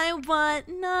 I want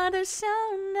not a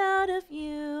sound out of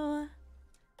you.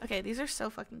 Okay, these are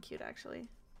so fucking cute actually.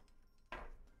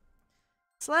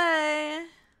 Slay.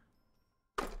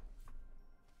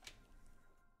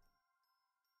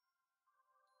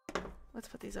 Let's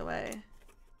put these away.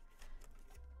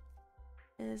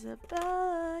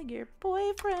 Isabella, your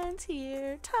boyfriend's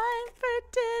here. Time for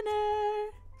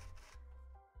dinner.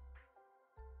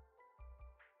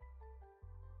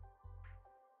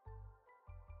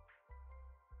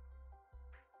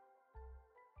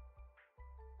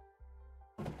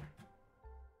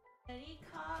 When he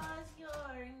calls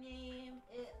your name,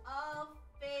 it all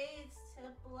fades to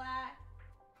black.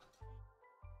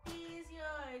 He's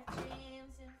your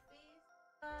dreams and feast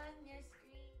on your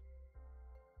screen.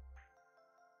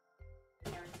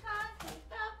 You're talking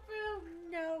about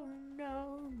Bruno,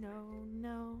 no.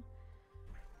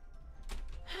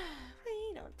 We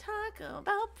don't talk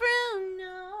about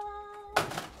Bruno.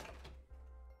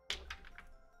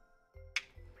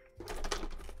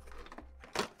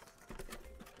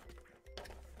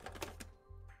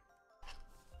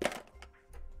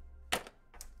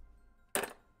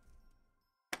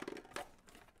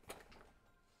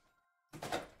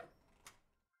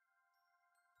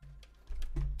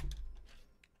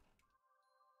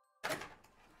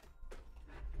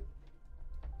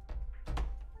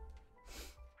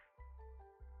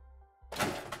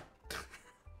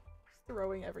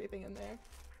 Throwing everything in there.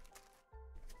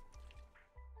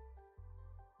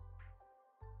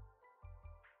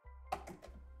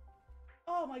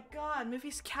 Oh my god,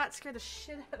 Movie's cat scared the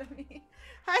shit out of me.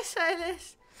 Hi,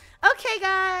 Silas. Okay,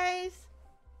 guys.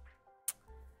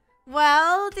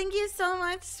 Well, thank you so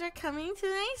much for coming to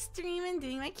my stream and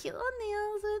doing my cute little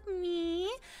nails with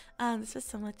me. This was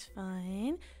so much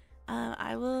fun.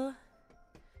 I will...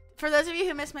 For those of you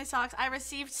who missed my socks, I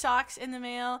received socks in the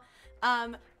mail.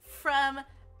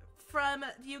 From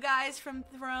you guys from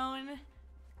Throne.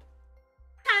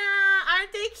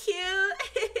 Aren't they cute?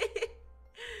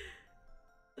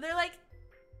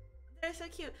 They're so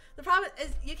cute. The problem is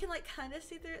you can like kind of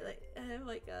see through it.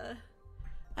 Like I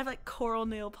have like coral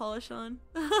nail polish on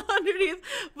underneath,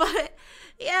 but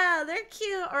yeah, they're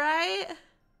cute, right?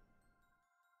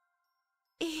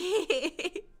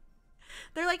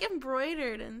 They're like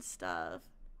embroidered and stuff.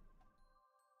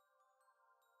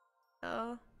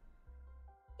 Oh.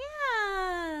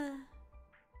 Yeah.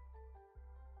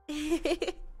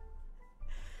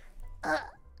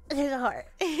 There's a heart.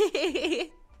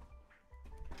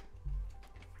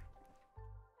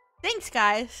 Thanks,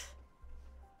 guys.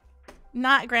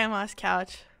 Not grandma's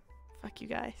couch. Fuck you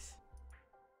guys.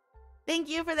 Thank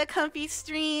you for the comfy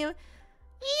stream.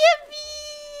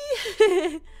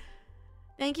 Yippee!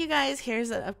 Thank you guys. Here's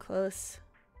an up close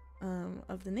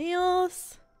of the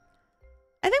nails.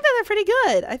 I think that they're pretty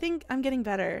good. I think I'm getting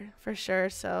better for sure.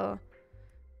 So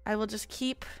I will just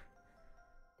keep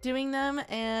doing them.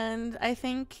 And I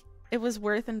think it was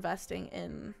worth investing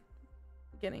in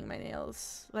getting my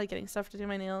nails, like getting stuff to do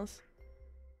my nails.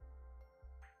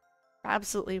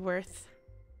 Absolutely worth.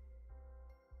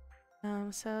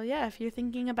 So yeah, if you're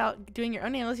thinking about doing your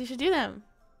own nails, you should do them.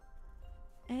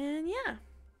 And yeah.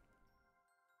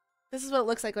 This is what it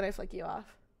looks like when I flick you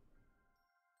off.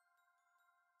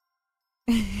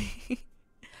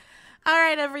 All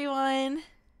right, everyone.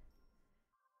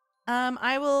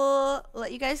 I will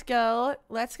let you guys go.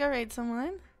 Let's go raid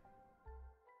someone.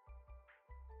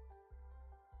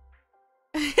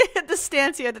 The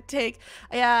stance you had to take.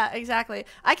 Yeah, exactly.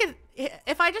 I could,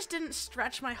 if I just didn't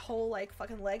stretch my whole like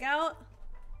fucking leg out,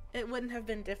 it wouldn't have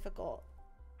been difficult.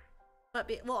 But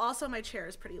well, also my chair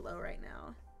is pretty low right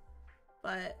now.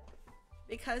 But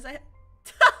because I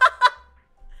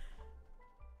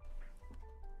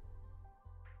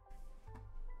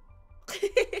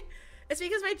it's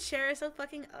because my chair is so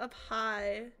fucking up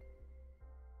high.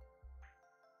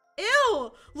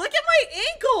 Ew! Look at my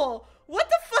ankle! What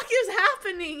the fuck is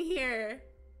happening here?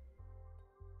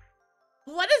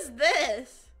 What is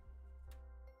this?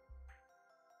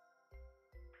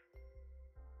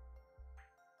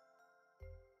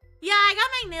 Yeah, I got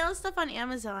my nail stuff on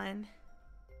Amazon.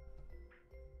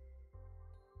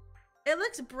 It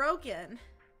looks broken.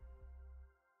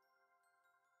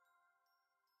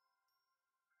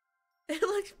 It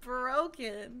looks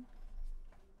broken.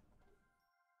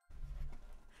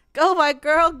 Go, my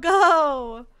girl,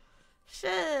 go!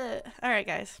 Shit. Alright,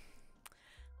 guys.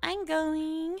 I'm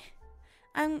going.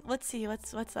 Let's see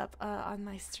what's up on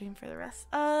my stream for the rest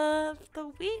of the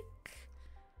week.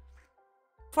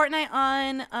 Fortnite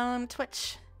on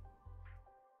Twitch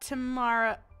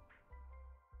tomorrow.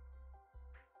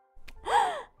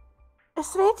 Is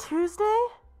today Tuesday?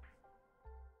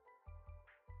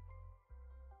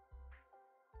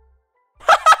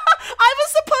 I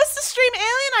was supposed to stream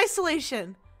Alien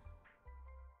Isolation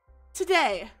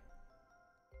today.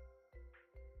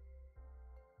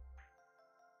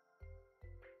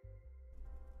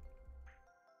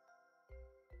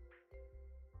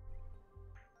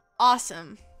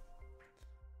 Awesome.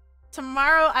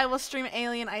 Tomorrow I will stream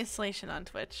Alien Isolation on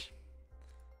Twitch.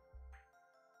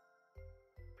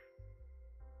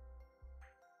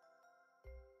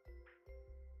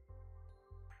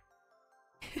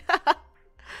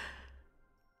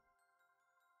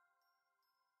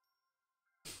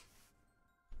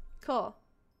 Cool.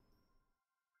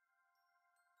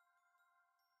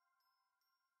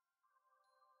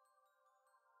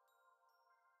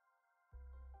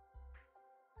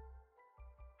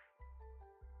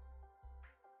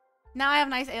 Now I have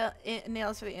nice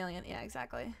nails for the alien. Yeah,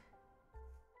 exactly.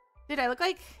 Dude, I look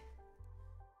like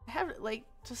I have like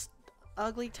just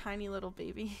ugly tiny little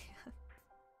baby.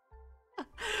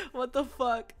 What the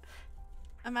fuck?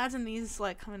 Imagine these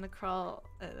like coming to crawl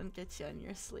and get you on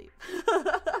your sleep.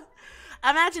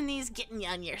 Imagine these getting you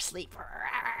on your sleep.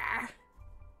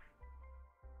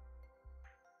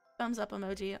 Thumbs up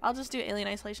emoji. I'll just do Alien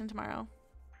Isolation tomorrow.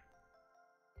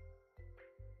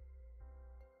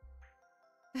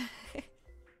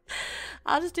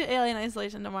 I'll just do Alien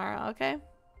Isolation tomorrow, okay?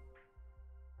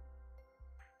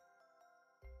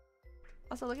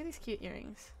 Also, look at these cute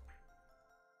earrings.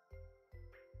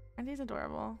 Aren't these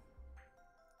adorable?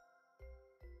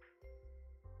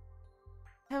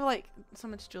 I have like so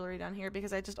much jewelry down here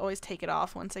because I just always take it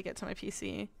off once I get to my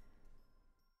PC.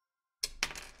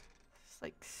 It's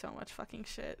like so much fucking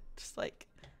shit. Just like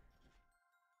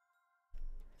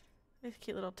these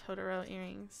cute little Totoro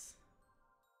earrings.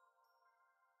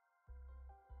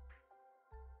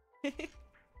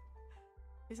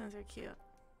 These ones are cute.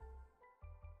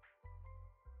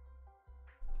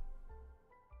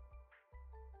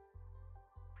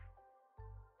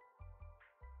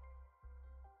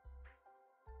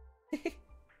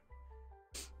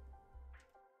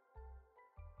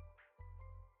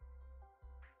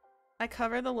 I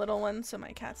cover the little ones so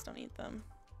my cats don't eat them.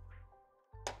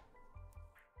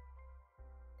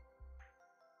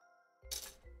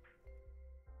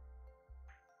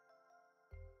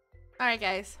 Alright,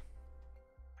 guys.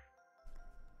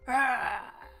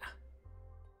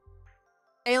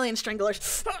 Alien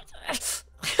stranglers.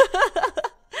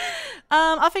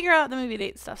 I'll figure out the movie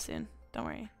date stuff soon. Don't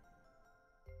worry.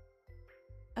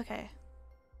 Okay.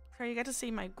 Sorry, you got to see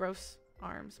my gross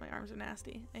arms. My arms are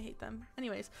nasty. I hate them.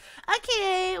 Anyways.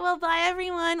 Okay, well, bye,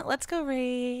 everyone. Let's go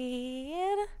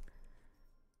raid.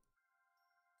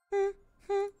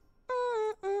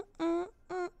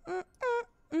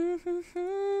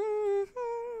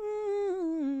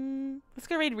 Let's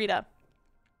go raid Rita.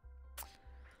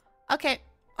 Okay,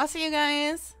 I'll see you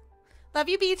guys. Love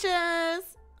you,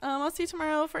 beaches. I'll see you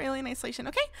tomorrow for Alien Isolation,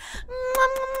 okay? Bye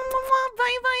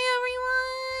bye,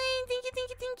 everyone. Thank you, thank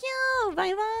you, thank you.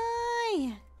 Bye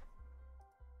bye.